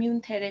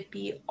immune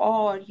therapy,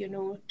 or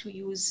to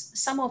use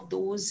some of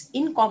those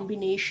in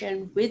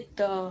combination with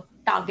the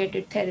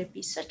targeted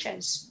therapy such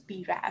as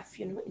BRAF,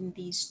 in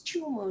these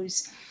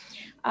tumors,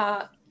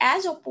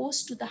 as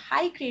opposed to the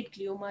high grade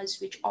gliomas,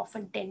 which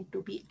often tend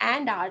to be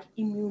and are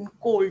immune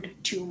cold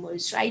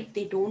tumors, right?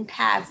 They don't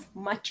have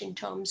much in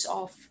terms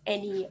of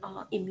any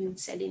immune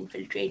cell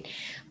infiltrate.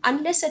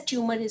 Unless a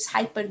tumor is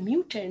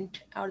hypermutant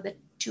or the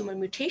tumor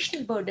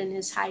mutational burden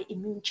is high,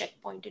 immune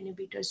checkpoint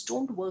inhibitors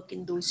don't work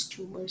in those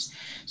tumors.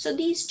 So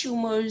these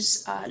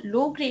tumors,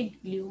 low grade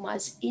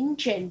gliomas in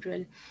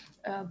general,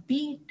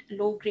 be it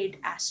low-grade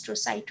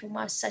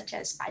astrocytomas such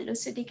as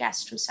pilocytic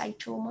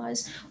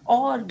astrocytomas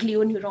or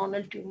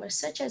glioneuronal tumors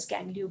such as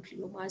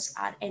gangliogliomas,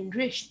 are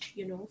enriched,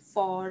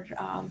 for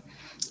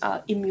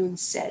immune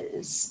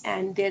cells.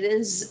 And there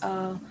is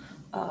a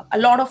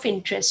lot of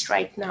interest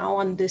right now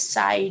on this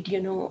side,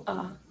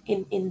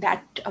 in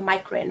that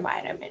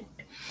microenvironment.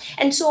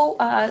 And so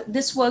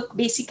this work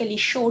basically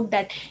showed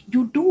that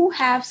you do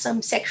have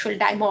some sexual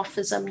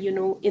dimorphism,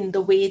 in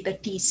the way the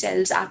T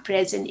cells are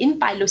present in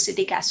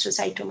pilocytic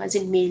astrocytomas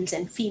in males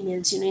and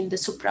females, in the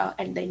supra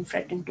and the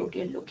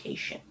infratentorial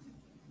location.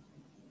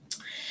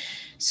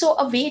 So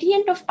a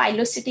variant of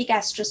pilocytic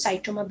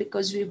astrocytoma,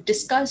 because we've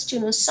discussed,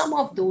 some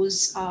of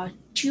those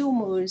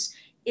tumors,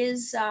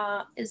 is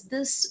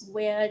this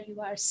where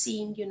you are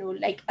seeing,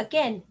 like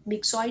again,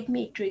 myxoid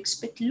matrix,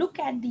 but look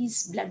at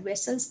these blood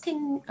vessels,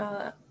 thin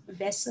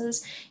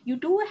vessels. You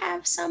do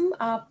have some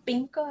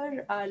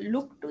pinker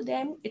look to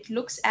them. It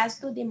looks as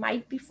though they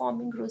might be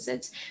forming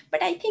rosettes,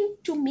 but I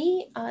think to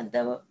me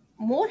the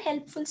more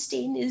helpful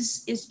stain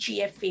is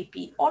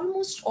GFAP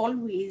almost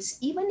always,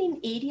 even in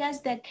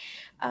areas that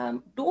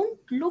don't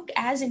look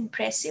as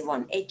impressive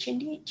on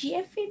HND.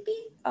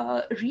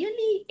 GFAP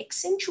really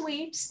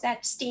accentuates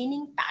that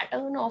staining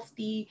pattern of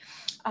the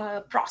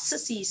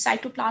processes,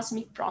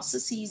 cytoplasmic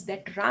processes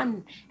that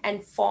run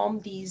and form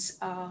these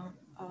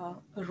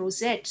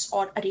rosettes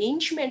or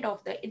arrangement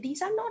of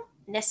these are not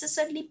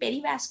necessarily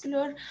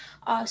perivascular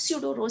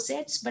pseudo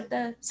rosettes, but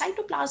the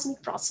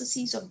cytoplasmic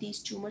processes of these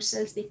tumor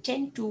cells, they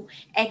tend to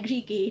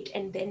aggregate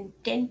and then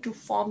tend to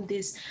form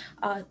these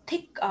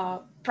thick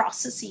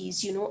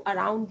processes,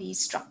 around these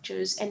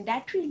structures, and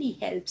that really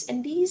helps.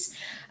 And these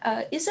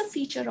is a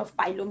feature of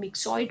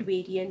pilomyxoid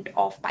variant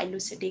of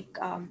pilocytic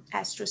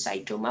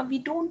astrocytoma. We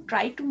don't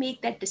try to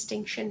make that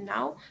distinction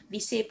now. We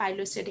say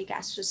pilocytic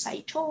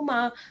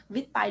astrocytoma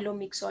with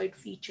pilomyxoid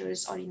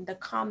features, or in the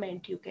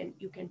comment you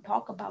can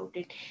talk about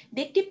it.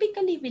 They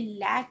typically will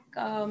lack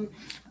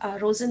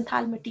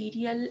Rosenthal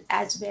material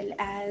as well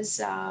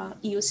as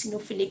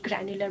eosinophilic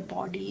granular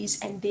bodies,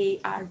 and they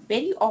are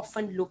very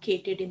often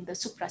located in the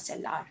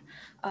supracellular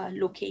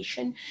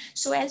location.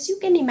 So as you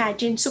can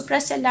imagine,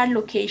 supracellular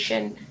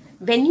location,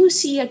 when you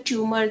see a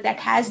tumor that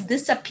has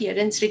this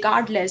appearance,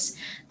 regardless,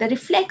 the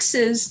reflex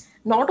is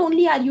not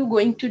only are you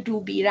going to do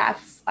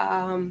BRAF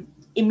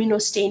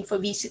immunostain for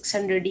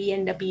V600E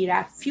and the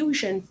BRAF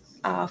fusion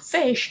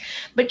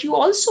FISH, but you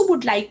also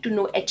would like to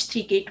know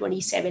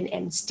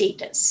H3K27M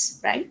status,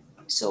 right?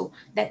 So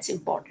that's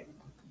important.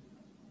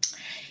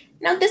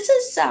 Now, this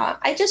is,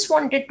 I just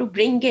wanted to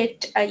bring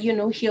it,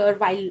 here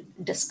while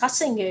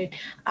discussing it.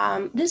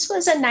 This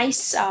was a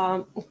nice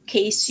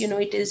case,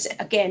 it is,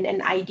 again,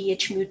 an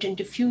IDH mutant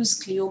diffuse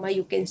glioma.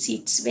 You can see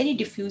it's very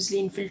diffusely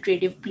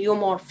infiltrative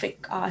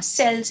pleomorphic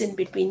cells in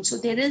between. So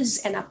there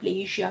is an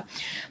aplasia.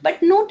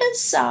 But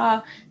notice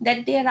that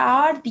there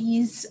are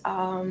these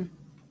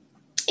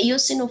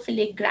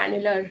eosinophilic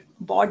granular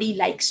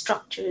body-like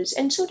structures.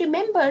 And so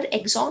remember,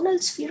 axonal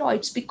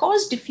spheroids,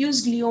 because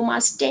diffuse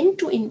gliomas tend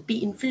to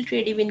be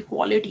infiltrative in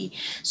quality,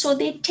 so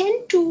they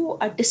tend to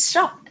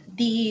disrupt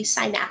the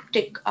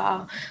synaptic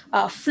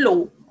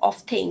flow of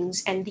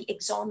things and the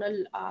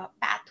axonal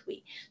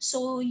pathway.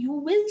 So you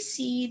will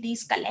see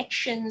these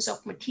collections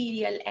of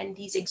material and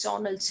these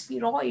axonal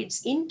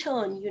spheroids in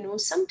turn,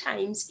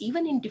 sometimes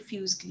even in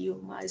diffuse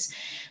gliomas.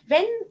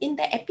 When in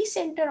the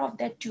epicenter of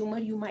that tumor,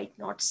 you might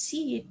not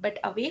see it, but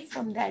away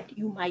from that,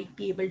 you might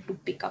be able to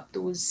pick up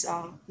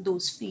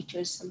those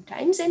features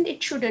sometimes, and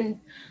it shouldn't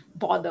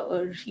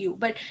bother you.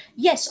 But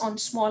yes, on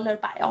smaller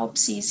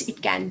biopsies,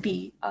 it can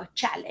be a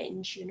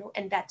challenge,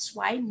 and that's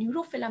why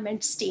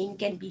neurofilament stain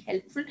can be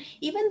helpful.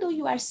 Even though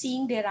you are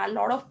seeing there are a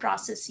lot of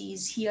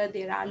processes here,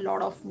 there are a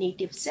lot of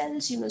native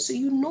cells,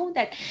 so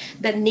that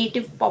the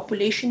native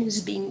population is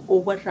being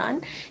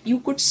overrun, you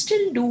could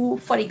still do,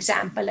 for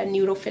example, a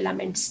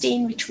neurofilament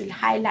stain, which will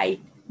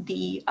highlight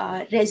the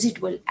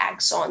residual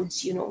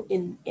axons,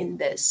 in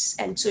this.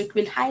 And so it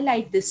will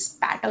highlight this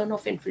pattern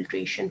of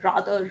infiltration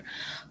rather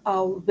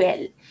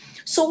well.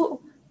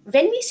 So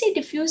when we say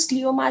diffuse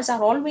gliomas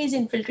are always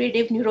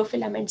infiltrative,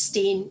 neurofilament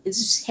stain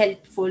is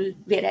helpful,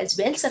 whereas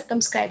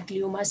well-circumscribed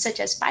gliomas such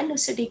as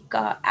pilocytic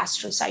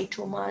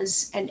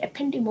astrocytomas and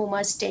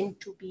ependymomas tend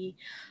to be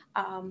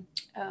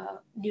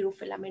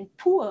neurofilament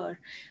poor.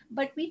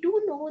 But we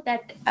do know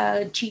that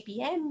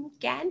GBM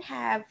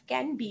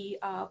can be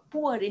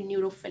poor in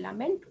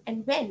neurofilament,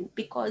 and when?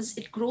 Because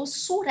it grows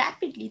so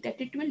rapidly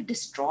that it will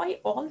destroy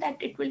all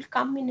that it will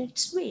come in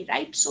its way,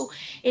 right? So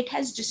it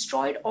has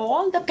destroyed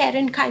all the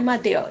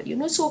parenchyma there,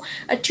 so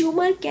a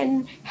tumor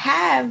can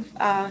have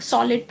a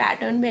solid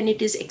pattern when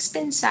it is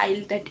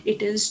expansile, that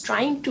it is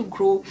trying to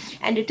grow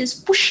and it is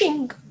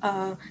pushing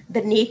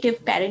the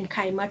native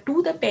parenchyma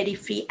to the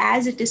periphery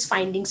as it is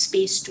finding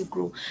space to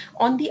grow.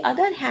 On the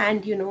other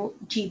hand,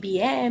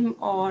 GBM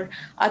or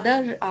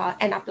other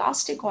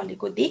anaplastic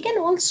oligo, they can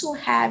also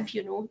have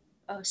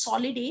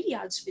solid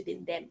areas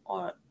within them,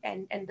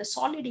 and the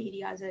solid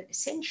areas are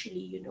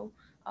essentially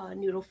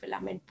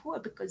neurofilament poor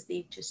because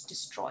they've just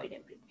destroyed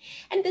everything.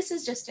 And this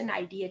is just an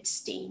IDH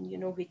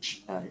stain,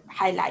 which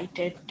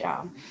highlighted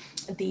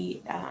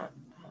the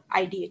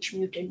IDH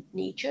mutant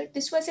nature.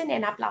 This was an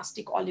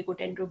anaplastic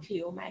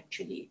oligodendroglioma,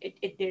 actually.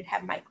 It did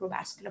have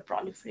microvascular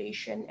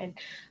proliferation and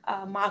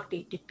marked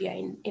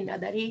atypia in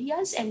other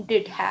areas, and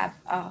did have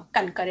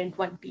concurrent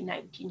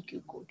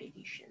 1p19q code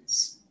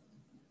deletions.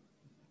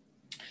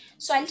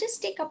 So I'll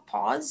just take a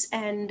pause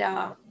and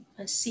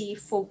see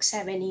if folks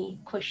have any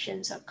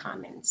questions or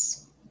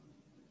comments.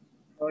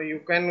 So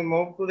you can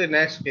move to the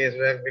next case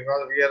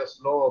because we are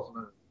slow.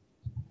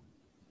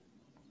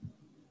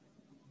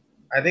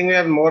 I think we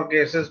have more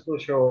cases to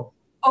show.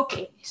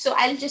 Okay, so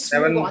I'll just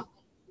move on.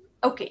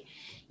 Okay,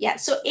 yeah,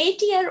 so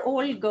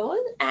 8-year-old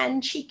girl,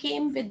 and she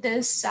came with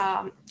this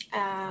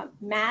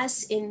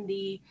mass in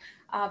the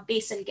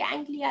basal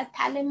ganglia,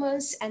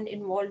 thalamus, and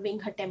involving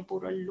her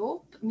temporal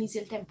lobe,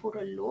 mesial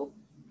temporal lobe.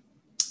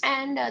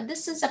 And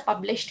this is a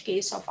published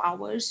case of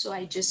ours, so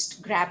I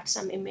just grabbed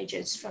some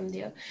images from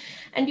there.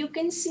 And you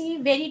can see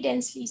very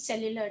densely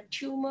cellular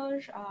tumor,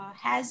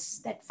 has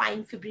that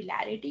fine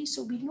fibrillarity.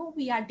 So we know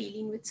we are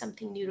dealing with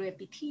something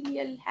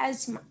neuroepithelial,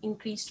 has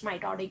increased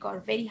mitotic or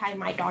very high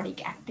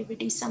mitotic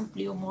activity, some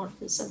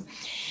pleomorphism.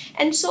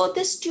 And so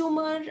this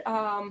tumor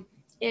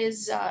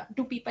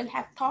do people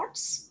have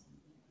thoughts?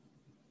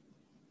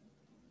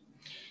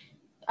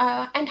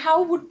 And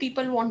how would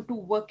people want to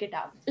work it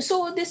out?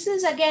 So this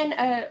is again,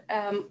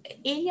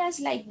 areas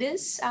like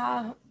this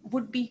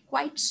would be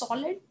quite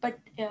solid, but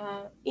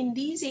in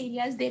these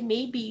areas there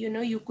may be,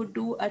 you could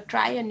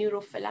try a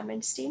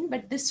neurofilament stain,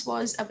 but this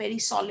was a very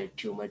solid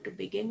tumor to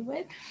begin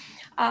with.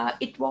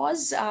 It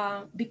was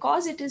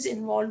because it is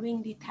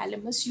involving the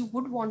thalamus, you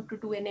would want to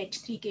do an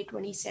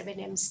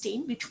H3K27M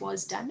stain, which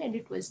was done, and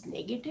it was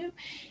negative.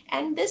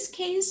 And this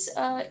case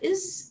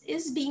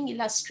is being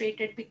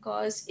illustrated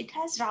because it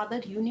has rather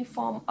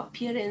uniform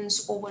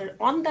appearance over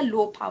on the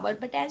low power,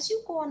 but as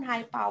you go on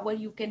high power,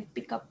 you can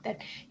pick up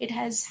that it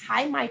has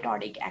high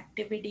mitotic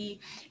activity,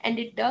 and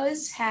it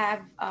does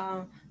have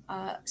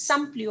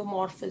some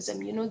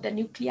pleomorphism. The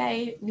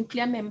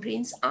nuclear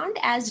membranes aren't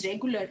as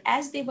regular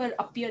as they were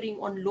appearing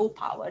on low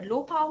power.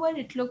 Low power,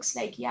 it looks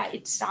like, yeah,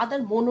 it's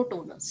rather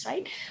monotonous,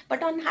 right?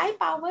 But on high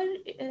power,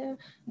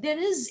 there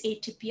is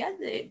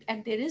atypia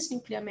and there is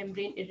nuclear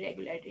membrane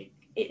irregularity.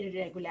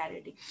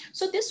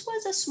 So this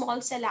was a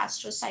small cell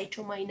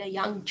astrocytoma in a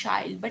young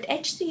child, but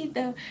H3,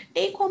 the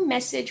take home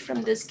message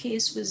from this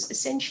case was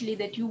essentially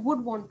that you would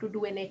want to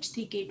do an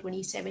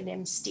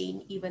H3K27M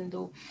stain, even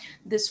though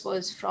this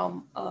was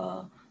from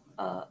a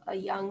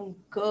young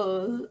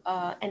girl,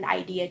 an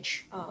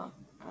IDH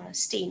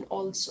stain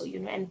also,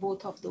 and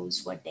both of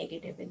those were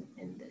negative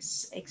in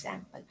this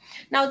example.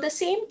 Now the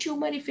same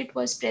tumor, if it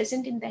was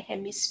present in the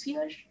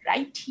hemisphere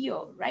right here,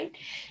 right,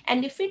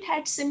 and if it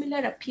had similar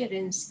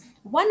appearance,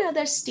 one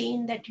other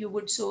stain that you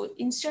would, so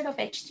instead of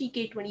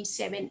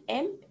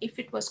H3K27M, if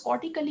it was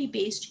cortically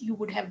based, you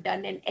would have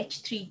done an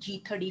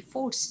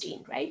H3G34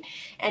 stain, right?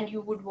 And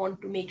you would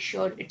want to make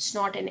sure it's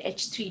not an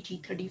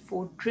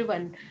H3G34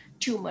 driven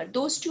tumor.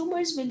 Those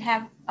tumors will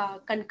have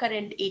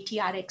concurrent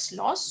ATRX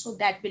loss, so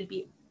that will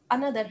be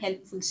another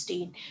helpful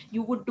stain.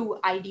 You would do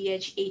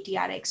IDH,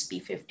 ATRX,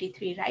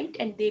 P53, right?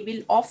 And they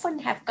will often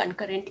have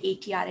concurrent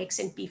ATRX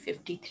and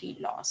P53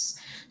 loss.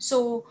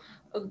 So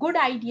a good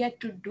idea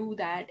to do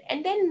that.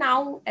 And then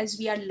now, as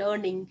we are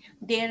learning,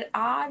 there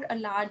are a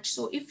large,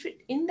 so if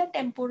in the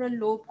temporal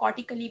lobe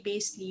cortically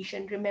based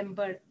lesion,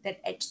 remember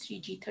that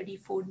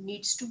H3G34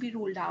 needs to be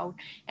ruled out,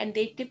 and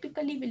they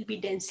typically will be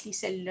densely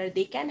cellular.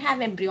 They can have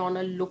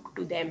embryonal look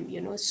to them,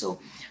 so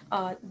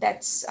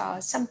that's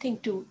something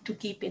to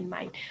keep in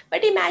mind.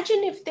 But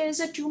imagine if there's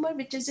a tumor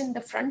which is in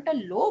the frontal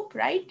lobe,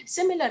 right?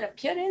 Similar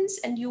appearance,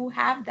 and you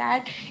have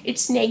that,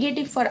 it's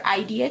negative for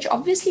IDH.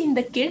 Obviously in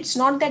the kids,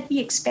 not that we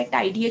expect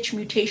IDH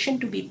mutation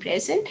to be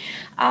present.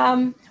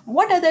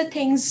 What other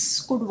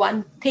things could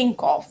one think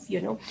of,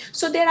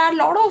 So there are a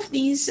lot of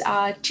these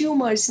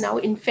tumors now,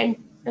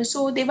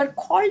 So they were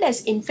called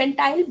as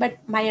infantile, but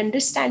my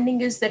understanding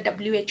is that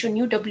WHO,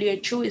 new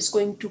WHO is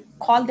going to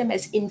call them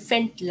as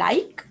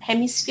infant-like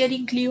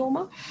hemispheric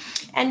glioma.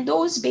 And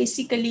those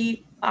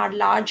basically are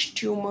large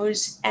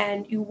tumors,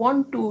 and you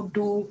want to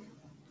do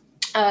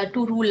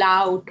to rule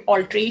out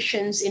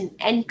alterations in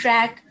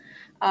NTRK,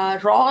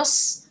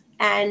 ROS,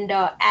 and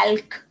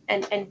ALK,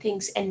 and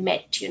things, and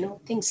MET,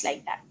 things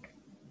like that.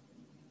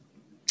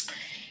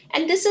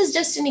 And this is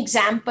just an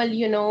example,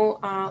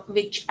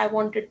 which I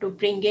wanted to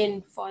bring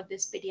in for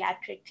this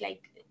pediatric.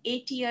 Like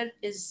 8-year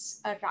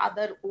is a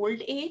rather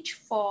old age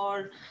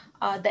for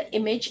the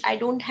image. I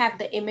don't have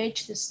the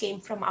image. This came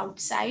from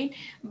outside,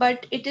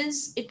 but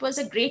it was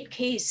a great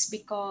case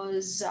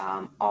because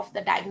of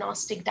the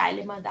diagnostic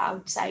dilemma the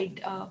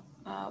outside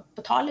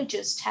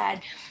pathologist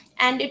had.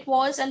 And it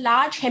was a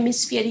large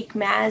hemispheric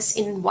mass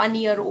in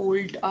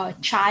 1-year-old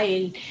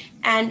child.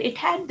 And it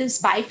had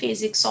this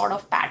biphasic sort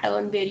of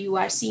pattern where you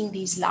are seeing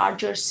these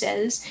larger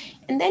cells.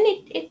 And then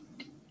it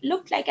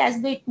looked like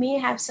as though it may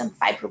have some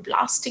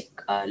fibroblastic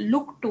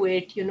look to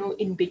it,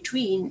 in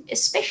between,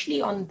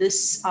 especially on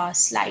this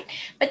slide.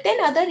 But then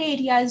other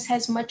areas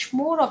has much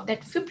more of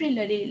that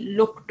fibrillary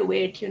look to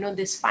it,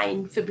 this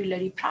fine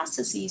fibrillary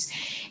processes,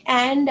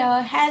 and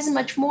has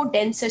much more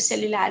denser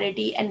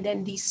cellularity, and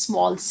then these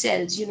small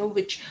cells,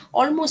 which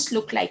almost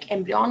look like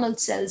embryonal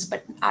cells,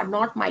 but are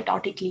not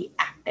mitotically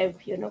active,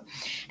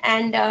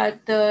 and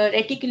the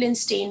reticulin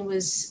stain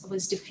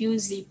was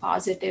diffusely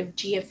positive.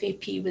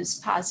 GFAP was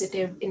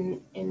positive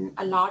in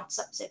a large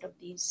subset of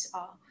these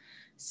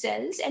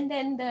cells, and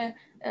then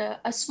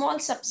a small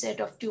subset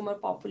of tumor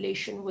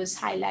population was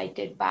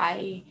highlighted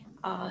by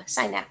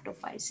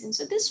synaptophysin.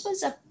 So this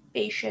was a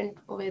patient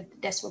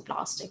with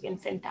desmoplastic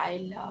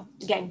infantile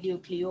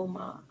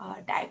ganglioglioma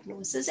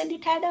diagnosis, and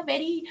it had a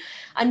very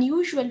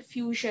unusual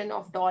fusion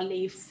of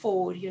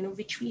DOLA4,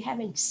 which we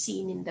haven't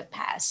seen in the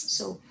past.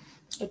 So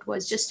it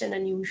was just an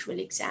unusual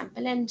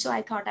example, and so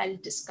I thought I'll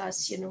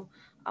discuss,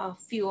 a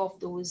few of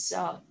those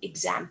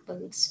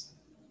examples.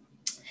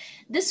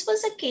 This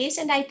was a case,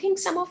 and I think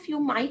some of you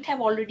might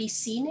have already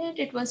seen it.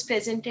 It was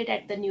presented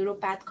at the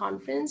Neuropath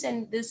conference,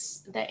 and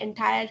the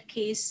entire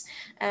case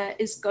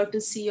is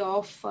courtesy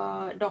of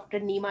Dr.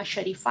 Nima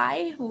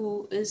Sharifai,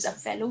 who is a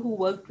fellow who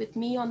worked with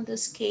me on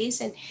this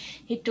case, and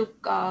he took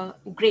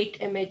great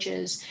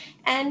images.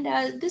 And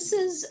this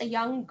is a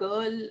young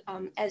girl,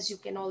 as you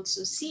can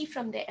also see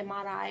from the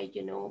MRI,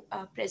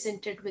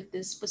 presented with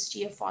this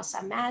posterior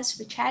fossa mass,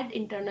 which had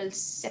internal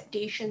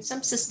septation,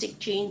 some cystic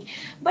change,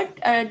 but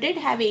did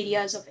have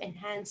areas of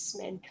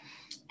enhancement.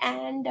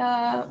 And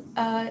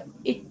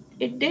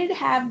it did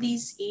have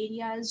these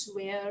areas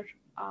where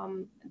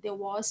there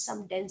was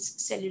some dense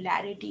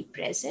cellularity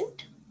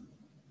present.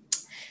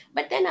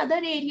 But then other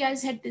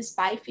areas had this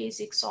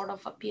biphasic sort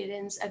of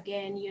appearance,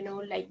 again,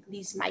 like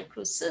these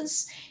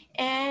microcysts,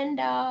 and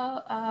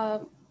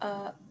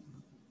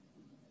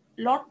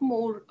lot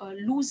more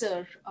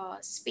looser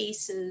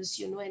spaces,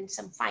 and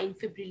some fine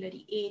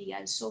fibrillary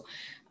areas. So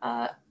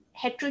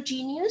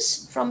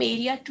heterogeneous from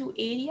area to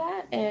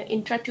area,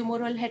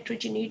 intratumoral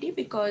heterogeneity,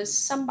 because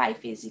some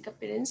biphasic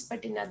appearance,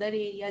 but in other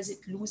areas it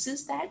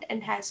loses that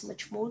and has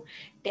much more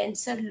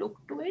denser look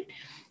to it.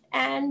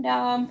 And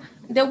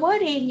there were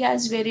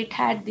areas where it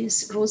had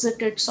this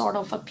roseted sort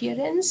of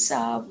appearance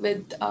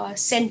with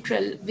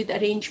central, with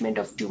arrangement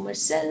of tumor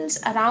cells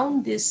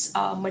around this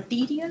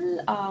material,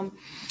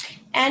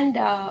 and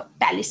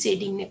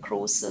palisading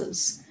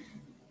necrosis.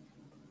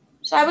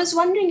 So I was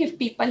wondering if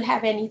people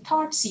have any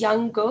thoughts.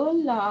 Young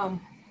girl,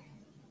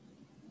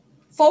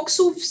 folks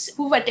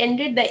who've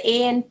attended the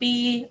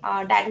ANP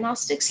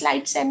diagnostic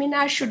slide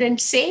seminar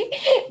shouldn't say,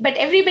 but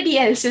everybody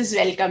else is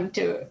welcome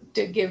to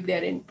give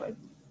their input.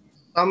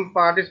 Some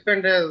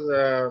participant has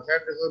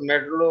said this is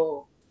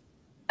medulla.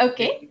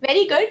 Okay,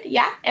 very good.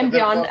 Yeah,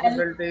 embryonal. The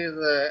possibility is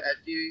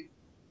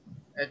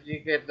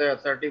HGK, the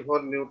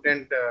 34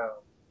 mutant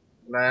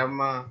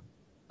glioma.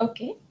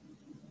 Okay.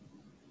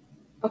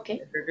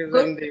 Okay. It is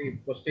good. in the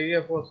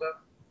posterior fossa.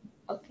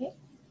 Okay.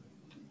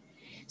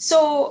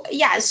 So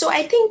yeah, so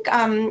I think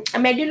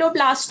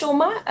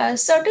medulloblastoma,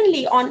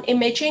 certainly on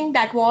imaging,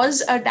 that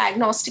was a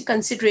diagnostic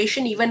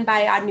consideration even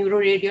by our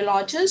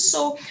neuroradiologists.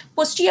 So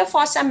posterior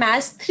fossa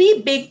mass,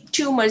 3 big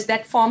tumors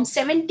that form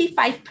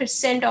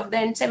 75% of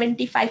them,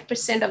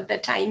 75% of the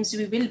times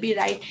we will be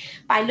right.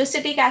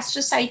 Pilocytic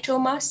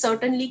astrocytoma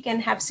certainly can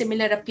have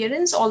similar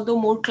appearance, although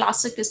more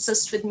classic is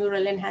cyst with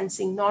mural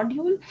enhancing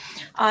nodule.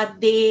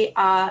 And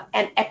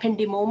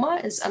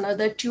ependymoma is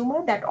another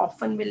tumor that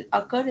often will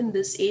occur in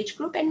this age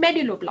group, and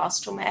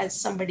medulloblastoma, as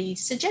somebody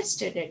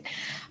suggested it.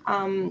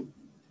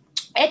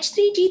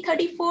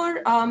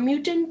 H3G34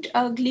 mutant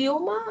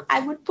glioma,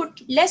 I would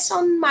put less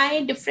on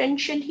my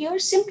differential here,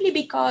 simply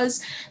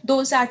because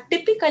those are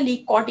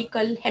typically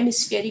cortical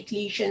hemispheric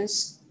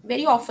lesions,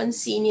 very often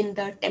seen in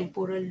the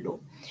temporal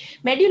lobe.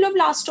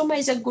 Medulloblastoma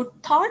is a good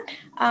thought.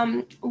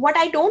 What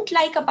I don't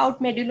like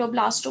about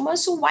medulloblastoma,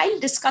 so while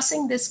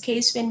discussing this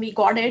case when we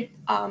got it,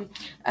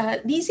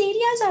 these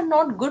areas are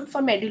not good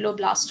for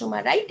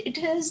medulloblastoma, right? It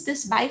has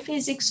this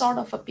biphasic sort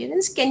of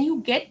appearance. Can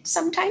you get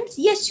sometimes?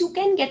 Yes, you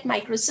can get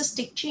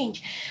microcystic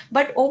change,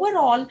 but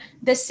overall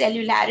the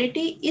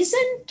cellularity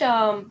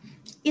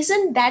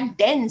isn't that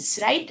dense,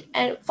 right?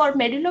 And for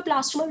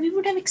medulloblastoma, we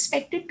would have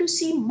expected to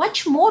see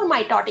much more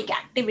mitotic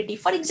activity.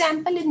 For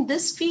example, in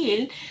this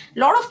field, a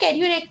lot of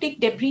karyorectic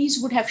debris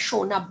would have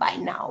shown up by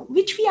now,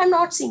 which we are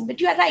not seeing.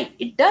 But you are right,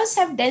 it does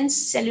have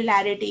dense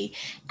cellularity,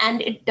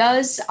 and it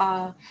does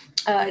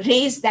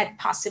raise that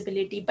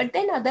possibility. But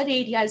then other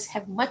areas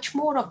have much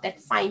more of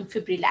that fine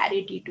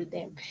fibrillarity to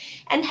them,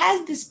 and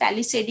has this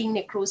palisading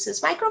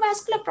necrosis.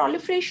 Microvascular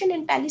proliferation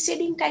and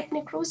palisading type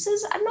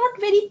necrosis are not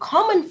very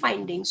common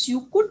findings.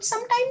 You could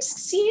sometimes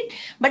see it,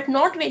 but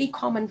not very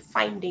common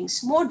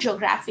findings, more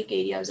geographic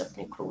areas of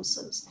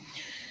necrosis.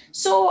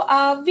 So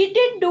we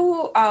did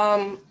do,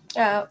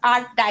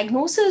 our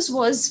diagnosis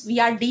was we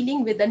are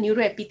dealing with a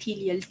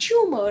neuroepithelial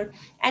tumor,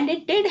 and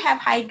it did have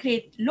high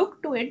grade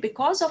look to it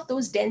because of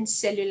those dense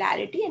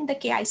cellularity, and the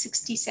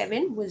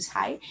Ki67 was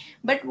high.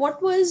 But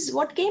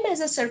what came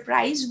as a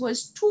surprise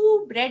was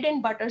two bread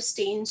and butter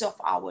stains of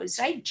ours,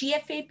 right?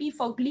 GFAP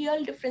for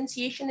glial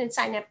differentiation and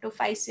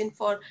synaptophysin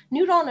for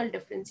neuronal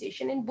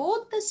differentiation, and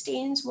both the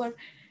stains were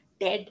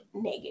dead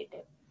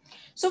negative.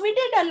 So we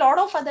did a lot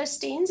of other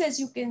stains, as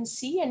you can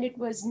see, and it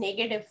was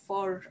negative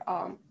for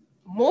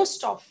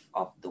most of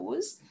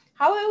those.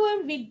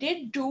 However, we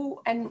did do,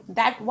 and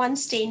that one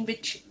stain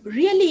which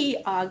really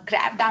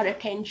grabbed our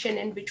attention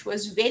and which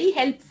was very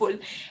helpful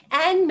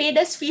and made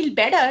us feel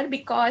better,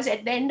 because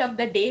at the end of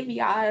the day, we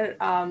are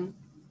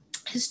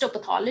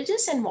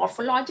histopathologists and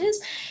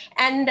morphologists,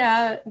 and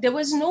there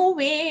was no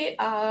way,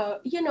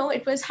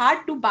 it was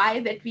hard to buy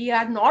that we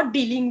are not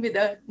dealing with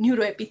a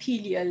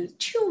neuroepithelial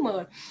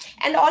tumor.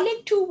 And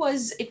OLEG2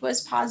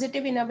 was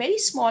positive in a very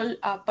small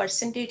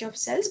percentage of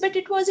cells, but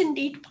it was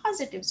indeed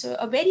positive, so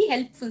a very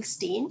helpful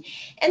stain.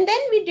 And then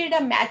we did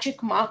a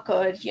magic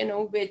marker,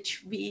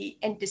 which we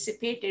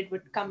anticipated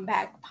would come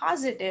back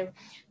positive.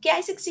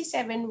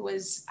 Ki67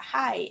 was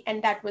high,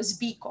 and that was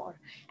BCOR.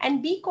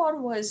 And BCOR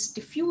was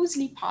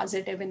diffusely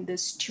positive in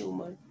this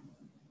tumor.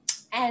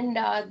 And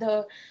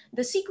the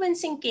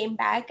sequencing came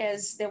back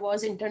as there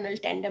was internal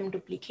tandem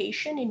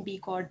duplication in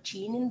BCOR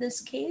gene in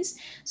this case.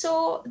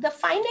 So the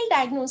final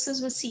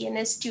diagnosis was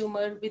CNS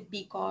tumor with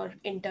BCOR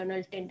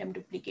internal tandem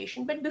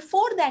duplication. But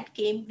before that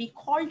came, we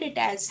called it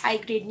as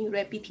high-grade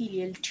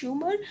neuroepithelial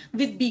tumor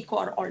with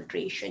BCOR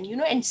alteration,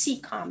 and C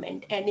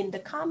comment. And in the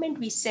comment,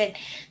 we said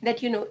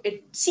that,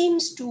 it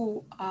seems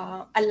to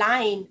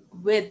align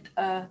with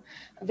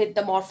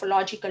the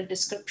morphological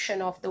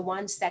description of the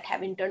ones that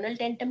have internal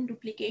tandem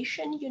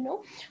duplication,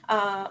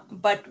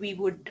 but we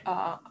would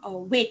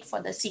wait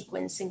for the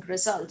sequencing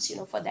results,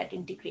 for that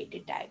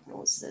integrated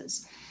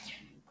diagnosis.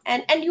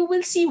 And you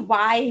will see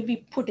why we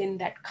put in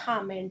that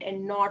comment,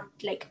 and not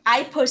like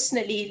I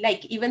personally,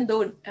 like, even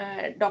though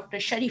Dr.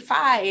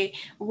 Sharifai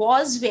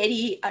was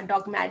very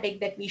dogmatic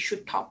that we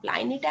should top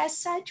line it as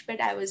such, but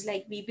I was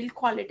like, we will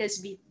call it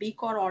as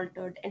BCOR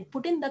altered and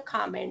put in the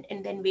comment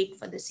and then wait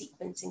for the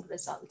sequencing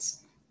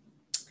results.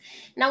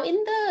 Now, in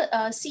the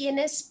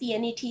CNS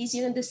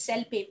PNETs, the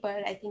cell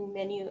paper, I think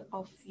many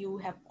of you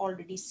have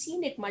already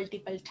seen it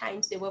multiple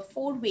times. There were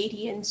 4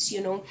 variants,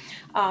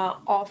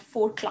 of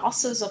 4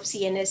 classes of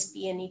CNS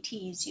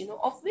PNETs,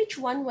 of which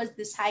one was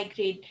this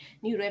high-grade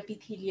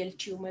neuroepithelial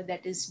tumor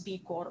that is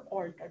BCOR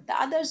altered. The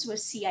others were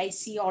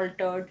CIC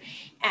altered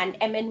and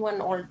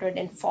MN1 altered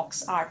and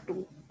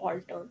FOXR2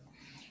 altered.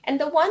 And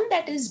the one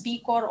that is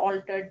BCOR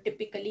altered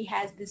typically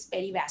has this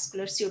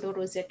perivascular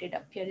pseudo-rosetted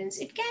appearance.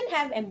 It can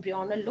have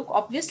embryonal look.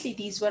 Obviously,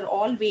 these were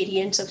all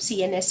variants of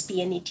CNS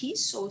PNET.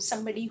 So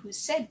somebody who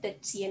said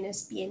that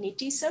CNS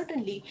PNET,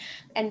 certainly,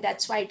 and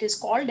that's why it is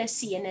called a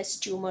CNS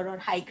tumor or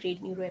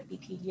high-grade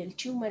neuroepithelial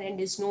tumor, and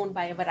is known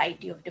by a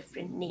variety of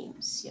different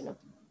names,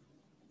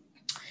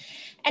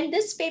 And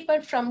this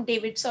paper from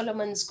David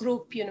Solomon's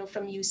group,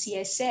 from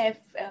UCSF,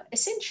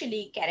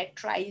 essentially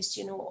characterized,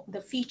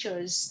 the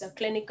features, the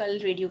clinical,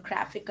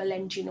 radiographical,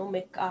 and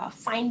genomic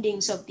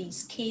findings of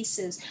these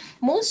cases.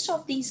 Most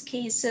of these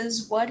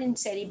cases were in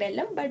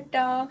cerebellum, but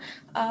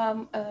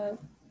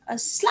a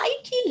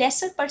slightly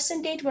lesser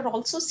percentage were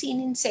also seen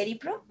in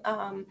cerebrum,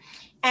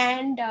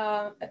 and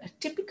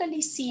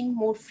typically seen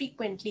more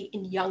frequently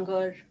in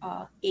younger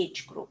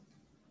age group.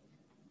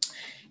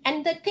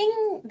 And the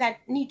thing that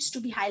needs to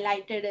be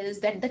highlighted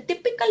is that the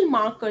typical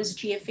markers,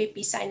 GFAP,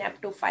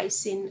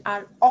 synaptophysin,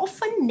 are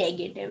often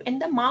negative.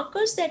 And the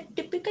markers that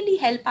typically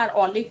help are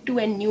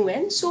OLEG2 and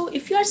NUN. So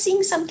if you are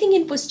seeing something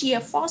in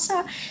posterior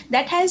fossa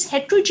that has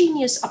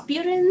heterogeneous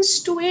appearance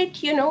to it,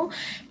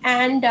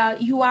 And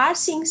you are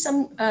seeing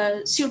some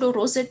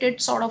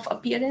pseudo-rosetted sort of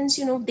appearance.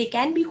 They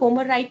can be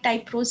homerite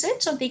type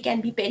rosettes, or they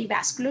can be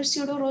perivascular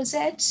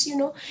pseudo-rosettes.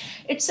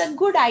 It's a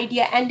good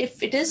idea. And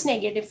if it is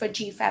negative for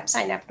GFAP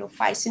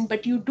synaptophysin,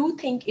 but you do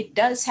think it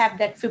does have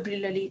that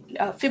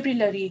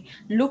fibrillary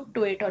look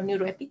to it, or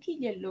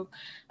neuroepithelial look,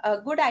 a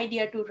good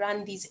idea to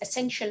run these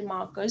essential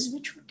markers,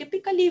 which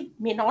typically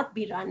may not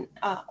be run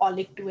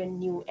OLIC2 and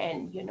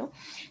NEW-N,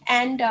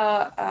 and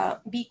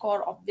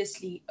BCOR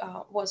obviously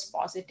was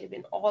positive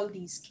in all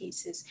these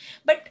cases.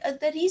 But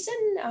the reason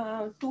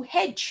to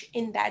hedge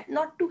in that,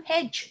 not to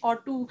hedge or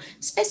to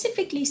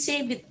specifically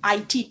say with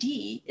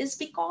ITD, is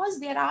because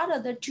there are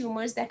other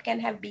tumors that can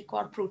have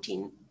BCOR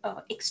protein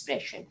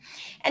expression.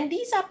 And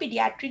these are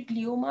pediatric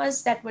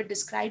gliomas that were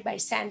described by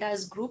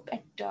Sanda's group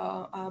at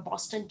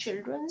Boston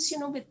Children's,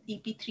 with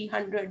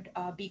EP300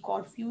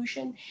 BCOR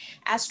fusion,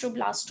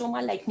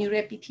 astroblastoma like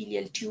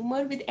neuroepithelial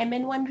tumor with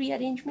MN1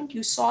 rearrangement.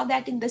 You saw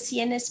that in the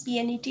CNS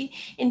PNET.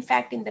 In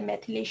fact, in the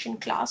methylation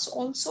class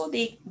also,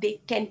 they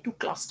tend to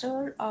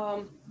cluster.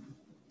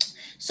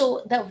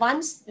 So the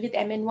ones with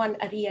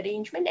MN1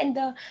 rearrangement and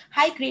the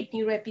high-grade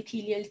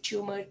neuroepithelial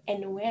tumor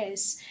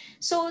NOS.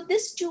 So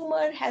this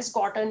tumor has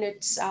gotten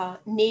its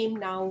name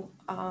now,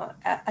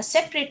 a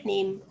separate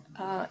name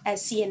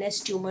as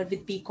CNS tumor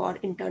with BCOR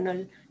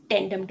internal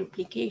tandem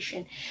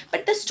duplication.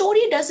 But the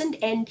story doesn't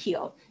end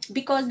here,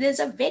 because there's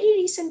a very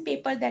recent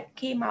paper that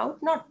came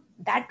out, not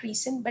that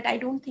recent, but I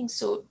don't think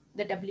so.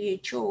 The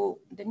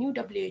new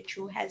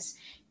WHO has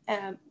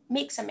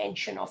makes a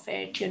mention of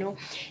it,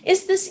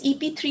 is this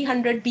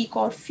EP300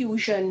 BCOR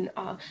fusion.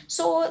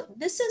 So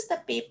this is the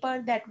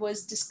paper that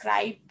was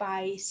described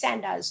by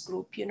Sanda's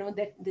group,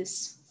 that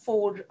this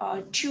 4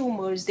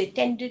 tumors, they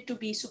tended to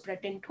be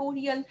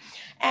supratentorial,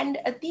 and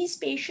these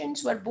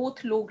patients were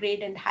both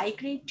low-grade and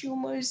high-grade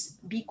tumors.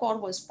 BCOR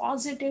was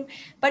positive,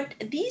 but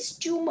these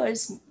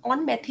tumors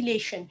on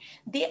methylation,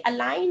 they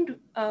aligned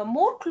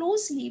more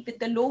closely with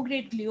the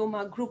low-grade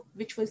glioma group,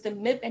 which was the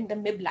MIB and the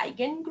MIB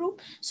ligand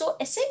group. So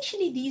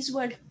essentially these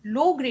were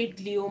low-grade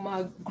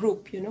glioma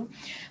group,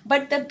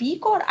 but the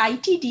BCOR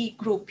ITD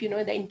group,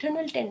 the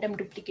internal tandem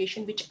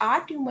duplication, which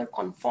our tumor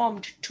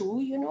conformed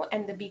to,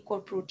 and the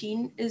BCOR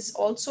protein is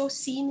also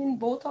seen in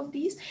both of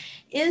these,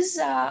 is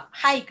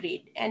high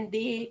grade, and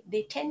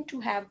they tend to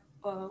have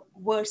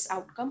worse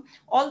outcome.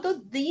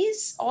 Although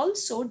these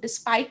also,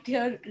 despite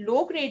their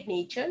low grade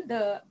nature,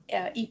 the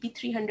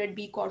EP300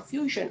 BCOR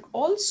fusion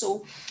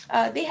also,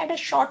 they had a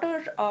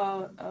shorter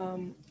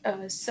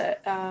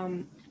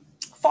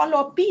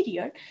follow-up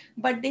period,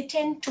 but they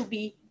tend to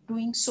be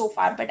doing so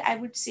far. But I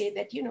would say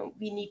that,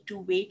 we need to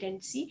wait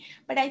and see.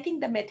 But I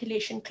think the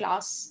methylation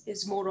class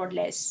is more or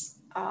less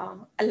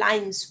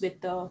aligns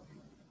with the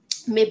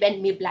MIB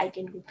and MIB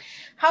ligand group.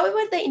 However,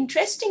 the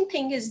interesting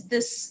thing is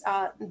this: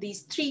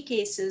 these 3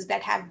 cases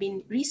that have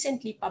been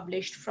recently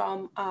published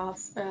from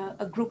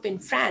a group in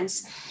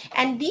France,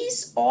 and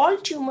these all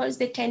tumors,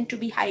 they tend to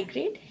be high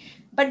grade,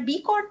 but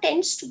BCOR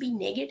tends to be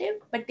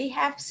negative, but they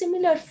have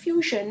similar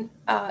fusion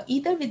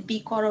either with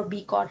BCOR or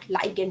BCOR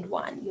ligand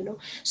 1,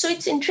 So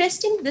it's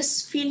interesting.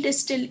 This field is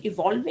still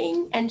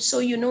evolving. And so,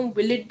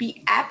 will it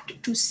be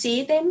apt to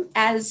say them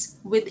as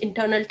with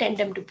internal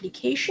tandem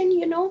duplication,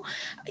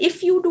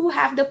 If you do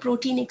have the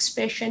protein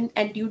expression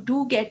and you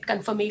do get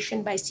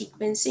confirmation by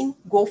sequencing,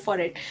 go for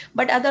it.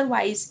 But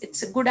otherwise,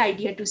 it's a good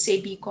idea to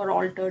say BCOR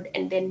altered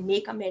and then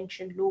make a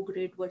mention low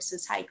grade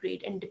versus high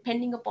grade. And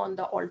depending upon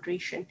the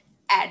alteration,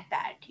 add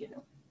that,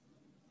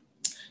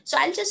 So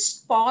I'll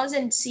just pause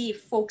and see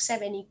if folks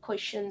have any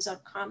questions or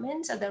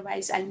comments.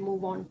 Otherwise, I'll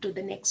move on to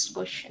the next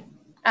question.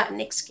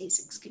 Next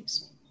case, excuse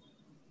me.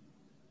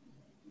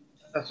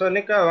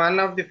 Sonika, one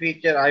of the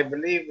feature I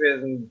believe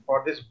is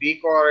for this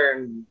BCOR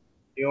and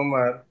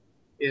tumor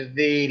is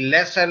the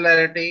less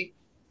cellularity,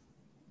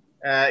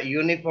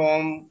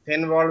 uniform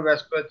thin-walled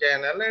vascular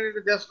channel, and it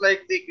is just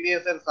like the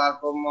clear cell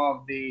sarcoma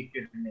of the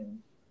kidney.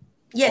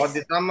 Yes. Or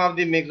some of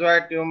the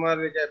myxoid tumor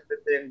which are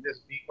within this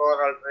BCOR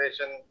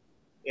alteration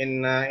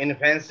in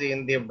infancy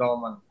in the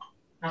abdomen.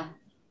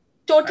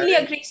 Totally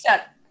agree,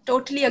 sir.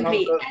 Totally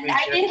agree. And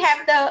I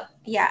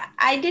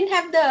didn't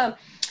have the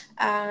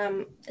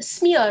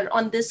smear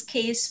on this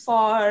case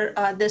for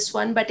this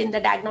one, but in the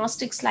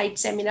diagnostic slide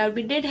seminar,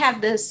 we did have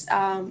this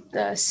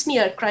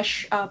smear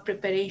crush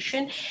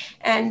preparation,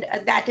 and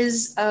that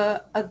is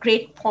a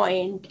great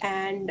point.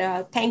 And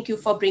thank you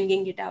for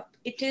bringing it up.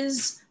 It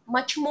is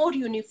much more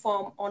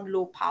uniform on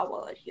low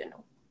power,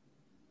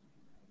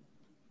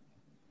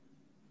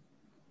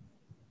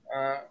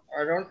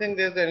 I don't think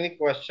there's any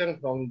question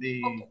from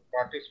the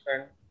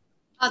participant.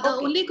 The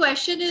only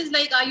question is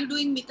are you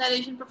doing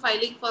methylation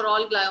profiling for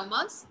all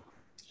gliomas?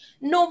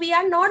 No, we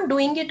are not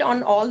doing it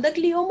on all the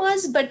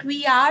gliomas, but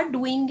we are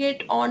doing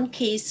it on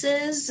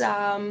cases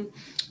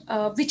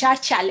which are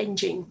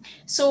challenging.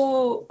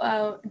 So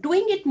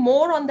doing it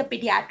more on the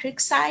pediatric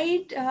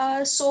side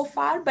so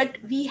far, but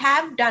we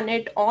have done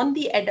it on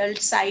the adult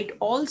side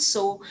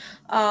also,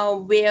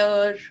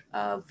 where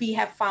we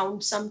have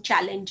found some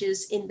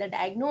challenges in the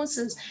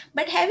diagnosis.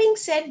 But having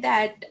said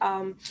that,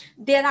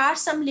 there are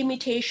some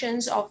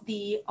limitations of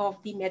the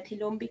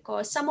methylome,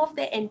 because some of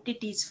the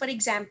entities, for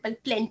example,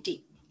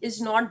 plenty is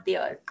not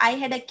there. I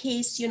had a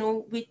case,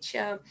 which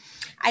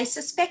I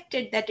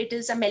suspected that it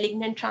is a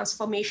malignant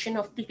transformation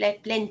of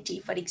plenty,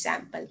 for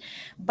example,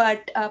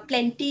 but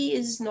plenty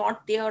is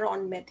not there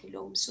on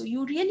methylome. So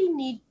you really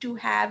need to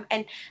have,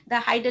 and the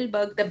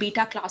Heidelberg, the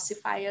beta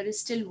classifier, is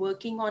still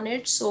working on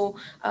it. So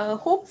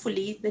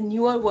hopefully the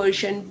newer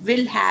version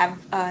will have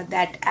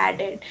that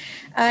added.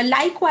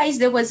 Likewise,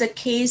 there was a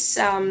case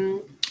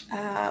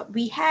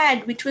we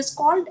had, which was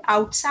called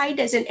outside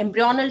as an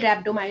embryonal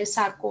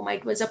rhabdomyosarcoma.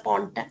 It was a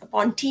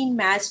pontine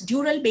mass,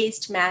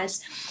 dural-based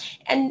mass,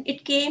 and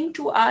it came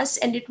to us,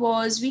 and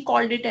we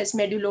called it as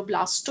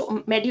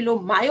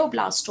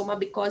medullomyoblastoma,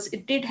 because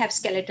it did have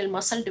skeletal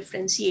muscle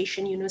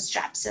differentiation,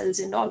 strap cells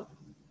and all.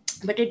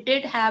 But it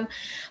did have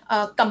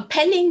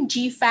compelling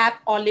GFAP,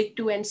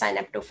 OLIG2, and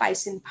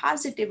synaptophysin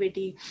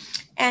positivity.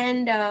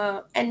 And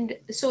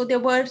so there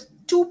were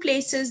two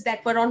places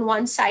that were on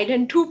one side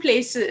and two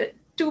places,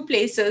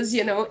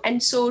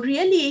 and so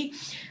really,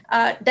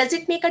 does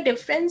it make a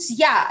difference?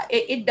 Yeah,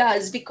 it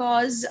does,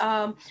 because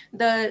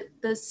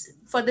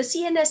for the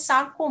CNS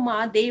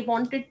sarcoma, they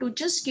wanted to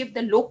just give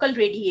the local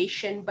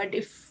radiation. But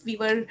if we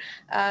were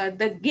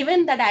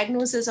given the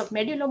diagnosis of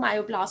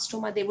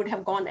medullomyoblastoma, they would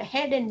have gone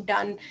ahead and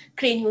done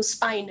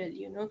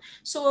craniospinal.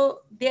 So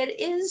there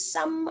is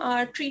some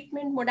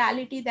treatment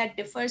modality that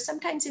differs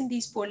sometimes in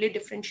these poorly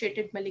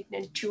differentiated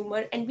malignant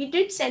tumor. And we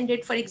did send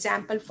it, for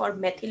example, for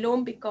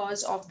methylome,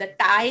 because of the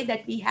tie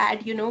that we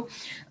had,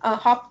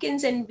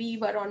 Hopkins and we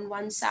were on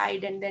one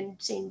side, and then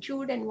St.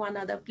 Jude and one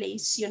other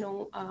place,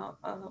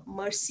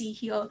 Mercy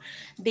here,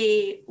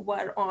 they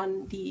were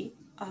on the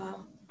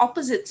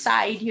opposite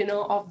side,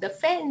 of the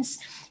fence.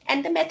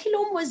 And the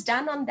methylome was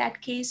done on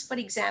that case, for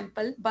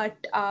example, but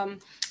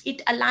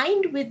it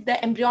aligned with the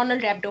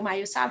embryonal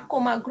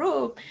rhabdomyosarcoma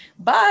group.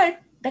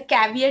 But the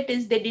caveat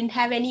is they didn't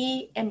have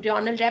any any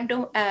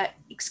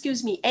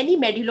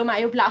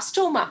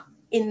medullomyoblastoma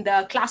in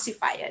the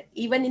classifier,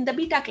 even in the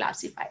beta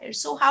classifier.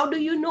 So how do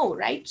you know,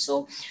 right?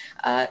 So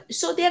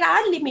there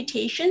are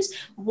limitations.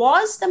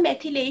 Was the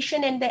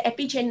methylation and the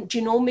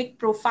epigenomic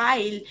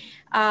profile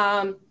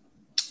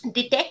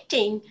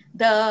detecting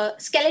the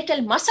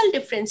skeletal muscle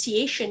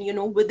differentiation,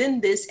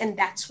 within this, and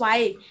that's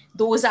why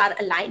those are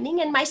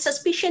aligning. And my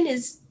suspicion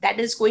is that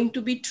is going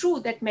to be true,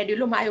 that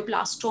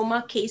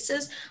medullomyoblastoma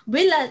cases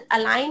will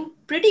align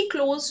pretty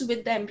close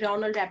with the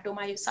embryonal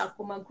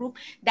rhabdomyosarcoma group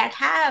that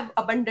have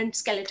abundant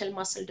skeletal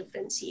muscle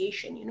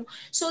differentiation.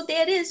 So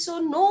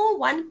no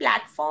one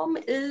platform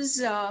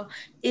is a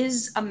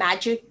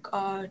magic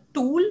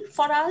tool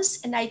for us,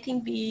 and I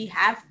think we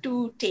have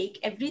to take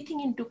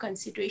everything into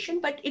consideration.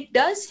 But it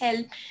does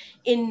help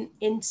in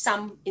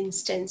some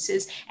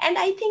instances, and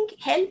I think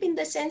help in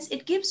the sense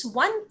it gives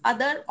one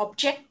other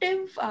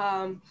objective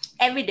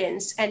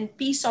evidence and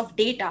piece of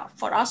data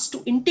for us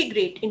to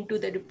integrate into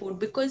the report.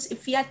 Because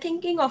if we are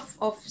thinking of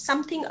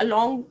something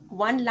along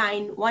one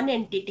line, one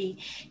entity,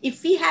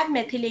 if we have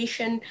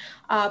methylation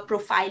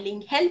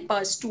profiling help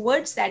us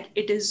towards that,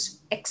 it is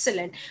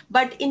excellent.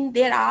 But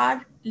there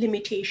are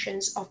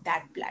limitations of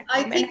that platform.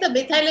 I think the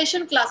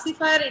methylation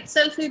classifier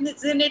itself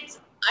is in its,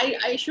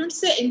 I shouldn't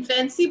say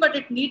infancy, but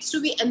it needs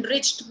to be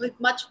enriched with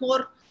much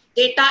more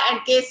data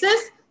and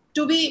cases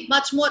to be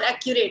much more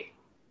accurate.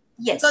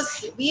 Yes.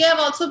 Because we have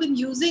also been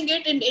using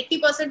it in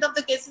 80% of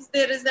the cases,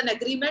 there is an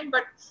agreement,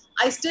 but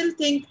I still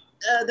think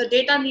the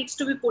data needs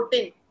to be put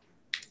in.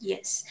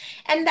 Yes,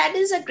 and that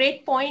is a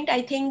great point.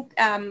 I think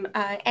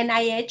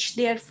NIH,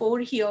 therefore,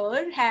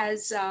 here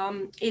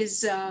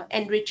is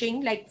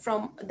enriching, like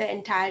from the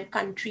entire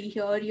country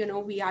here.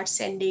 We are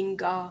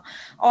sending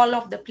all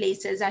of the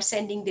places are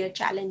sending their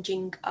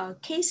challenging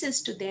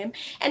cases to them,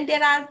 and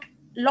there are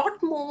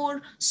lot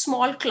more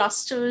small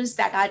clusters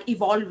that are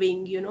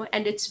evolving,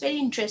 and it's very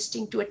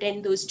interesting to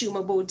attend those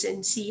tumor boards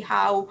and see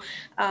how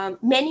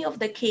many of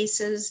the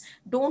cases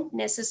don't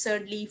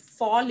necessarily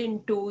fall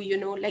into,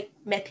 like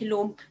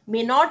methylome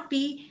may not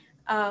be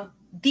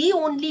the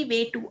only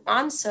way to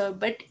answer,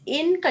 but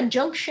in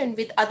conjunction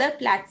with other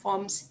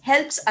platforms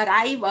helps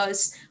arrive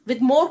us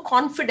with more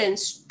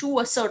confidence to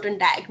a certain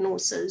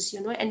diagnosis,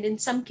 and in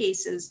some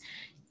cases,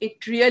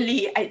 it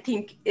really, I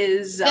think,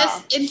 is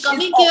yes, in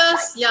coming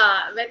years,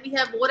 yeah, when we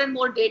have more and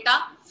more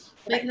data,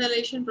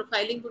 methylation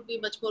profiling would be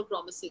much more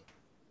promising.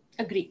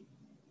 Agree.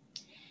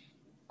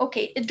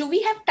 Okay, do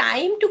we have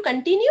time to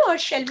continue, or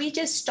shall we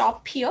just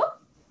stop here?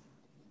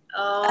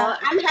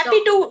 I'm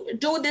happy to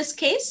do this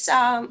case.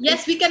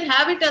 Yes, we can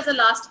have it as a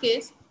last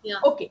case. Yeah.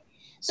 Okay.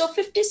 So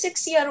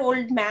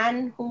 56-year-old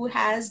man who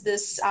has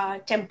this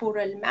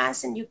temporal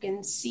mass, and you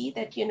can see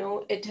that,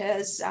 it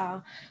has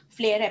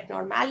flare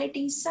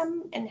abnormalities,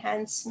 some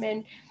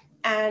enhancement,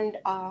 and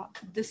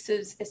this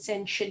is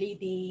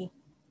essentially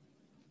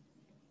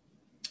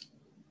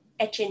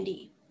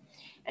HND.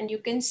 And you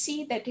can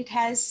see that it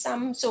has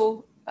some,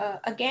 so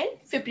again,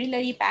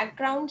 fibrillary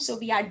background. So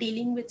we are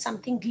dealing with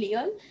something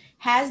glial,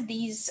 has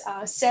these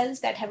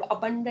cells that have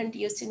abundant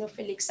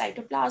eosinophilic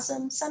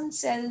cytoplasm. Some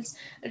cells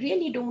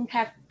really don't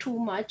have too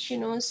much,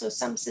 so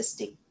some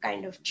cystic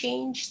kind of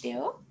change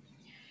there.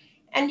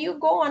 And you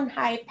go on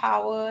high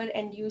power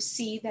and you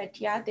see that,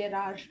 yeah, there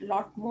are a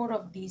lot more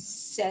of these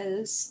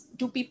cells.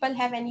 Do people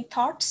have any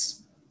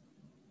thoughts?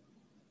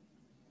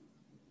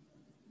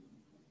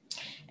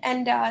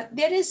 And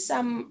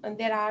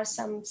there are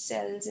some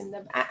cells in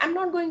the, I'm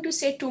not going to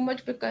say too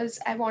much because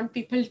I want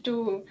people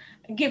to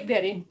give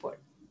their input.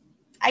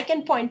 I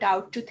can point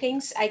out to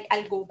things,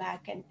 I'll go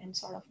back and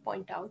sort of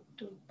point out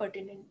to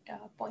pertinent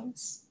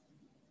points.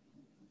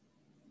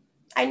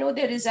 I know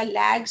there is a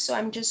lag, so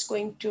I'm just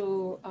going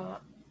to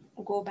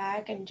go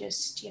back and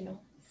just,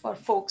 for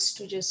folks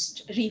to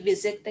just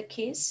revisit the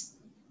case.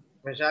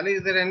 Vaishali,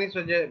 is there any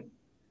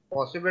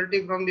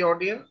possibility from the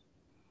audience?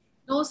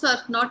 No,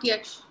 sir, not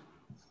yet.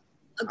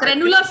 A I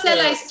granular think,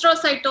 cell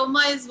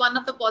astrocytoma is one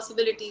of the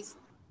possibilities.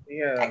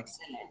 Yeah.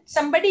 Excellent.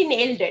 Somebody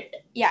nailed it.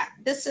 Yeah,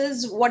 this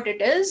is what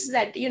it is.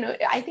 That,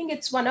 I think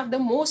it's one of the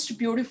most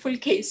beautiful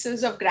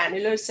cases of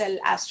granular cell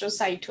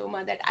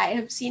astrocytoma that I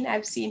have seen.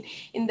 I've seen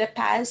in the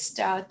past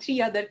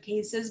 3 other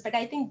cases, but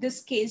I think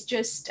this case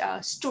just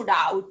stood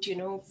out,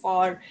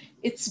 for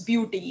its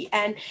beauty.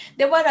 And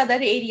there were other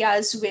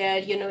areas where,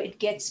 it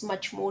gets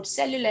much more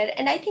cellular.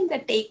 And I think the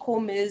take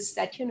home is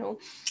that,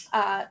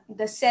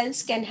 the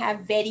cells can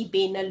have very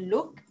banal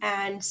look.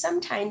 And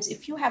sometimes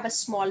if you have a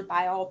small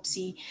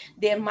biopsy,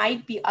 there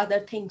might be other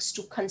things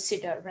to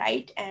consider,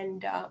 right?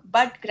 And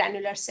but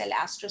granular cell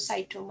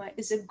astrocytoma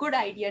is a good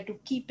idea to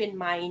keep in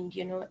mind,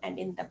 and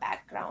in the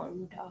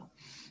background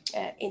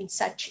in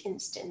such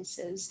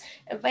instances.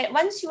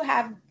 Once you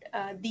have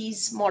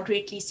these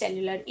moderately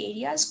cellular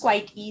areas,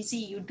 quite easy,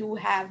 you do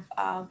have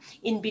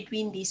in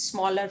between these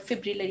smaller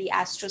fibrillary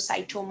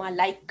astrocytoma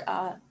like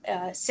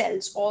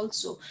cells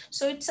also.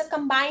 So it's a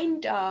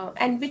combined,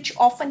 and which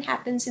often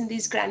happens in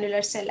these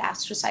granular cell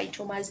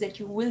astrocytomas, that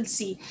you will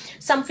see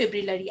some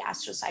fibrillary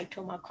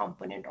astrocytoma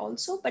component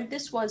also, but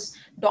this was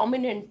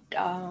dominantly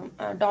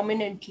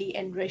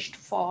enriched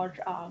for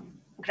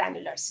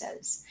granular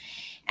cells.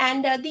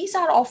 And these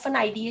are often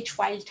IDH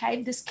wild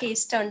type. This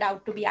case turned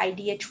out to be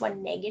IDH1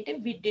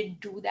 negative. We did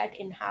do that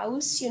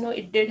in-house.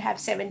 It did have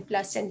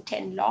 7+ and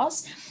 10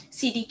 loss,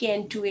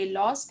 CDKN2A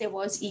loss. There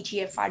was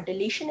EGFR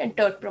deletion and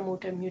TERT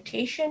promoter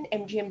mutation.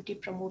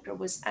 MGMT promoter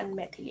was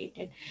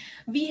unmethylated.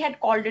 We had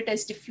called it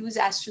as diffuse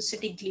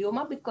astrocytic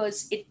glioma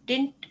because it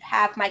didn't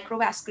have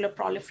microvascular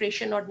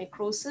proliferation or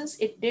necrosis.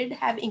 It did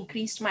have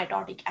increased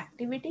mitotic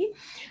activity,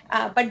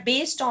 but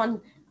based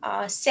on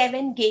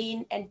 7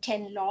 gain and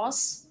 10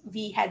 loss,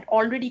 we had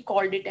already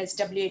called it as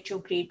WHO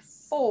grade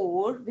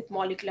 4 with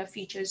molecular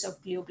features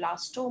of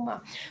glioblastoma.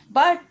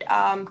 But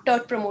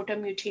TERT promoter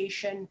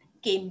mutation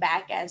came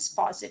back as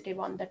positive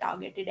on the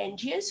targeted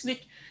NGS,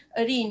 which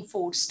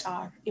reinforced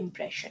our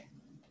impression.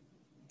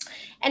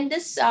 And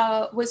this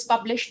was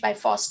published by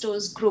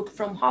Foster's group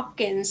from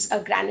Hopkins,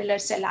 a granular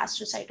cell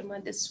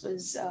astrocytoma. This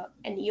was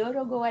an year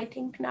ago, I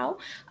think now.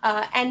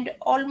 And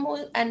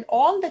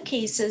all the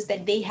cases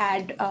that they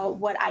had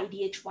were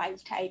IDH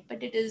wild type.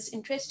 But it is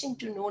interesting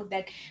to note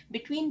that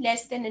between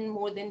less than and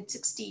more than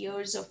 60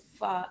 years of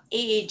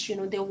age,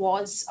 there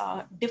was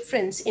a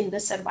difference in the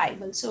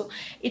survival. So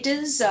it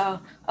is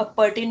a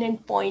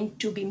pertinent point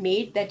to be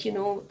made that,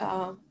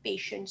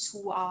 patients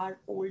who are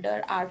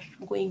older are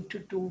going to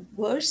do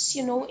worse,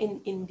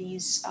 in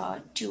these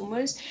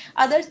tumors.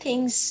 Other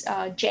things,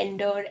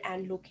 gender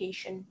and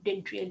location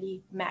didn't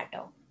really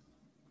matter.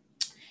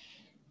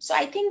 So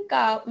I think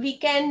we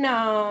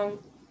can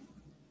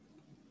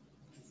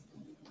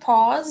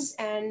pause,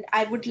 and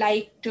I would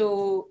like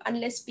to,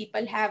 unless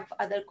people have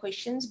other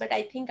questions, but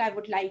I think I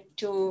would like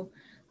to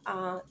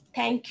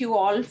thank you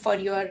all for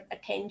your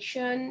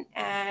attention,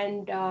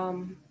 and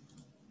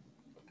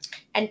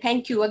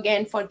thank you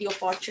again for the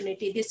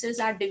opportunity. This is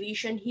our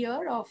division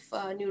here of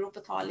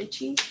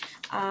neuropathology.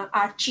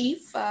 Our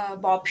chief,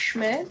 Bob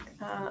Schmidt,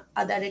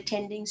 other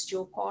attendings,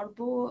 Joe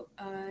Corbo,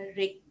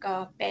 Rick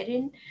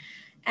Perrin,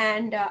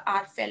 and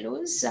our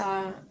fellows,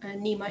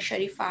 Nima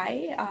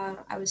Sharifai,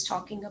 I was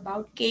talking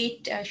about.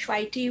 Kate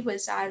Schweite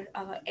was our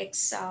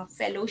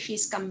ex-fellow.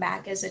 She's come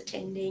back as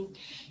attending.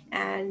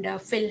 And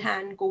Phil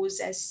Han goes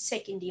as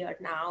second year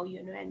now,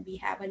 and we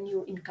have a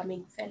new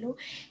incoming fellow.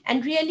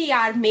 And really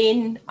our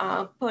main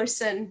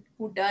person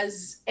who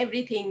does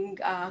everything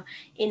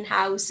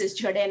in-house is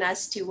Jordana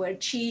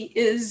Stewart. She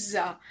is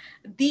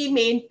the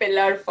main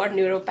pillar for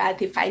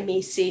neuropath, if I may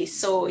say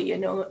so,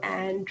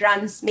 and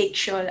makes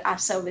sure our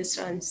service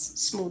runs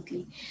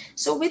smoothly.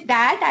 So with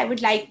that, I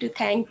would like to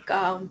thank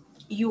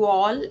you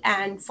all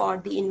and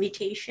for the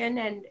invitation.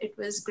 And it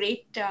was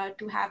great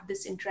to have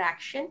this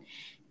interaction.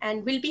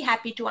 And we'll be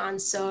happy to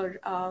answer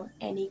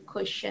any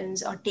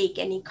questions or take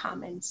any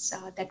comments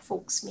that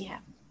folks may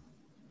have.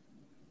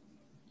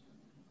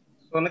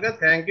 Sonika,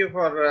 thank you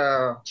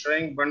for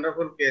showing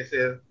wonderful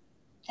cases.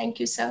 Thank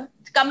you, sir.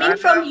 Coming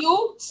from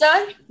you,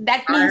 sir,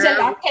 that means a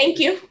lot. Thank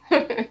you.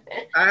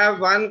 I have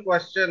one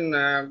question,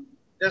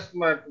 just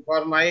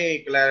for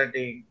my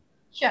clarity.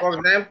 Sure. For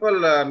example,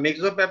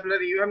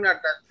 myxopapillary, you have not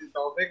touched the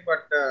topic,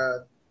 but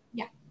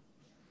yeah.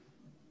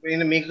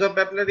 In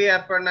myxopapillary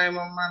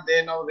ependymoma,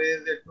 they now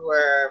raised it to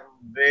a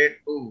grade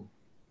 2.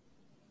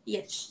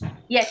 Yes.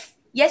 Yes.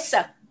 Yes,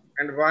 sir.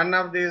 And one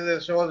of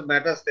these shows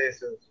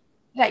metastasis.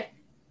 Right.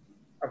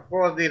 Of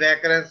course, the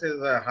recurrence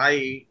is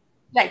high.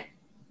 Right.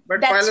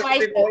 But that's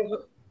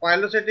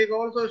pilocytic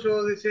also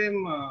shows the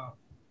same.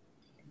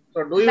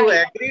 So, do you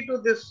agree to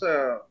this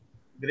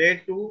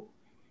grade 2?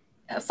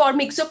 For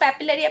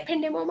myxopapillary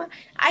ependymoma,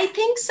 I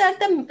think, sir,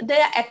 the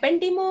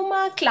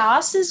ependymoma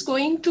class is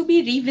going to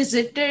be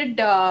revisited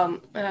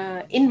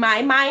in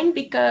my mind,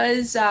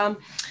 because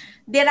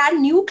there are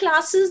new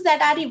classes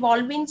that are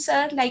evolving,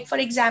 sir. Like, for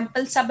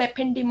example,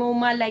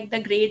 subependymoma, like the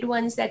grade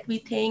ones that we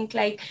think,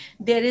 like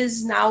there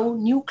is now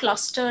new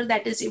cluster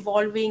that is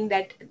evolving,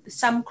 that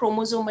some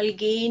chromosomal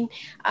gain,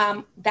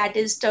 that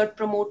is third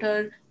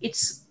promoter.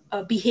 It's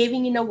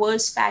behaving in a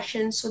worse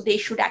fashion, so they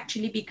should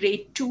actually be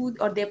grade 2,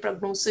 or their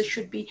prognosis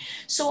should be.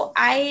 So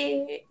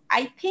I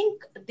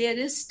think there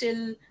is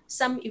still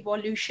some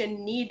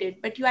evolution needed,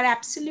 but you are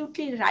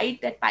absolutely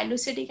right that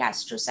pilocytic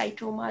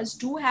astrocytomas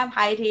do have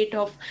high rate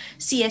of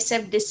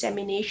CSF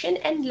dissemination,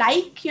 and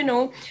like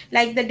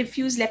the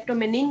diffuse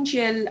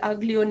leptomeningeal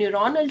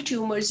glioneuronal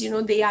tumors,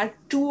 they are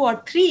 2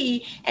 or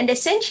 3, and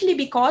essentially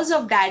because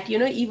of that,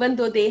 even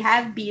though they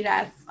have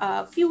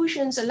BRAF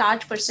fusions, a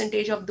large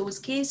percentage of those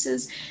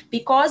cases,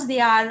 because they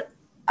are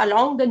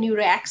along the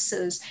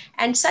neuroaxis,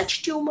 and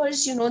such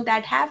tumors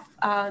that have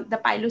the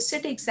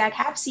pilocytics that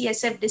have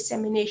CSF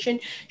dissemination,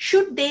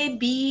 should they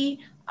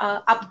be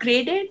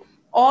upgraded,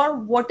 or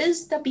what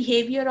is the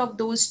behavior of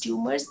those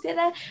tumors?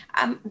 There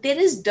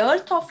is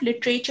dearth of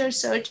literature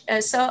search,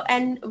 sir,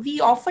 and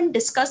we often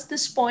discuss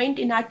this point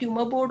in our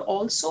tumor board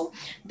also,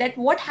 that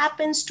what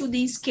happens to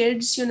these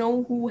kids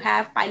who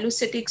have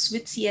pilocytics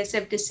with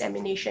CSF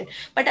dissemination.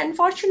 But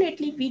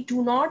unfortunately, we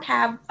do not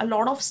have a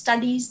lot of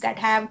studies that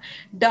have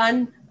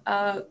done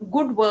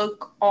good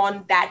work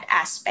on that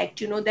aspect,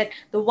 that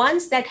the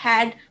ones that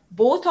had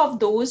both of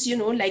those,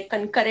 like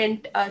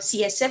concurrent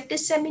CSF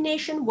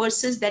dissemination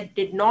versus that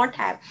did not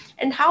have,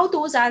 and how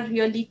those are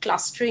really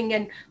clustering,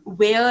 and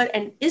where,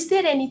 and is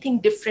there anything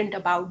different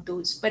about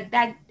those? But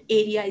that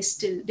area is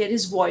still, there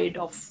is void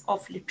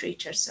of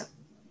literature, sir.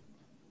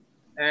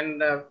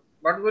 And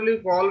what will you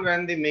call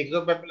when the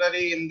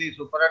myxopapillary in the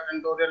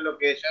supratentorial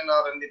location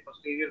or in the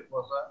posterior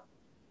fossa?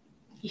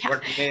 Yeah.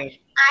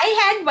 I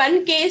had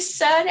one case,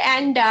 sir,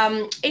 and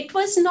it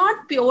was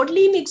not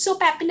purely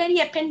myxopapillary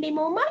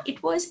ependymoma.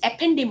 It was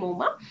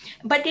ependymoma,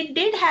 but it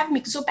did have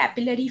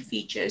myxopapillary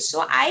features.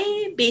 So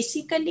I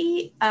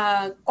basically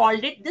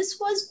called it, this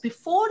was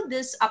before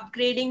this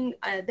upgrading,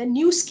 the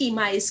new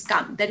schema is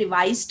come, the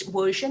revised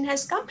version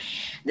has come.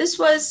 This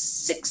was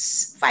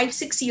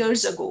 5-6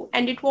 years ago,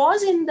 and it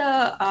was in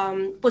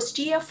the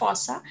posterior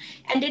fossa,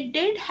 and it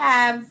did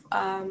have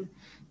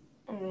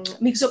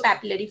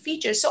myxopapillary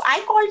features. So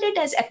I called it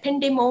as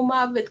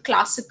ependymoma with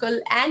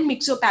classical and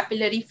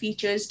myxopapillary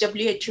features,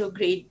 WHO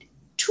grade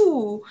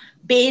 2,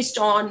 based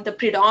on the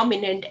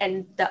predominant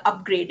and the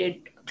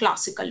upgraded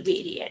classical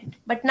variant.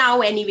 But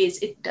now anyways,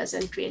 it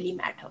doesn't really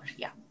matter.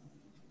 Yeah.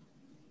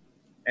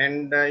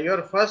 And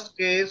your first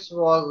case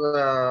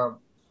was,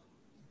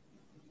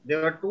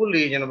 there were 2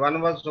 lesions.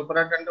 One was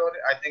supratentorial,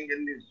 I think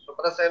in the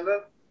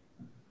suprasellar.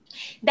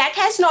 That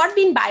has not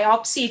been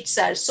biopsied,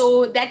 sir.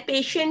 So that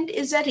patient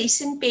is a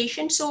recent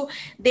patient. So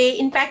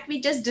in fact, we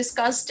just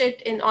discussed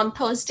it on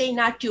Thursday in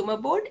our tumor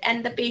board,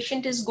 and the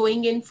patient is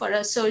going in for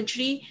a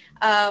surgery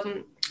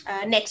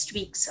next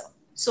week, sir.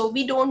 So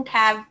we don't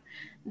have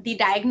the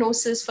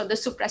diagnosis for the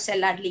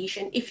suprasellar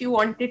lesion, if you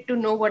wanted to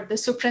know what the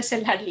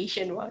suprasellar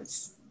lesion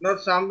was. No,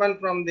 someone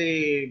from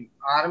the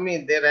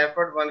army, they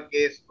referred one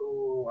case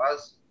to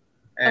us.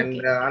 And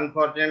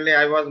unfortunately,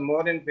 I was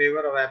more in favor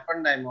of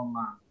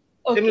ependymoma.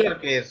 Similar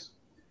case.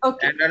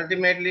 And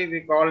ultimately, we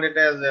called it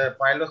as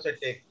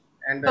pilocytic.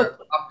 And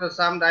after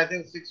some, I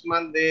think 6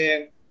 months,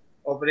 they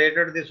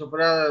operated the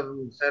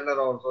suprasellar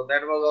also.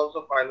 That was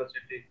also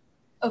pilocytic.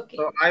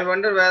 So I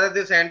wonder whether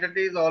this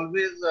entity is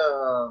always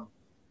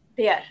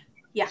there.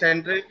 Yeah.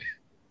 Centric.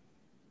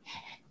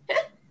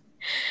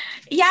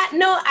 Yeah,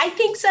 no, I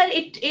think, sir,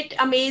 it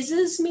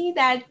amazes me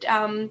that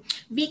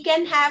we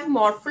can have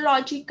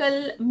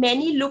morphological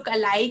many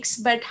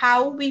look-alikes, but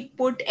how we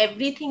put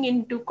everything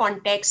into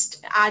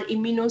context, our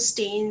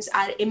immunostains,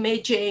 our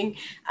imaging,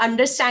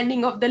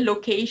 understanding of the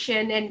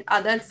location and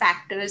other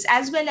factors,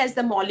 as well as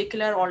the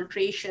molecular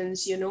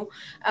alterations,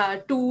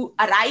 to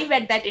arrive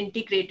at that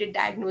integrated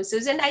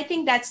diagnosis. And I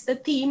think that's the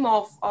theme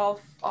of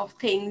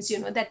things,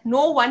 that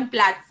no one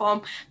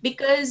platform,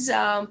 because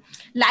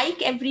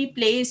like every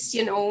place,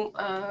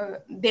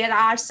 there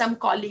are some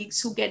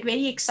colleagues who get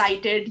very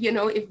excited,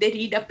 if they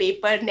read a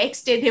paper,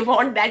 next day they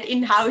want that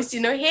in-house,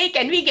 hey,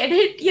 can we get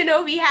it?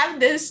 We have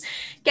this,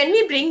 can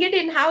we bring it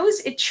in-house?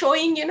 It's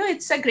showing,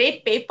 it's a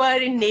great paper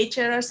in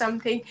Nature or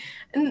something.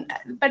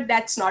 but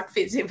that's not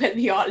feasible.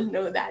 We all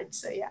know that.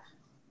 So yeah.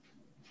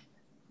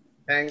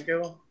 Thank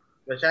you.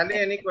 Vaishali,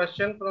 any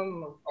question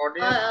from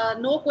audience?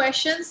 No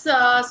questions.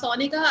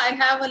 Sonika, I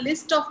have a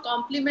list of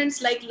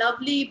compliments like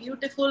lovely,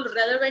 beautiful,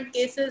 relevant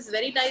cases,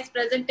 very nice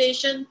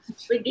presentation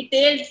with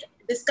detailed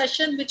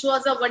discussion, which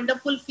was a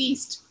wonderful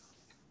feast.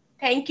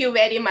 Thank you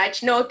very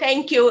much. No,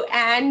 thank you.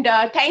 And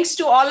thanks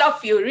to all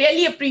of you.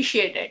 Really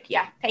appreciate it.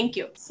 Yeah, thank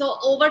you. So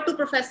over to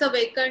Professor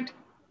Vakant.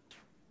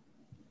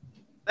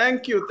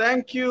 Thank you.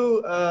 Thank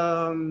you,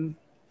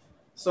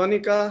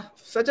 Sonika.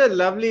 Such a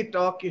lovely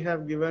talk you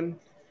have given.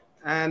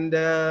 And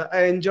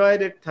I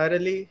enjoyed it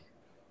thoroughly.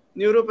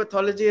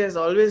 Neuropathology has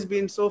always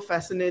been so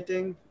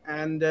fascinating.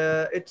 And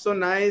it's so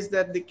nice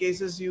that the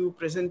cases you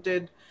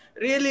presented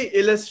really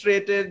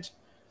illustrated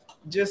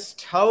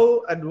just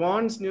how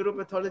advanced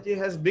neuropathology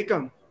has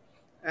become.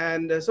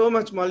 And so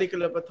much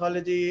molecular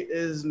pathology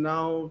is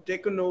now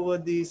taken over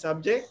the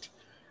subject.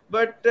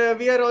 But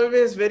we are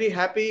always very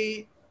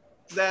happy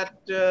that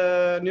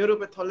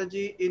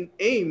neuropathology in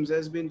AIMS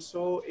has been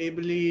so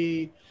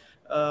ably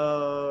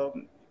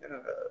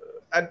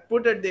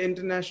put at the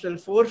international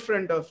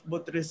forefront of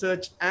both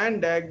research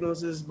and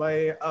diagnosis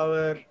by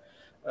our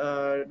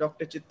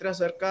Dr. Chitra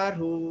Sarkar,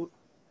 who,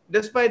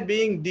 despite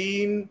being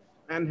dean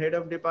and head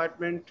of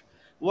department,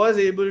 was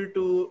able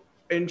to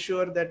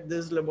ensure that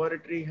this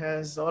laboratory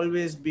has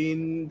always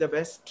been the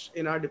best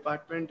in our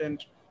department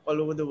and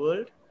all over the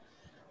world.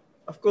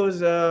 Of course,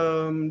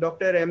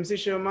 Dr. MC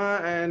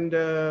Sharma and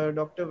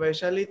Dr.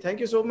 Vaishali, thank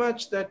you so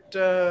much that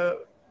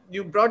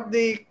you brought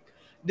the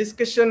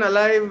discussion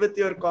alive with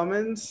your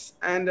comments.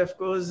 And of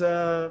course,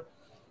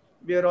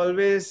 we are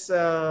always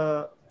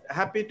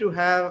happy to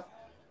have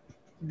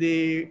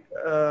the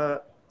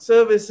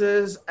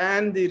services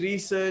and the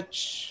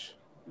research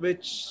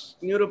which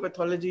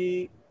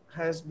neuropathology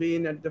has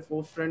been at the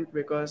forefront,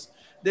 because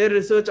their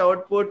research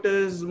output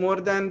is more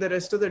than the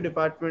rest of the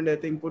department, I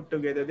think, put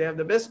together. They have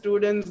the best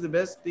students, the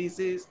best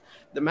theses,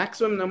 the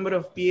maximum number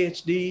of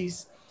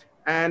PhDs,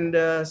 and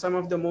some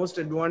of the most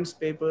advanced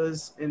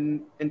papers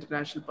in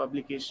international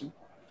publication.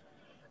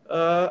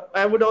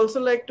 I would also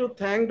like to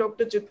thank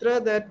Dr.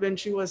 Chitra that when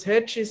she was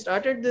head, she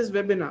started this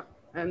webinar.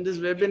 And this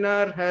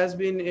webinar has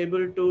been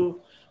able to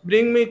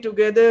bring me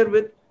together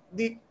with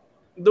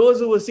those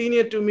who were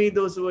senior to me,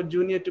 those who were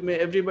junior to me.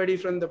 Everybody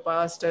from the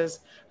past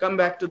has come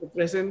back to the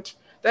present.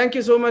 Thank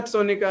you so much,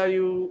 Sonika.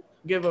 You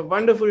gave a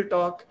wonderful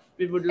talk.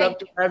 We would love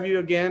to have you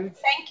again.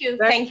 Thank you.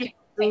 Thank Thank you you. to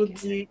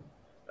Thank you, sir.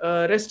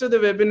 the rest of the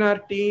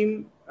webinar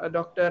team,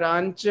 Dr.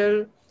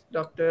 Anchal,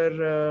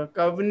 Dr.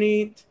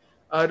 Kavneet,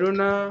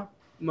 Aruna,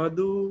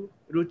 Madhu,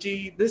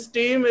 Ruchi. This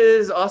team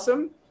is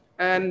awesome.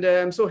 And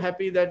I'm so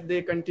happy that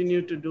they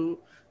continue to do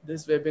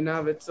this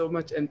webinar with so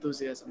much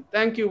enthusiasm.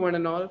 Thank you, one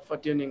and all, for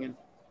tuning in.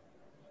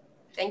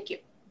 Thank you.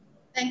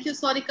 Thank you,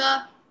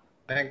 Sonika.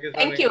 Thank you,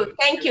 Thank Sonika. you.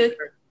 Thank you.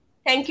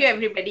 Thank you,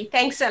 everybody.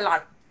 Thanks a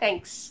lot.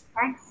 Thanks.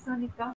 Thanks, Sonika.